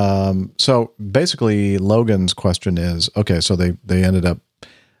 so basically Logan's question is, okay, so they ended up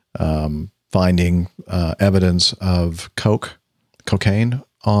finding evidence of cocaine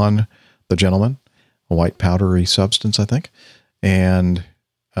on the gentleman, a white powdery substance, I think, and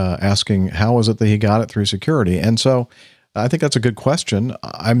asking how was it that he got it through security. And so I think that's a good question.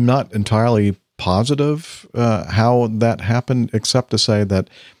 I'm not entirely positive how that happened, except to say that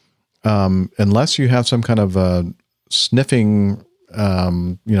unless you have some kind of sniffing,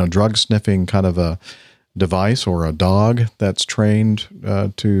 drug sniffing kind of a device or a dog that's trained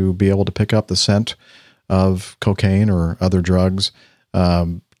to be able to pick up the scent of cocaine or other drugs,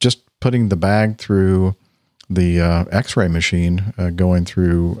 just putting the bag through the X-ray machine, going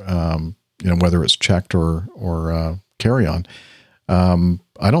through, whether it's checked or carry-on,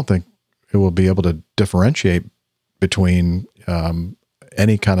 I don't think it will be able to differentiate between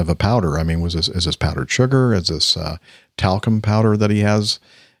any kind of a powder. I mean, is this powdered sugar? Is this talcum powder that he has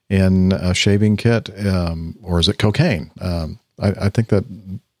in a shaving kit, or is it cocaine? I think that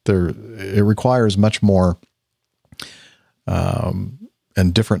it requires much more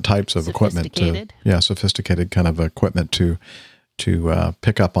and different types of equipment. Sophisticated kind of equipment to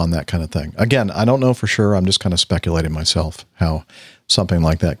pick up on that kind of thing. Again, I don't know for sure. I'm just kind of speculating myself how something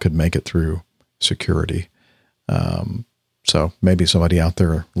like that could make it through security. So maybe somebody out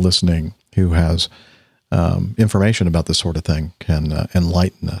there listening who has information about this sort of thing can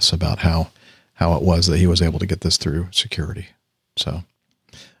enlighten us about how it was that he was able to get this through security. So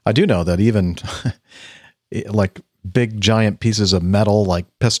I do know that even like big giant pieces of metal, like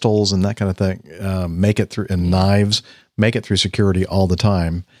pistols and that kind of thing, make it through, and knives make it through security all the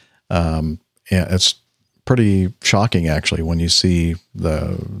time. And it's pretty shocking actually when you see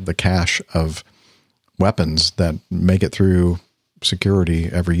the cache of weapons that make it through security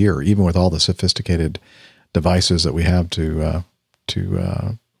every year, even with all the sophisticated devices that we have to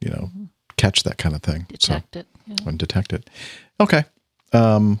catch that kind of thing. Detect it. Yeah. And detect it. Okay.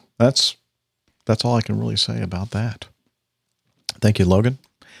 That's all I can really say about that. Thank you, Logan.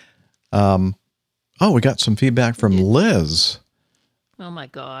 We got some feedback from Liz. Oh my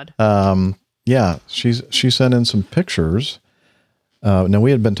God. Yeah, she sent in some pictures. Now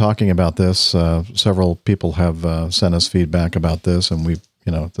we had been talking about this. Several people have sent us feedback about this, and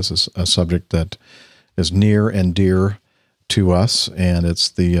this is a subject that is near and dear to us, and it's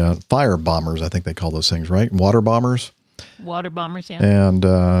the fire bombers. I think they call those things, right? Water bombers. Water bombers, yeah. And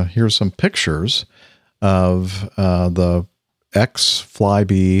here's some pictures of the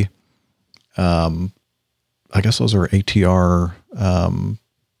X-Flybe. I guess those are ATR.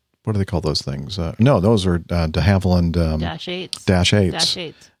 What do they call those things? No, those are de Havilland Dash 8s. Dash 8s. Dash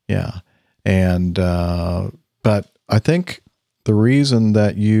 8s. Yeah. And but I think the reason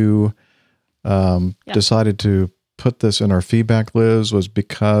that you decided to put this in our feedback, Liz, was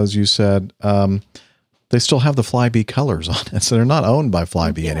because you said they still have the Flybe colors on it. So they're not owned by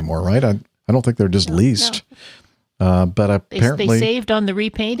Flybe anymore, right? I don't think they're just leased. No. But apparently they saved on the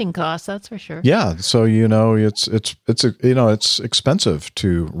repainting costs, that's for sure. Yeah, so it's expensive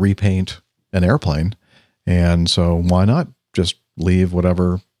to repaint an airplane, and so why not just leave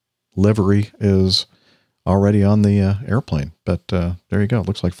whatever livery is already on the airplane? But there you go. It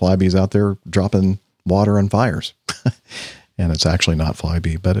looks like Flybe's out there dropping water on fires, and it's actually not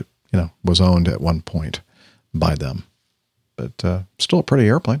Flybe, but it was owned at one point by them. But still a pretty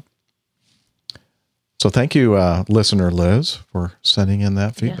airplane. So thank you, listener Liz, for sending in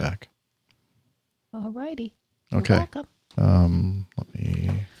that feedback. Yeah. All righty. Okay. Welcome. Let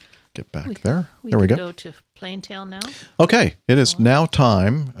me get back there. There we go to Plaintail now. Okay. It is now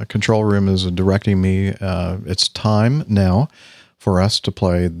time. A control room is directing me. It's time now for us to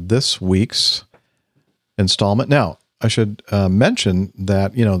play this week's installment. Now, I should mention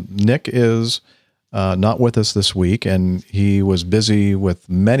that, Nick is not with us this week, and he was busy with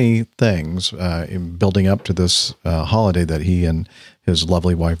many things in building up to this holiday that he and his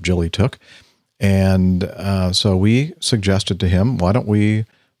lovely wife Jilly took. And so we suggested to him, why don't we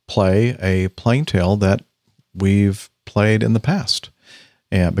play a Plaintail that we've played in the past?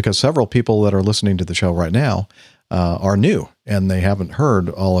 And because several people that are listening to the show right now are new, and they haven't heard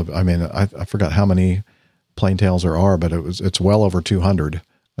all of, I forgot how many plaintails there are, but it's well over 200,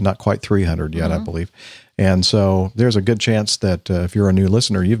 not quite 300 yet, I believe. And so there's a good chance that if you're a new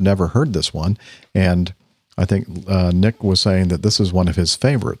listener, you've never heard this one. And I think Nick was saying that this is one of his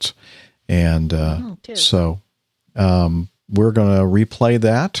favorites. And so we're going to replay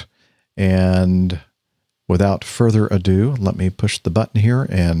that. And without further ado, let me push the button here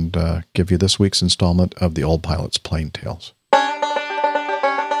and give you this week's installment of the Old Pilot's Plain Tales.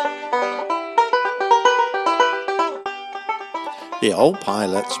 The Old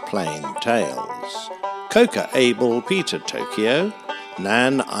Pilot's Plain Tales. Coca Able Peter Tokyo,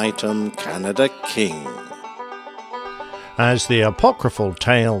 Nan Item Canada King. As the apocryphal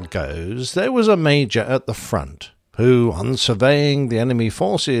tale goes, there was a major at the front who, on surveying the enemy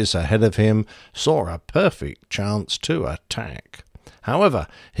forces ahead of him, saw a perfect chance to attack. However,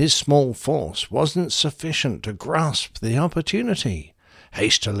 his small force wasn't sufficient to grasp the opportunity.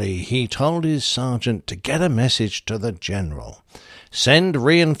 Hastily, he told his sergeant to get a message to the general. "Send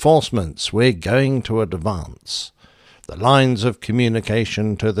reinforcements, we're going to advance." The lines of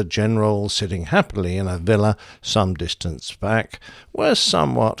communication to the general, sitting happily in a villa some distance back, were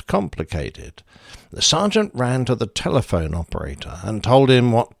somewhat complicated. The sergeant ran to the telephone operator and told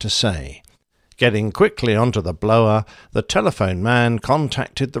him what to say. Getting quickly onto the blower, the telephone man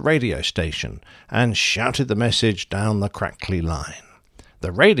contacted the radio station and shouted the message down the crackly line.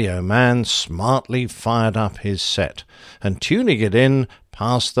 The radio man smartly fired up his set and, tuning it in,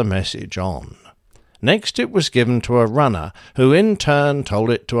 passed the message on. Next it was given to a runner, who in turn told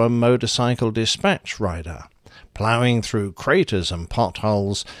it to a motorcycle dispatch rider. Ploughing through craters and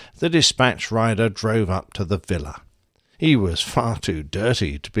potholes, the dispatch rider drove up to the villa. He was far too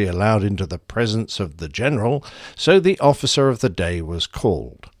dirty to be allowed into the presence of the general, so the officer of the day was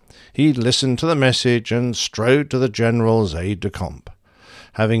called. He listened to the message and strode to the general's aide-de-camp.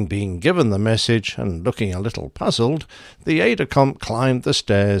 Having been given the message and looking a little puzzled, the aide-de-camp climbed the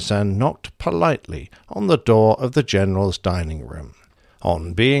stairs and knocked politely on the door of the general's dining room.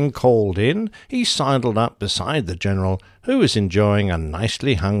 On being called in, he sidled up beside the general, who was enjoying a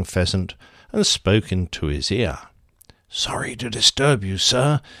nicely hung pheasant, and spoke into his ear. "Sorry to disturb you,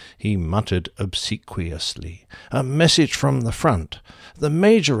 sir," he muttered obsequiously. "A message from the front. The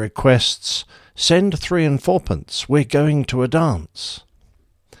major requests, send 3 and 4pence, we're going to a dance."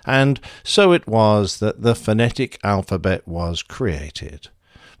 And so it was that the phonetic alphabet was created.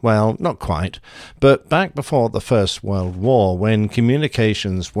 Well, not quite, but back before the First World War, when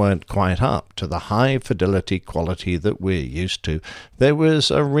communications weren't quite up to the high-fidelity quality that we're used to, there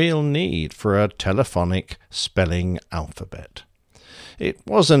was a real need for a telephonic spelling alphabet. It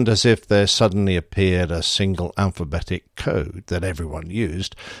wasn't as if there suddenly appeared a single alphabetic code that everyone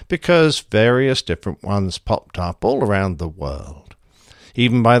used, because various different ones popped up all around the world.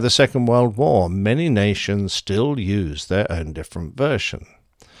 Even by the Second World War, many nations still used their own different version.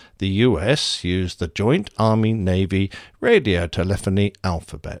 The US used the Joint Army-Navy radiotelephony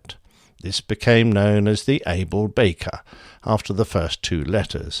alphabet. This became known as the Able-Baker, after the first 2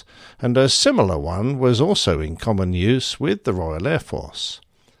 letters, and a similar one was also in common use with the Royal Air Force.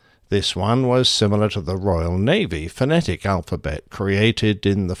 This one was similar to the Royal Navy phonetic alphabet created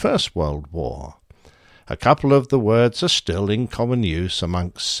in the First World War. A couple of the words are still in common use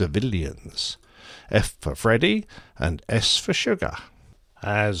amongst civilians: F for Freddy and S for sugar.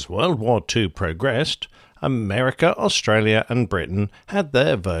 As World War II progressed, America, Australia and Britain had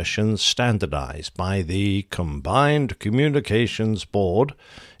their versions standardized by the Combined Communications Board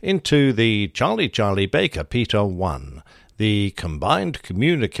into the Charlie Charlie Baker Peter 1, the Combined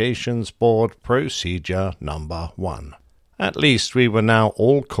Communications Board Procedure Number 1. At least we were now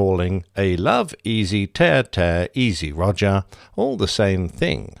all calling a love easy tear tear easy Roger all the same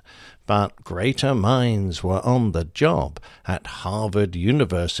thing, but greater minds were on the job at Harvard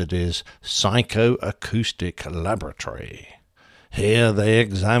University's Psychoacoustic Laboratory. Here they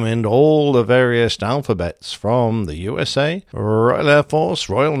examined all the various alphabets from the USA, Royal Air Force,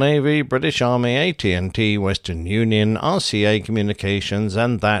 Royal Navy, British Army, AT&T, Western Union, RCA Communications,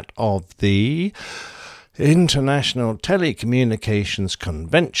 and that of the International Telecommunications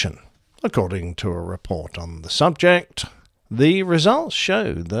Convention. According to a report on the subject, the results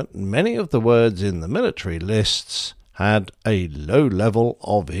showed that many of the words in the military lists had a low level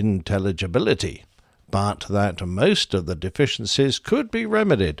of intelligibility, but that most of the deficiencies could be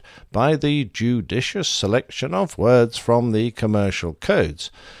remedied by the judicious selection of words from the commercial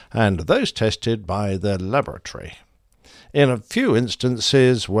codes, and those tested by the laboratory. In a few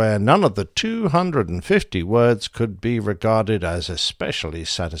instances where none of the 250 words could be regarded as especially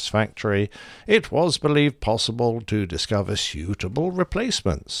satisfactory, it was believed possible to discover suitable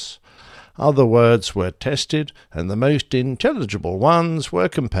replacements. Other words were tested, and the most intelligible ones were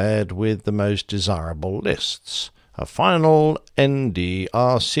compared with the most desirable lists. A final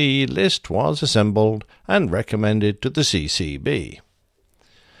NDRC list was assembled and recommended to the CCB.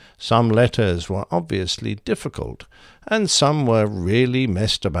 Some letters were obviously difficult, and some were really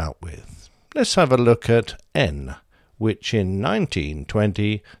messed about with. Let's have a look at N, which in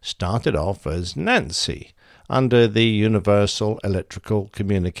 1920 started off as Nancy, under the Universal Electrical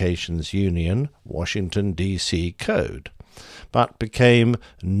Communications Union, Washington, D.C. Code, but became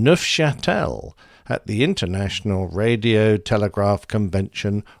Neufchâtel at the International Radio Telegraph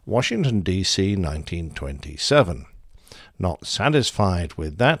Convention, Washington, D.C., 1927. Not satisfied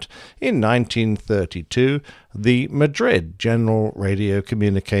with that, in 1932, the Madrid General Radio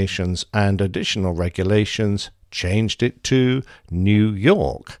Communications and Additional Regulations changed it to New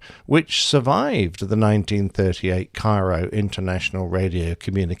York, which survived the 1938 Cairo International Radio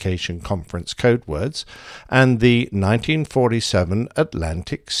Communication Conference codewords and the 1947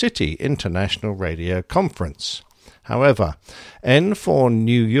 Atlantic City International Radio Conference. However, N for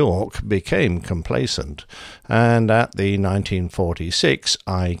New York became complacent, and at the 1946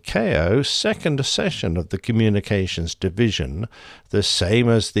 ICAO second session of the Communications Division, the same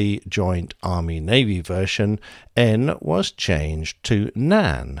as the Joint Army-Navy version, N was changed to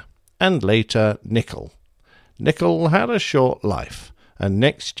NAN, and later Nickel. Nickel had a short life, and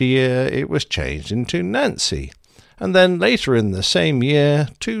next year it was changed into Nancy, and then later in the same year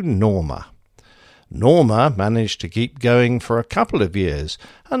to Norma. Norma managed to keep going for a couple of years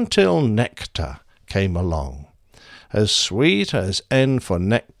until Nectar came along. As sweet as N for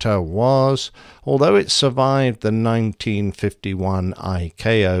Nectar was, although it survived the 1951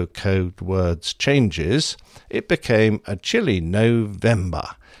 ICAO code words changes, it became a chilly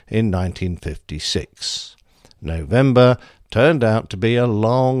November in 1956. November turned out to be a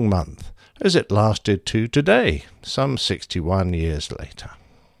long month, as it lasted to today, some 61 years later.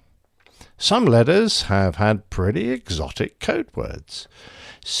 Some letters have had pretty exotic code words.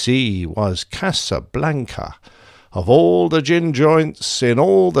 C was Casablanca. Of all the gin joints, in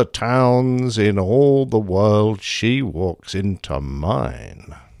all the towns, in all the world, she walks into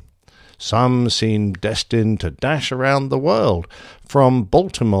mine. Some seem destined to dash around the world, from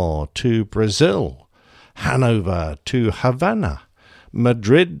Baltimore to Brazil, Hanover to Havana,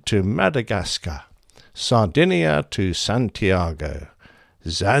 Madrid to Madagascar, Sardinia to Santiago,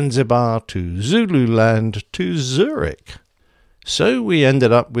 Zanzibar to Zululand to Zurich. So we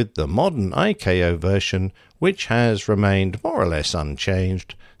ended up with the modern ICAO version, which has remained more or less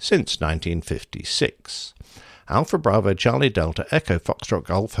unchanged since 1956. Alpha Bravo Charlie Delta Echo Foxtrot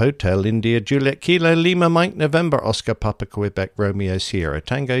Golf Hotel India Juliet Kilo Lima Mike November Oscar Papa Quebec Romeo Sierra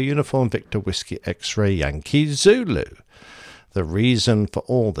Tango Uniform Victor Whiskey X-Ray Yankee Zulu. The reason for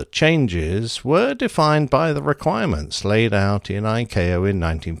all the changes were defined by the requirements laid out in ICAO in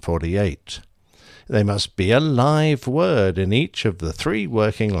 1948. There must be a live word in each of the 3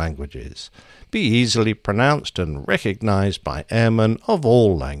 working languages, be easily pronounced and recognized by airmen of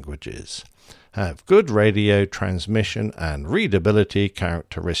all languages, have good radio transmission and readability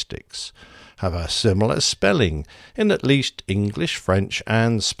characteristics, have a similar spelling in at least English, French,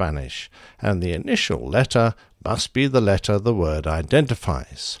 and Spanish, and the initial letter must be the letter the word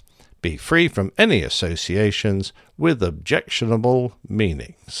identifies. Be free from any associations with objectionable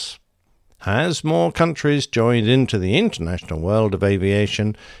meanings. As more countries joined into the international world of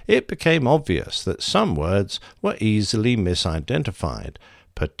aviation, it became obvious that some words were easily misidentified,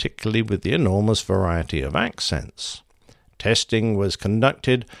 particularly with the enormous variety of accents. Testing was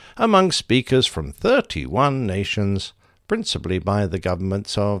conducted among speakers from 31 nations, principally by the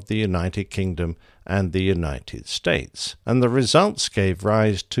governments of the United Kingdom and the United States, and the results gave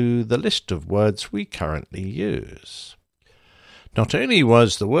rise to the list of words we currently use. Not only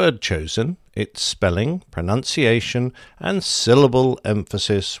was the word chosen, its spelling, pronunciation, and syllable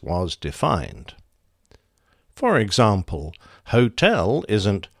emphasis was defined. For example, hotel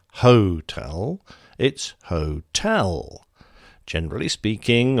isn't hotel, it's hotel. Generally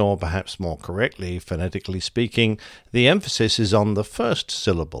speaking, or perhaps more correctly, phonetically speaking, the emphasis is on the first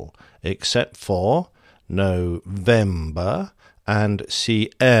syllable, except for November and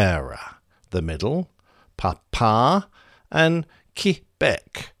Sierra, the middle, Papa, and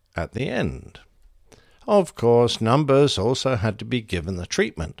Quebec at the end. Of course, numbers also had to be given the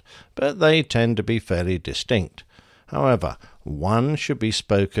treatment, but they tend to be fairly distinct. However, 1 should be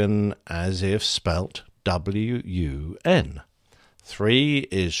spoken as if spelt W-U-N. 3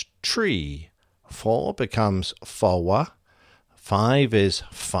 is tree, 4 becomes fowa, 5 is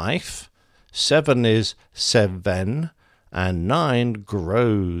fife, 7 is seven, and 9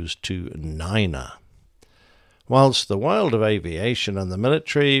 grows to niner. Whilst the world of aviation and the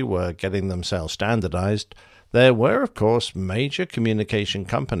military were getting themselves standardized, there were, of course, major communication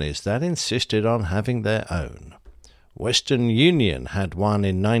companies that insisted on having their own. Western Union had one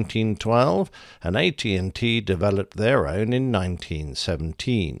in 1912, and AT&T developed their own in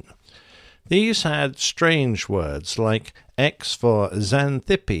 1917. These had strange words like X for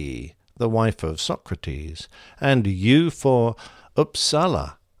Xanthippe, the wife of Socrates, and U for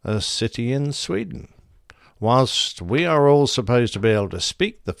Uppsala, a city in Sweden. Whilst we are all supposed to be able to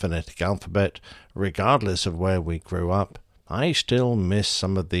speak the phonetic alphabet, regardless of where we grew up, I still miss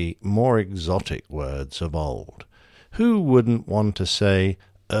some of the more exotic words of old. Who wouldn't want to say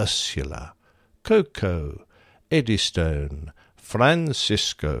Ursula, Coco, Eddystone,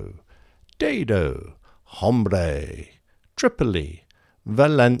 Francisco, Dado, Hombre, Tripoli,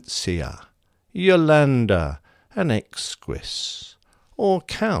 Valencia, Yolanda, and Exquis, or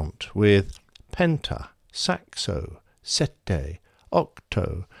count with Penta, Saxo, Sette,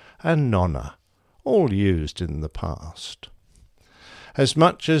 Octo, and Nonna, all used in the past. As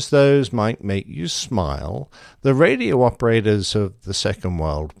much as those might make you smile, the radio operators of the Second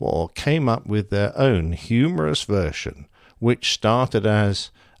World War came up with their own humorous version, which started as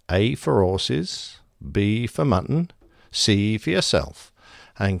A for horses, B for mutton, C for yourself,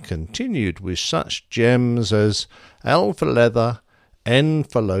 and continued with such gems as L for leather, N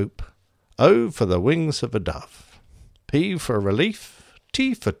for lope, O for the wings of a dove, P for relief,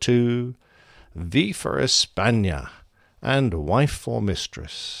 T for two, V for España, and wife for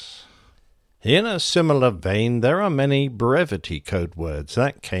mistress. In a similar vein, there are many brevity code words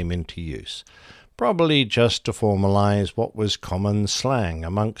that came into use, probably just to formalize what was common slang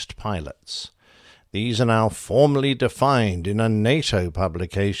amongst pilots. These are now formally defined in a NATO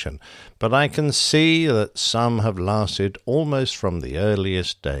publication, but I can see that some have lasted almost from the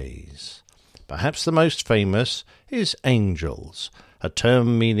earliest days. Perhaps the most famous is angels, a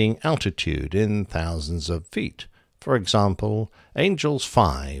term meaning altitude in thousands of feet. For example, Angels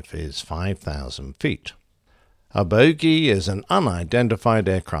 5 is 5,000 feet. A bogey is an unidentified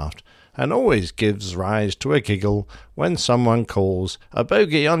aircraft and always gives rise to a giggle when someone calls a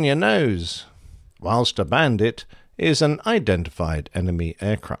bogey on your nose, whilst a bandit is an identified enemy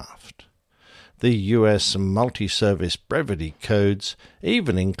aircraft. The US multi-service brevity codes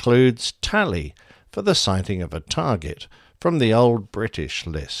even includes tally for the sighting of a target from the old British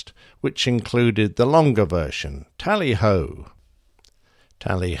list, which included the longer version, tally-ho.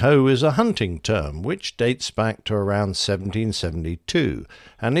 Tally-ho is a hunting term which dates back to around 1772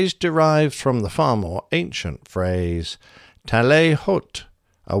 and is derived from the far more ancient phrase tally-hot,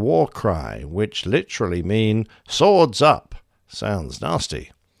 a war cry which literally means swords up. Sounds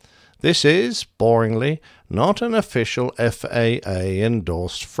nasty. This is, boringly, not an official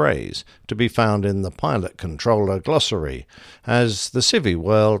FAA-endorsed phrase to be found in the pilot controller glossary, as the civvy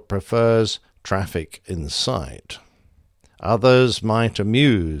world prefers traffic in sight. Others might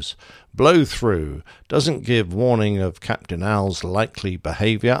amuse. Blow-through doesn't give warning of Captain Al's likely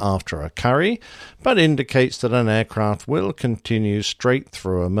behaviour after a curry, but indicates that an aircraft will continue straight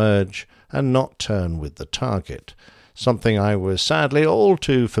through a merge and not turn with the target, something I was sadly all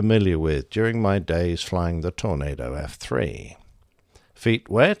too familiar with during my days flying the Tornado F3. Feet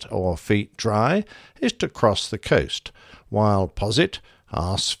wet or feet dry is to cross the coast, while posit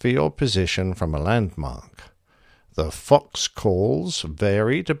asks for your position from a landmark. The Fox calls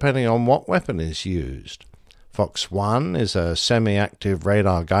vary depending on what weapon is used. Fox 1 is a semi-active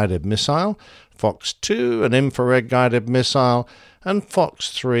radar-guided missile, Fox 2 an infrared-guided missile, and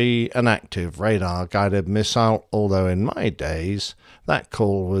Fox 3 an active radar-guided missile, although in my days that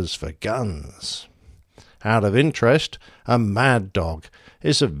call was for guns. Out of interest, a Mad Dog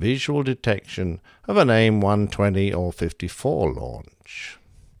is a visual detection of an AIM-120 or 54 launch.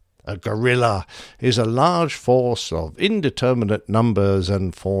 A guerrilla is a large force of indeterminate numbers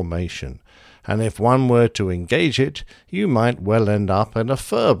and formation, and if one were to engage it, you might well end up in a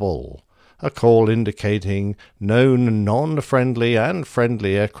furball, a call indicating known non-friendly and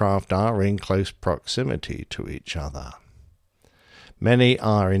friendly aircraft are in close proximity to each other. Many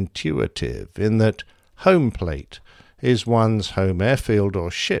are intuitive in that home plate is one's home airfield or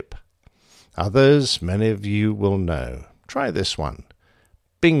ship. Others, many of you will know. Try this one.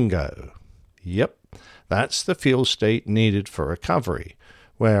 Bingo. Yep, that's the fuel state needed for recovery,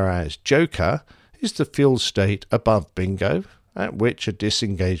 whereas Joker is the fuel state above bingo, at which a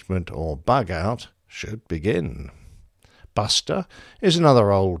disengagement or bug-out should begin. Buster is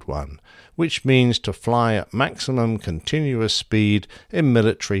another old one, which means to fly at maximum continuous speed in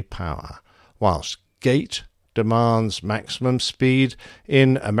military power, whilst Gate demands maximum speed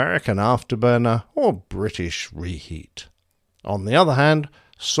in American afterburner or British reheat. On the other hand,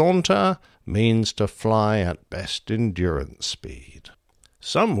 saunter means to fly at best endurance speed.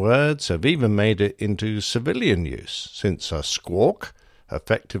 Some words have even made it into civilian use, since a squawk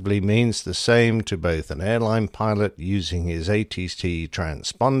effectively means the same to both an airline pilot using his ATC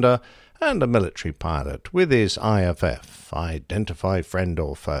transponder and a military pilot with his IFF, identify friend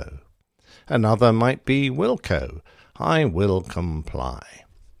or foe. Another might be Wilco, I will comply.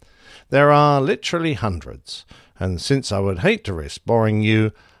 There are literally hundreds, and since I would hate to risk boring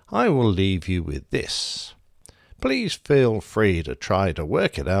you, I will leave you with this. Please feel free to try to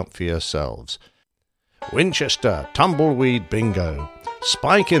work it out for yourselves. Winchester, tumbleweed bingo,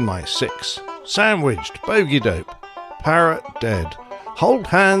 spike in my 6, sandwiched, bogey dope, parrot dead, hold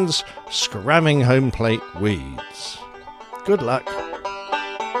hands, scramming home plate weeds. Good luck.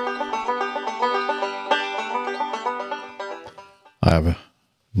 I have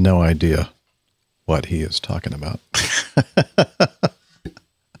no idea what he is talking about.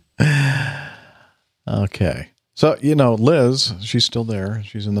 Okay. So, Liz, she's still there.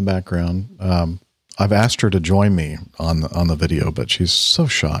 She's in the background. I've asked her to join me on the video, but she's so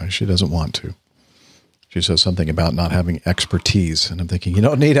shy. She doesn't want to. She says something about not having expertise. And I'm thinking, you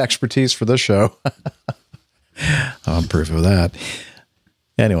don't need expertise for this show. I'm proof of that.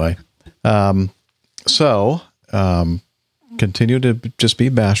 Anyway, continue to just be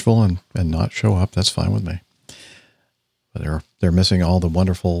bashful and not show up. That's fine with me. But they're missing all the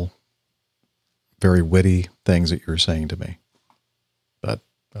wonderful, very witty things that you're saying to me. But,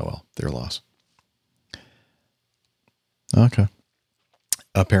 oh well, their loss. Okay.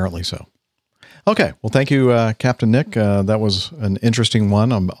 Apparently so. Okay. Well, thank you, Captain Nick. That was an interesting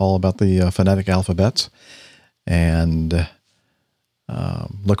one. I'm all about the phonetic alphabets. And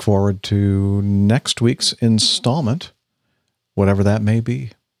look forward to next week's installment, whatever that may be.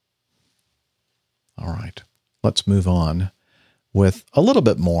 All right. Let's move on with a little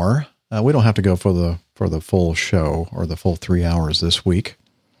bit more. We don't have to go for the full show or the full 3 hours this week.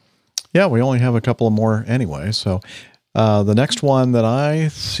 Yeah, we only have a couple of more anyway. So the next one that I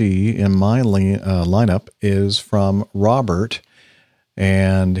see in my lineup is from Robert,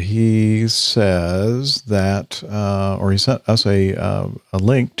 and he says that, or he sent us a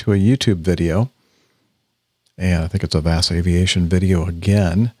link to a YouTube video, and I think it's a VAS Aviation video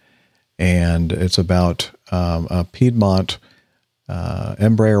again, and it's about a Piedmont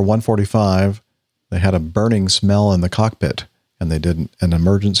Embraer 145. They had a burning smell in the cockpit, and they did an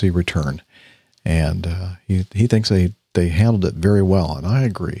emergency return. And he thinks they handled it very well, and I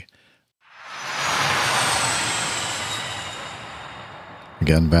agree.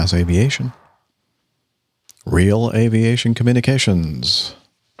 Again, VAS Aviation. Real Aviation Communications.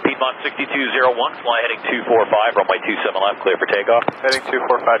 Piedmont 6201, fly heading 245, runway 27 left, clear for takeoff. Heading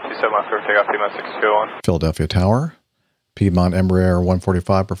 245, 27 left, clear for takeoff, Piedmont 6201. Philadelphia Tower. Piedmont Embraer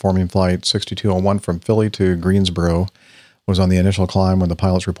 145 performing flight 6201 from Philly to Greensboro. Was on the initial climb when the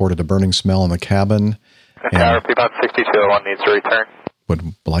pilots reported a burning smell in the cabin. Tower, Piedmont 6201 needs to return.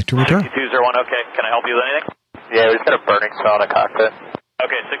 Would like to return. 6201, okay. Can I help you with anything? Yeah, we just got a burning smell in the cockpit.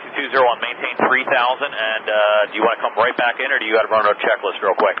 Okay, 6201, maintain 3000, and do you want to come right back in, or do you got to run a checklist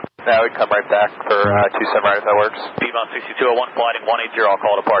real quick? No, we can come right back for 27 right if that works. Piedmont 6201, flighting 180, I'll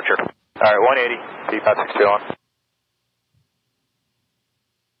call departure. All right, 180, Piedmont 6201.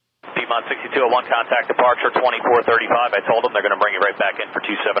 Piedmont 6201, contact departure 2435. I told them they're going to bring you right back in for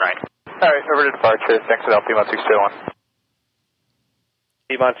 279. All right, over to departure. Thanks for the help, Piedmont 6201.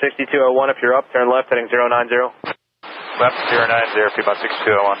 Piedmont 6201, if you're up, turn left, heading 090. Left 090, Piedmont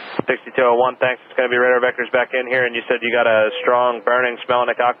 6201. 6201, thanks. It's going to be radar vectors back in here, and you said you got a strong burning smell in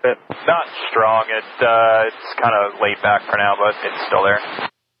the cockpit? Not strong. It's kind of laid back for now, but it's still there.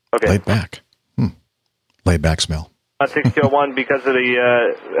 Okay. Laid back. Laid back smell. 6201, because of the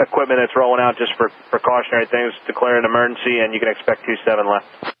equipment that's rolling out just for precautionary things, declare an emergency, and you can expect 27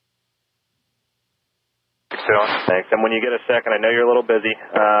 left. 61. Thanks. And when you get a second, I know you're a little busy.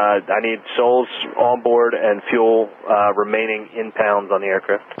 I need souls on board and fuel remaining in pounds on the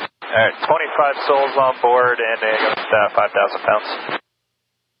aircraft. All right, 25 souls on board and 5,000 pounds.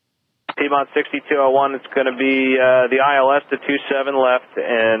 Piedmont 6201, it's going to be the ILS to 27 left,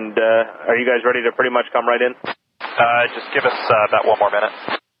 and are you guys ready to pretty much come right in? Just give us about one more minute.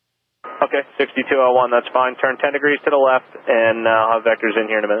 Okay, 6201, that's fine. Turn 10 degrees to the left, and I'll have vectors in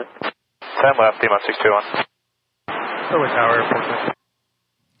here in a minute. 10 left, Piedmont 621. Philly Tower, Airport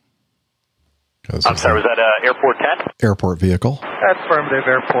 10. I'm sorry, was that Airport 10? Airport vehicle. That's affirmative,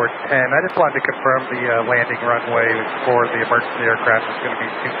 Airport 10. I just wanted to confirm the landing runway for the emergency aircraft is going to be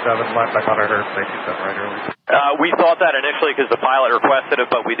 27 left. I thought I heard say 27 right earlier. We thought that initially because the pilot requested it,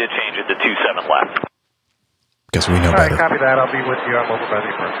 but we did change it to 27 left. Guess we know better. All right, copy that. I'll be with you. I'm over by the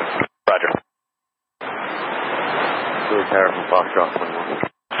emergency. Roger. Louis Harris from Foxtrot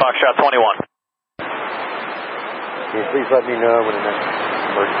 21. Foxtrot 21. Can you please let me know when the next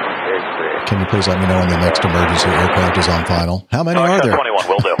emergency aircraft? Can you please let me know when the next emergency aircraft is on final? How many are there? 21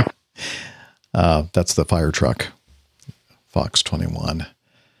 will do. That's the fire truck. Fox 21.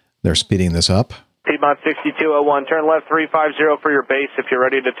 They're speeding this up. Piedmont 6201, turn left 350 for your base. If you're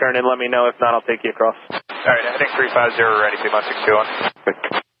ready to turn in, let me know. If not, I'll take you across. All right, heading 350 ready, Piedmont 621.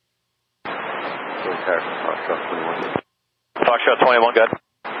 Foxtrot 21, good.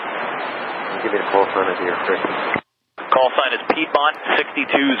 Give me the call sign of the aircraft. Call sign is Piedmont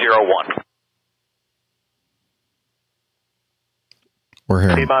 6201. We're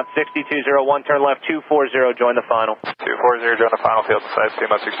here. Piedmont 6201, turn left 240, join the final. 240, join the final field size,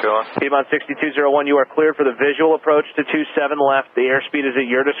 Piedmont 621. Piedmont 6201, you are cleared for the visual approach to 27 left. The airspeed is at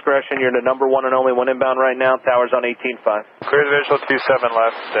your discretion. You're the number one and only one inbound right now. Tower's on 18.5. Clear the visual 27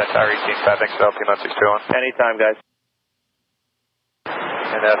 left, tower 18.5, thanks, Piedmont 621. Anytime, guys.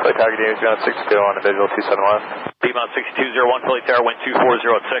 And flight target is Piedmont 62 on the visual 27 left. Piedmont 6201, Philly Tower, wind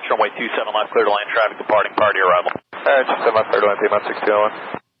 2406, runway 27 left, clear to land traffic departing prior to your arrival. Alright, 27 left, clear to land, Piedmont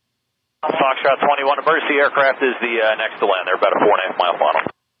 621. Foxtrot 21, emergency aircraft is the next to land. They're about a 4.5 mile final.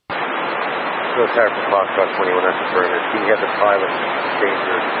 Louis Harris from Foxtrot 21, that's affirmative. Can you have the pilot change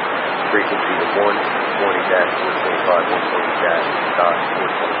their frequency to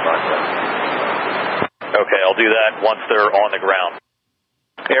 120-425.425. Okay, I'll do that once they're on the ground.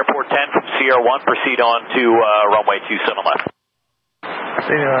 Airport 10 from Sierra 1, proceed on to runway 27 left.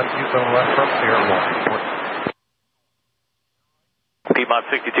 Proceeding on 27 left from Sierra 1. Piedmont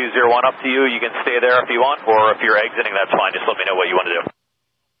 6201, up to you. You can stay there if you want, or if you're exiting, that's fine. Just let me know what you want to do.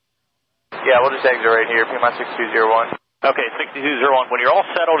 Yeah, we'll just exit right here, Piedmont 6201. Okay, 6201. When you're all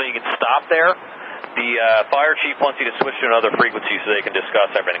settled and you can stop there, the fire chief wants you to switch to another frequency so they can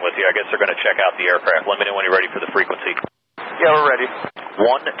discuss everything with you. I guess they're going to check out the aircraft. Let me know when you're ready for the frequency. Yeah, we're ready.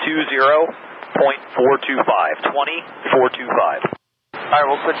 120.425. 20.425. Alright,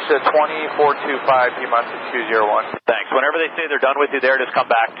 we'll switch to 20425, Piedmont 6201. Thanks. Whenever they say they're done with you there, just come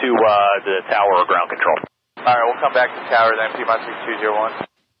back to the tower or ground control. Alright, we'll come back to tower then, Piedmont 6201.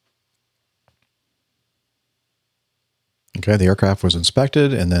 Okay, the aircraft was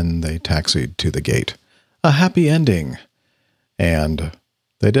inspected, and then they taxied to the gate. A happy ending. And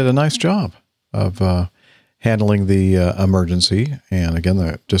they did a nice job of handling the emergency. And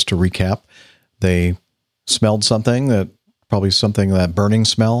again, just to recap, they smelled something that burning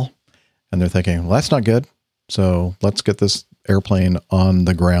smell, and they're thinking, well, that's not good. So let's get this airplane on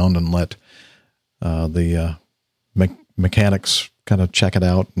the ground and let the mechanics kind of check it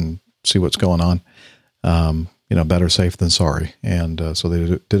out and see what's going on. Better safe than sorry. And so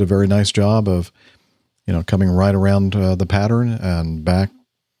they did a very nice job of, coming right around the pattern and back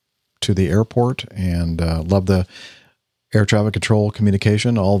to the airport, and love the air traffic control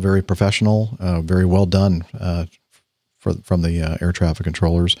communication, all very professional, very well done from the air traffic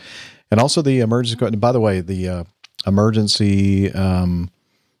controllers. And also the emergency, by the way, the emergency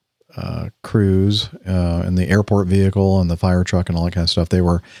crews and the airport vehicle and the fire truck and all that kind of stuff, they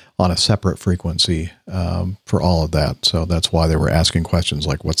were on a separate frequency for all of that. So that's why they were asking questions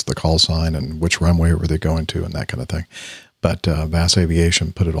like what's the call sign and which runway were they going to and that kind of thing. But VAS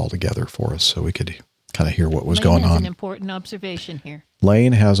Aviation put it all together for us so we could kind of hear what was going on. An important observation here.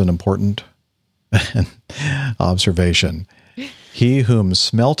 Lane has an important observation. He whom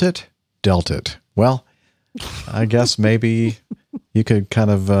smelt it, dealt it. Well, I guess maybe you could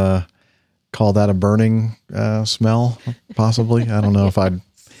kind of call that a burning smell, possibly. I don't know if I'd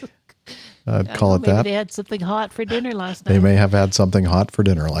call it that. Maybe they had something hot for dinner last night. They may have had something hot for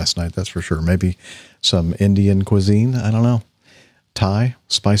dinner last night, that's for sure. Maybe some Indian cuisine, I don't know. Thai,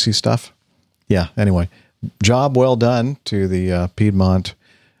 spicy stuff. Yeah, anyway, job well done to the Piedmont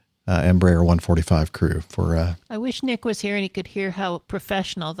Embraer 145 crew for... I wish Nick was here and he could hear how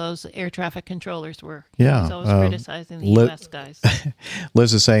professional those air traffic controllers were. Yeah. He's always criticizing the U.S. guys.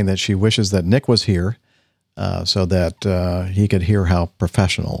 Liz is saying that she wishes that Nick was here so that he could hear how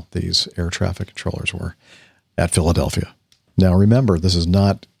professional these air traffic controllers were at Philadelphia. Now, remember, this is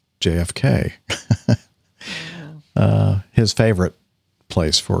not JFK. His favorite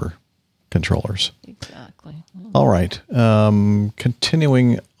place for controllers. Exactly. All right.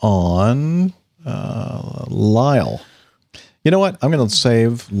 Continuing on, Lyle. You know what? I'm going to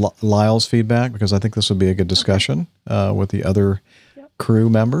save Lyle's feedback because I think this would be a good discussion with the other crew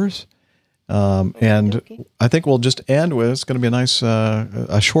members. And I think we'll just end with, it's going to be a nice,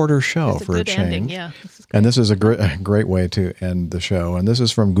 a shorter show for a change. Ending, yeah. And this is a great way to end the show. And this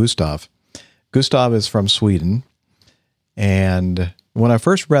is from Gustav. Gustav is from Sweden. And when I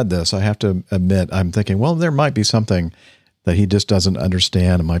first read this, I have to admit, I'm thinking, well, there might be something that he just doesn't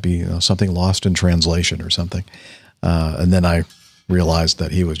understand. It might be something lost in translation or something. And then I realized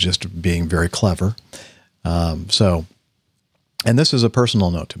that he was just being very clever. And this is a personal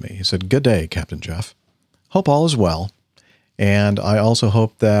note to me. He said, "Good day, Captain Jeff. Hope all is well. And I also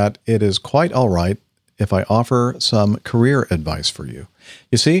hope that it is quite all right if I offer some career advice for you.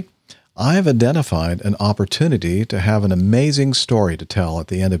 You see, I have identified an opportunity to have an amazing story to tell at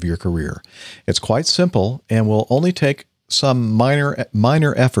the end of your career. It's quite simple and will only take some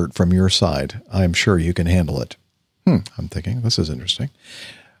minor effort from your side. I'm sure you can handle it." I'm thinking, this is interesting.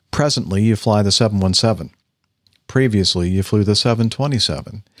 Presently, you fly the 717. Previously, you flew the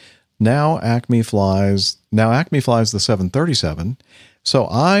 727. Now Acme flies the 737. So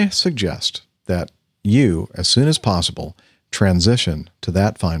I suggest that you, as soon as possible, transition to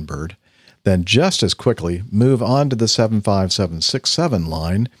that fine bird, then just as quickly move on to the 75767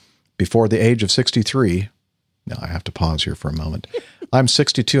 line before the age of 63. Now I have to pause here for a moment. I'm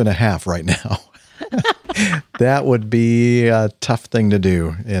 62 and a half right now. That would be a tough thing to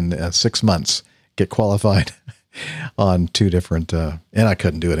do in 6 months, get qualified on two different, and I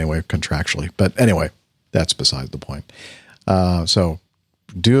couldn't do it anyway contractually. But anyway, that's beside the point. So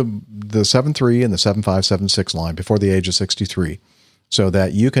do the 73 and the 7576 line before the age of 63 so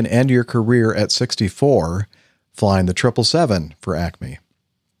that you can end your career at 64 flying the 777 for Acme.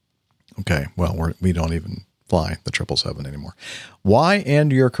 Okay, well, we don't even fly the 777 anymore. Why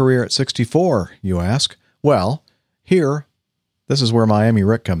end your career at 64, you ask? Well, this is where Miami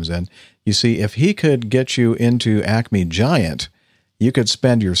Rick comes in. You see, if he could get you into Acme Giant, you could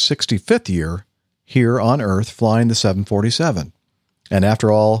spend your 65th year here on Earth flying the 747. And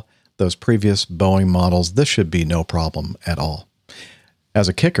after all those previous Boeing models, this should be no problem at all. As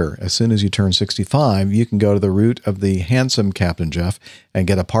a kicker, as soon as you turn 65, you can go to the route of the handsome Captain Jeff and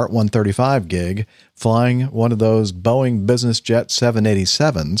get a Part 135 gig flying one of those Boeing Business Jet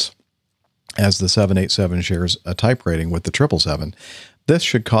 787s, as the 787 shares a type rating with the 777. This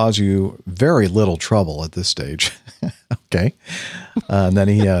should cause you very little trouble at this stage. Okay. And then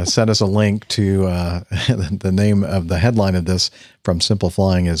he sent us a link to the name of the headline of this from Simple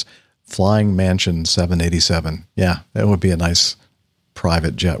Flying is Flying Mansion 787. Yeah, that would be a nice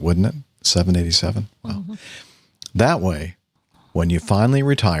private jet, wouldn't it? 787. Wow. Mm-hmm. That way, when you finally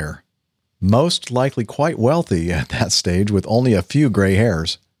retire, most likely quite wealthy at that stage with only a few gray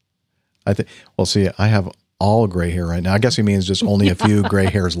hairs. I have all gray hair right now. I guess he means just only a few gray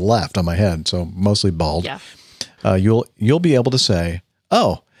hairs left on my head, so mostly bald. Yeah. You'll be able to say,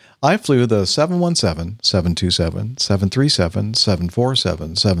 "Oh, I flew the 717, 727, 737,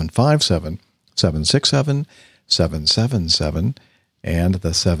 747, 757, 767, 777, and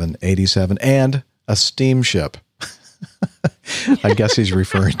the 787, and a steamship." I guess he's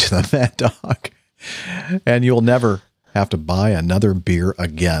referring to the Mad Dog. And you'll never have to buy another beer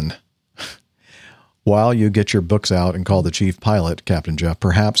again. While you get your books out and call the chief pilot, Captain Jeff,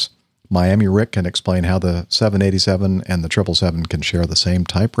 perhaps Miami Rick can explain how the 787 and the 777 can share the same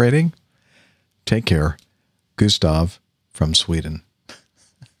type rating. Take care. Gustav from Sweden.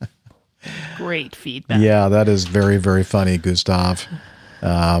 Great feedback. Yeah, that is very, very funny, Gustav.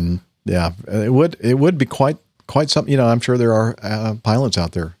 Yeah, it would be quite something. I'm sure there are pilots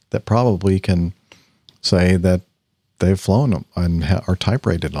out there that probably can say that they've flown and are type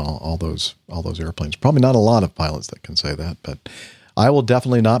rated on all those airplanes. Probably not a lot of pilots that can say that, but I will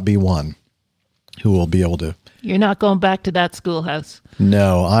definitely not be one who will be able to. You're not going back to that schoolhouse.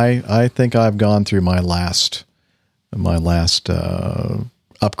 No, I think I've gone through my last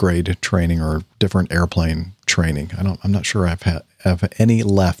upgrade training or different airplane training. I'm not sure I have any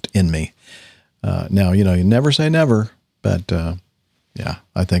left in me. Now, you never say never, but yeah,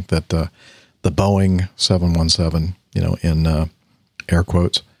 I think that the Boeing 717, in air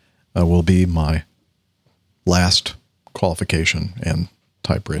quotes, will be my last qualification and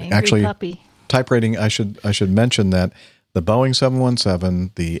type rating. Actually, puppy. Type rating, I should mention that the Boeing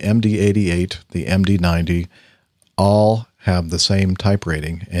 717, the MD-88, the MD-90, all have the same type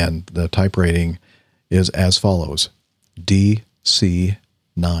rating, and the type rating is as follows: DC-9.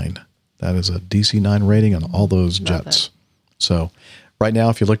 That is a DC-9 rating on all those jets. So right now,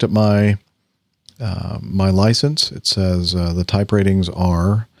 if you looked at my license, it says the type ratings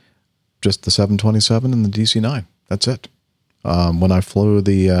are just the 727 and the DC-9. That's it. When I flew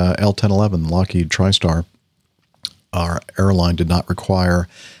the L-1011, Lockheed TriStar, our airline did not require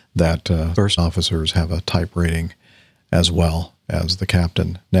that first officers have a type rating as well as the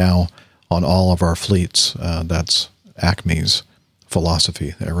captain. Now, on all of our fleets, that's Acme's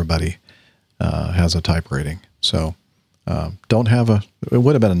philosophy. Everybody has a type rating. So it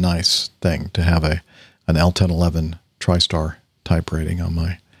would have been a nice thing to have an L1011 TriStar type rating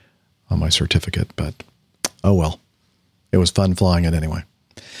on my certificate, but oh well. It was fun flying it anyway.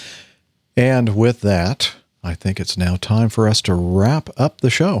 And with that, I think it's now time for us to wrap up the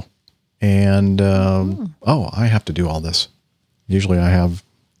show. And, I have to do all this. Usually I have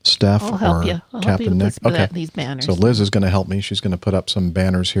Steph or Captain Nick. Okay. These banners. So Liz is going to help me. She's going to put up some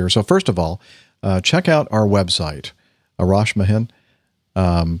banners here. So first of all, check out our website. Arash Mahin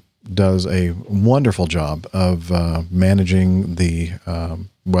does a wonderful job of managing the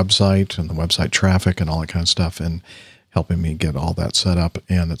website and the website traffic and all that kind of stuff and helping me get all that set up.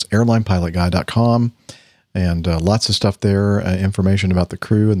 And it's airlinepilotguy.com. And lots of stuff there, information about the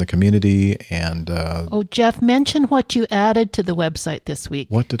crew and the community. And Jeff, mention what you added to the website this week.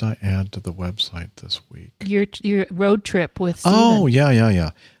 What did I add to the website this week? Your road trip with Steven. Oh,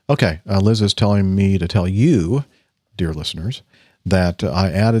 yeah. Okay, Liz is telling me to tell you, dear listeners, that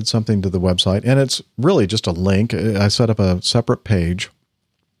I added something to the website, and it's really just a link. I set up a separate page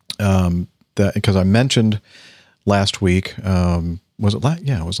because I mentioned last week. Was it last?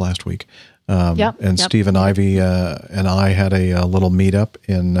 Yeah, it was last week. Steve and Ivy and I had a little meetup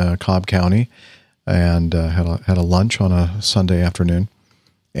in Cobb County and had a lunch on a Sunday afternoon.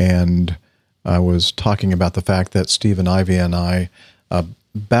 And I was talking about the fact that Steve and Ivy and I,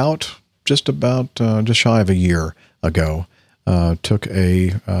 just shy of a year ago, took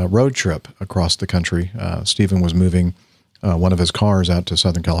a road trip across the country. Stephen was moving one of his cars out to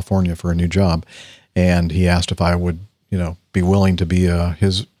Southern California for a new job. And he asked if I would, be willing to be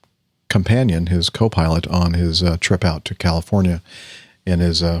his companion, his co-pilot on his trip out to California in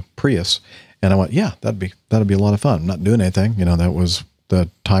his Prius. And I went, yeah, that'd be a lot of fun. I'm not doing anything. That was the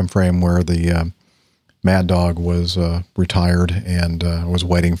time frame where the Mad Dog was retired and was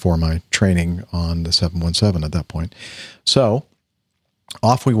waiting for my training on the 717 at that point. So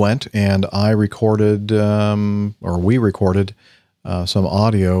off we went, and I recorded, we recorded some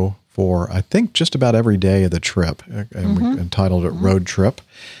audio for, I think, just about every day of the trip, and we entitled it Road Trip.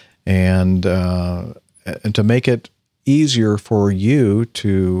 And to make it easier for you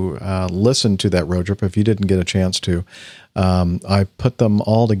to listen to that road trip, if you didn't get a chance to, I put them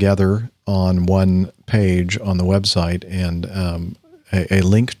all together on one page on the website and a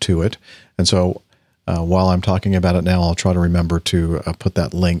link to it. And so while I'm talking about it now, I'll try to remember to put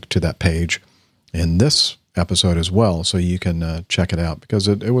that link to that page in this episode as well, so you can check it out, because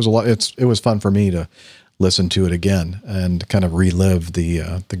it was a lot. It was fun for me to listen to it again and kind of relive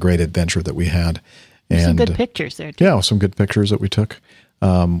the great adventure that we had. And some good pictures there too. Yeah, some good pictures that we took.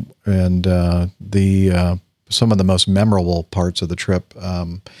 Some of the most memorable parts of the trip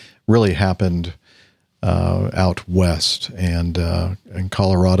really happened out west. And in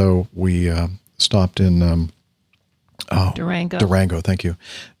Colorado, we stopped in Durango, thank you.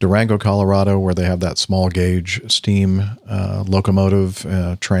 Durango, Colorado, where they have that small gauge steam locomotive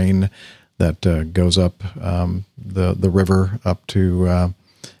train that goes up the river up to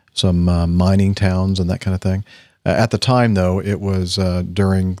some mining towns and that kind of thing. At the time, though, it was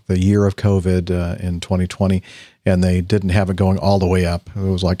during the year of COVID in 2020, and they didn't have it going all the way up. It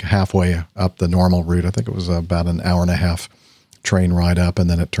was like halfway up the normal route. I think it was about an hour and a half train ride up, and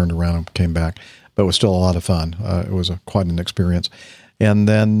then it turned around and came back. But it was still a lot of fun. It was quite an experience. And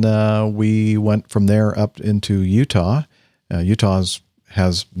then we went from there up into Utah. Utah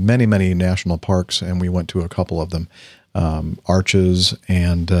has many, many national parks, and we went to a couple of them. Arches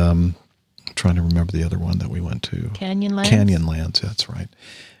and I'm trying to remember the other one that we went to. Canyonlands, that's right.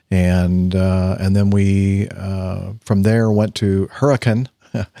 And then we from there went to Hurricane,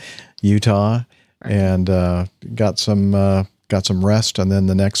 Utah, and got some rest. And then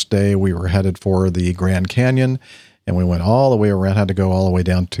the next day we were headed for the Grand Canyon, and we went all the way around. Had to go all the way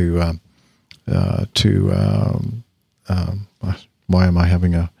down to why am I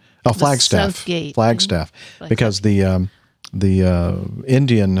having Flagstaff? Flagstaff, because the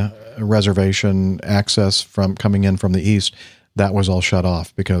Indian reservation access from coming in from the east, that was all shut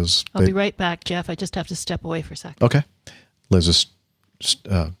off because I'll be right back, Jeff. I just have to step away for a second. Okay. Liz is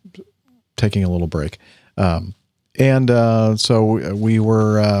taking a little break. So we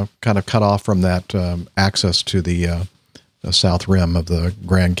were kind of cut off from that access to the south rim of the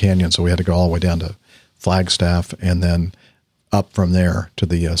Grand Canyon. So we had to go all the way down to Flagstaff and then up from there to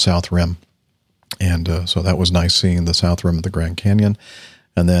the south rim. And so that was nice seeing the south rim of the Grand Canyon.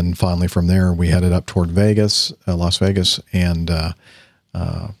 And then finally from there, we headed up toward Vegas, Las Vegas, and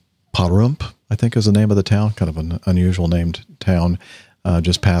Pahrump, I think is the name of the town, kind of an unusual named town,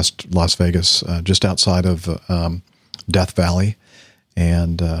 just past Las Vegas, just outside of Death Valley.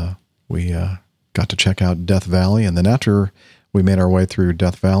 And we got to check out Death Valley. And then after we made our way through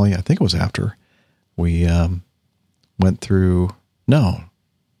Death Valley, I think it was after, we went through, no.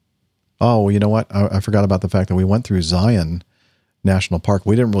 Oh, you know what? I forgot about the fact that we went through Zion National Park.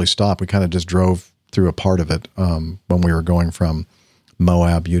 We didn't really stop. We kind of just drove through a part of it when we were going from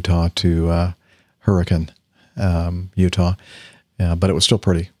Moab, Utah to Hurricane, Utah. But it was still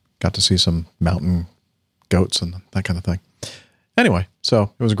pretty. Got to see some mountain goats and that kind of thing. Anyway,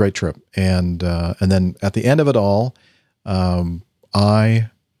 so it was a great trip. And then at the end of it all, I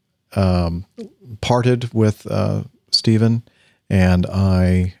parted with Stephen, and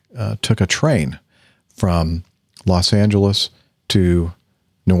I took a train from Los Angeles to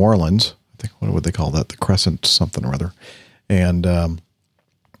New Orleans. I think, what would they call that? The Crescent something or other. And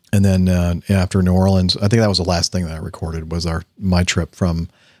then after New Orleans, I think that was the last thing that I recorded was my trip from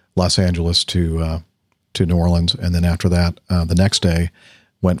Los Angeles to New Orleans. And then after that, the next day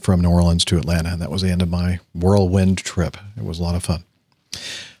went from New Orleans to Atlanta. And that was the end of my whirlwind trip. It was a lot of fun.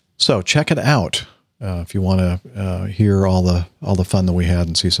 So check it out if you want to hear all the fun that we had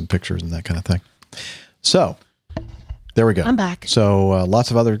and see some pictures and that kind of thing. So there we go. I'm back. So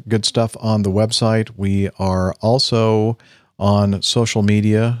lots of other good stuff on the website. We are also on social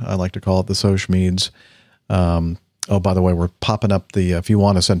media. I like to call it the social meds. Oh, by the way, we're popping up if you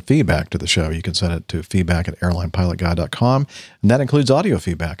want to send feedback to the show, you can send it to feedback@airlinepilotguy.com. And that includes audio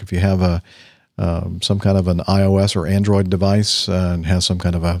feedback. If you have some kind of an iOS or Android device and has some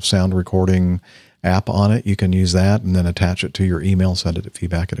kind of a sound recording app on it, you can use that and then attach it to your email, send it to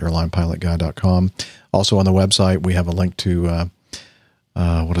feedback@airlinepilotguy.com. Also on the website, we have a link to,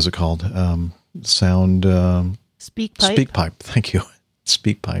 what is it called? Sound... SpeakPipe. SpeakPipe. Thank you.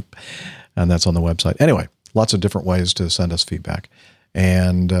 SpeakPipe. And that's on the website. Anyway, lots of different ways to send us feedback.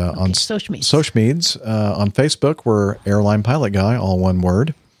 And on Social Meds, on Facebook, we're Airline Pilot Guy, all one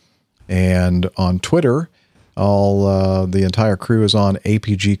word. And on Twitter, the entire crew is on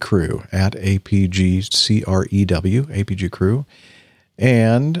APG Crew, at APGCREW, APG Crew.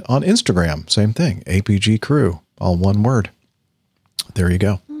 And on Instagram, same thing, APG Crew, all one word. There you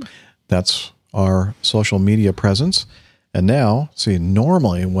go. That's our social media presence. And now, see,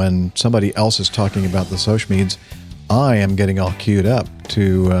 normally when somebody else is talking about the social meds, I am getting all queued up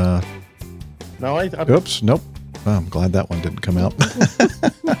to... Oops, nope. Oh, I'm glad that one didn't come out.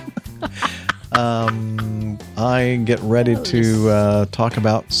 I get ready to talk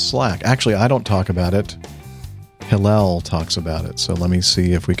about Slack. Actually, I don't talk about it. Hillel talks about it. So let me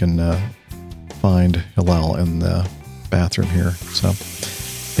see if we can find Hillel in the bathroom here. So,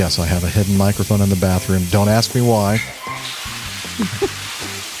 yes, I have a hidden microphone in the bathroom. Don't ask me why.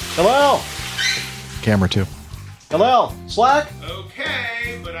 Hillel! Camera 2. Hillel! Slack?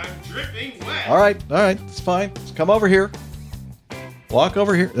 Okay, but I'm dripping wet. All right, it's fine. Just come over here. Walk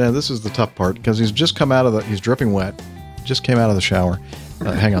over here. This is the tough part because he's just come out of he's dripping wet. Just came out of the shower.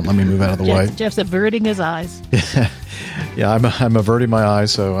 Hang on, let me move out of the way. Jeff's averting his eyes. Yeah, I'm averting my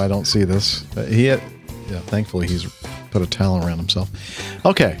eyes so I don't see this. Thankfully he's put a towel around himself.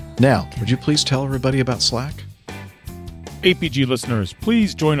 Okay, now, would you please tell everybody about Slack? APG listeners,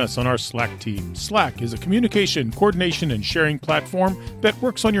 please join us on our Slack team. Slack is a communication, coordination, and sharing platform that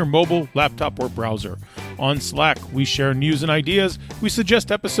works on your mobile, laptop, or browser. On Slack, we share news and ideas, we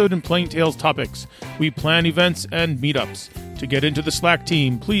suggest episode and Plain Tales topics, we plan events and meetups. To get into the Slack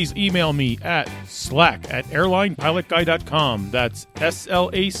team, please email me at slack@airlinepilotguy.com. That's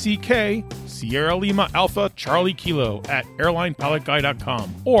SLACK, Sierra Lima Alpha Charlie Kilo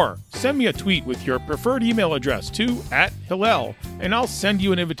 @airlinepilotguy.com. Or send me a tweet with your preferred email address to @Hillel, and I'll send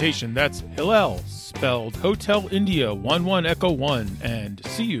you an invitation. That's Hillel, spelled Hotel India 11 Echo 1, and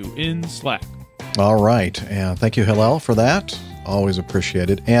see you in Slack. All right. And thank you, Hillel, for that. Always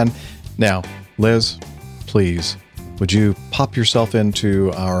appreciated. And now, Liz, please, would you pop yourself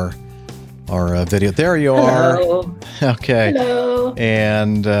into our video? There you are. Hello. Okay. Hello.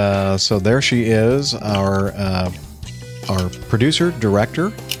 And so there she is, our producer,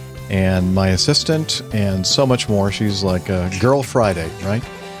 director, and my assistant, and so much more. She's like a Girl Friday, right?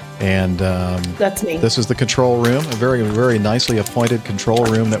 And that's me. This is the control room, a very, very nicely appointed control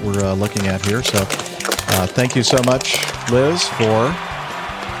room that we're looking at here. So thank you so much, Liz, for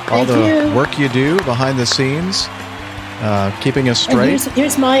all the work you do behind the scenes, keeping us straight. And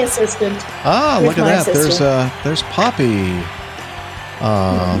here's my assistant. Look at that. There's Poppy.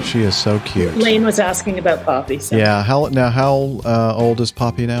 She is so cute. Lane was asking about Poppy. So. Yeah. How old is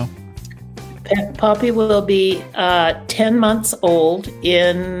Poppy now? Poppy will be 10 months old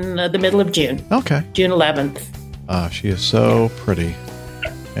in the middle of June. Okay. June 11th. She is so pretty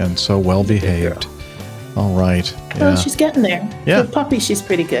and so well behaved. All right. Yeah. Well, she's getting there. Yeah. For Poppy, she's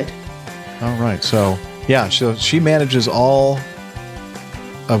pretty good. All right. So, yeah, she manages all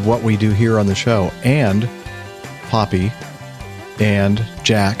of what we do here on the show, and Poppy and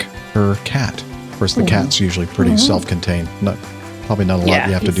Jack, her cat. Of course, the cat's usually pretty self-contained. Probably not a lot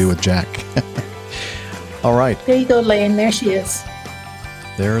you have to do with Jack. All right. There you go, Lane. There she is.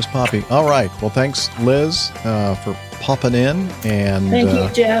 There's Poppy. All right. Well, thanks, Liz, for popping in. And thank you,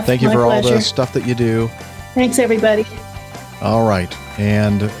 Jeff. Thank you My for pleasure. all the stuff that you do. Thanks, everybody. All right.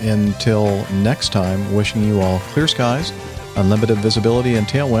 And until next time, wishing you all clear skies, unlimited visibility, and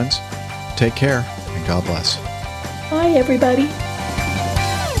tailwinds. Take care, and God bless. Bye, everybody.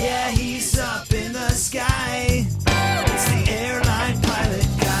 Yeah, he's up in the sky. It's the airline pilot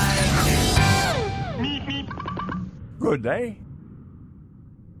guy. Good day.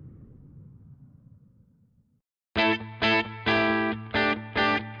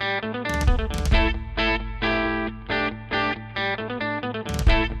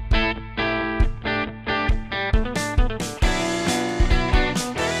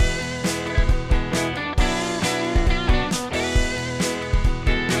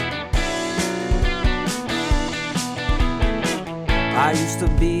 I used to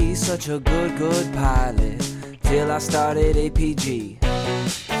be such a good pilot till I started APG.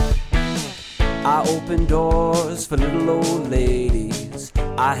 I opened doors for little old ladies.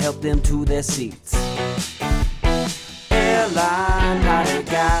 I helped them to their seats. Airline pilot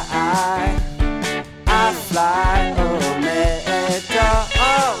guy, I fly America.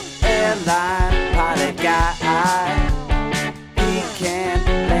 Oh, airline pilot guy, he can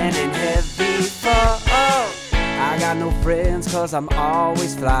land in heavy fog. I got no friends 'cause I'm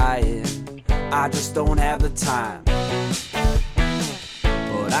always flying. I just don't have the time.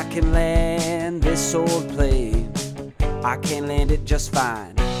 But I can land this old plane. I can land it just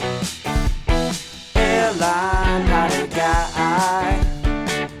fine. Airline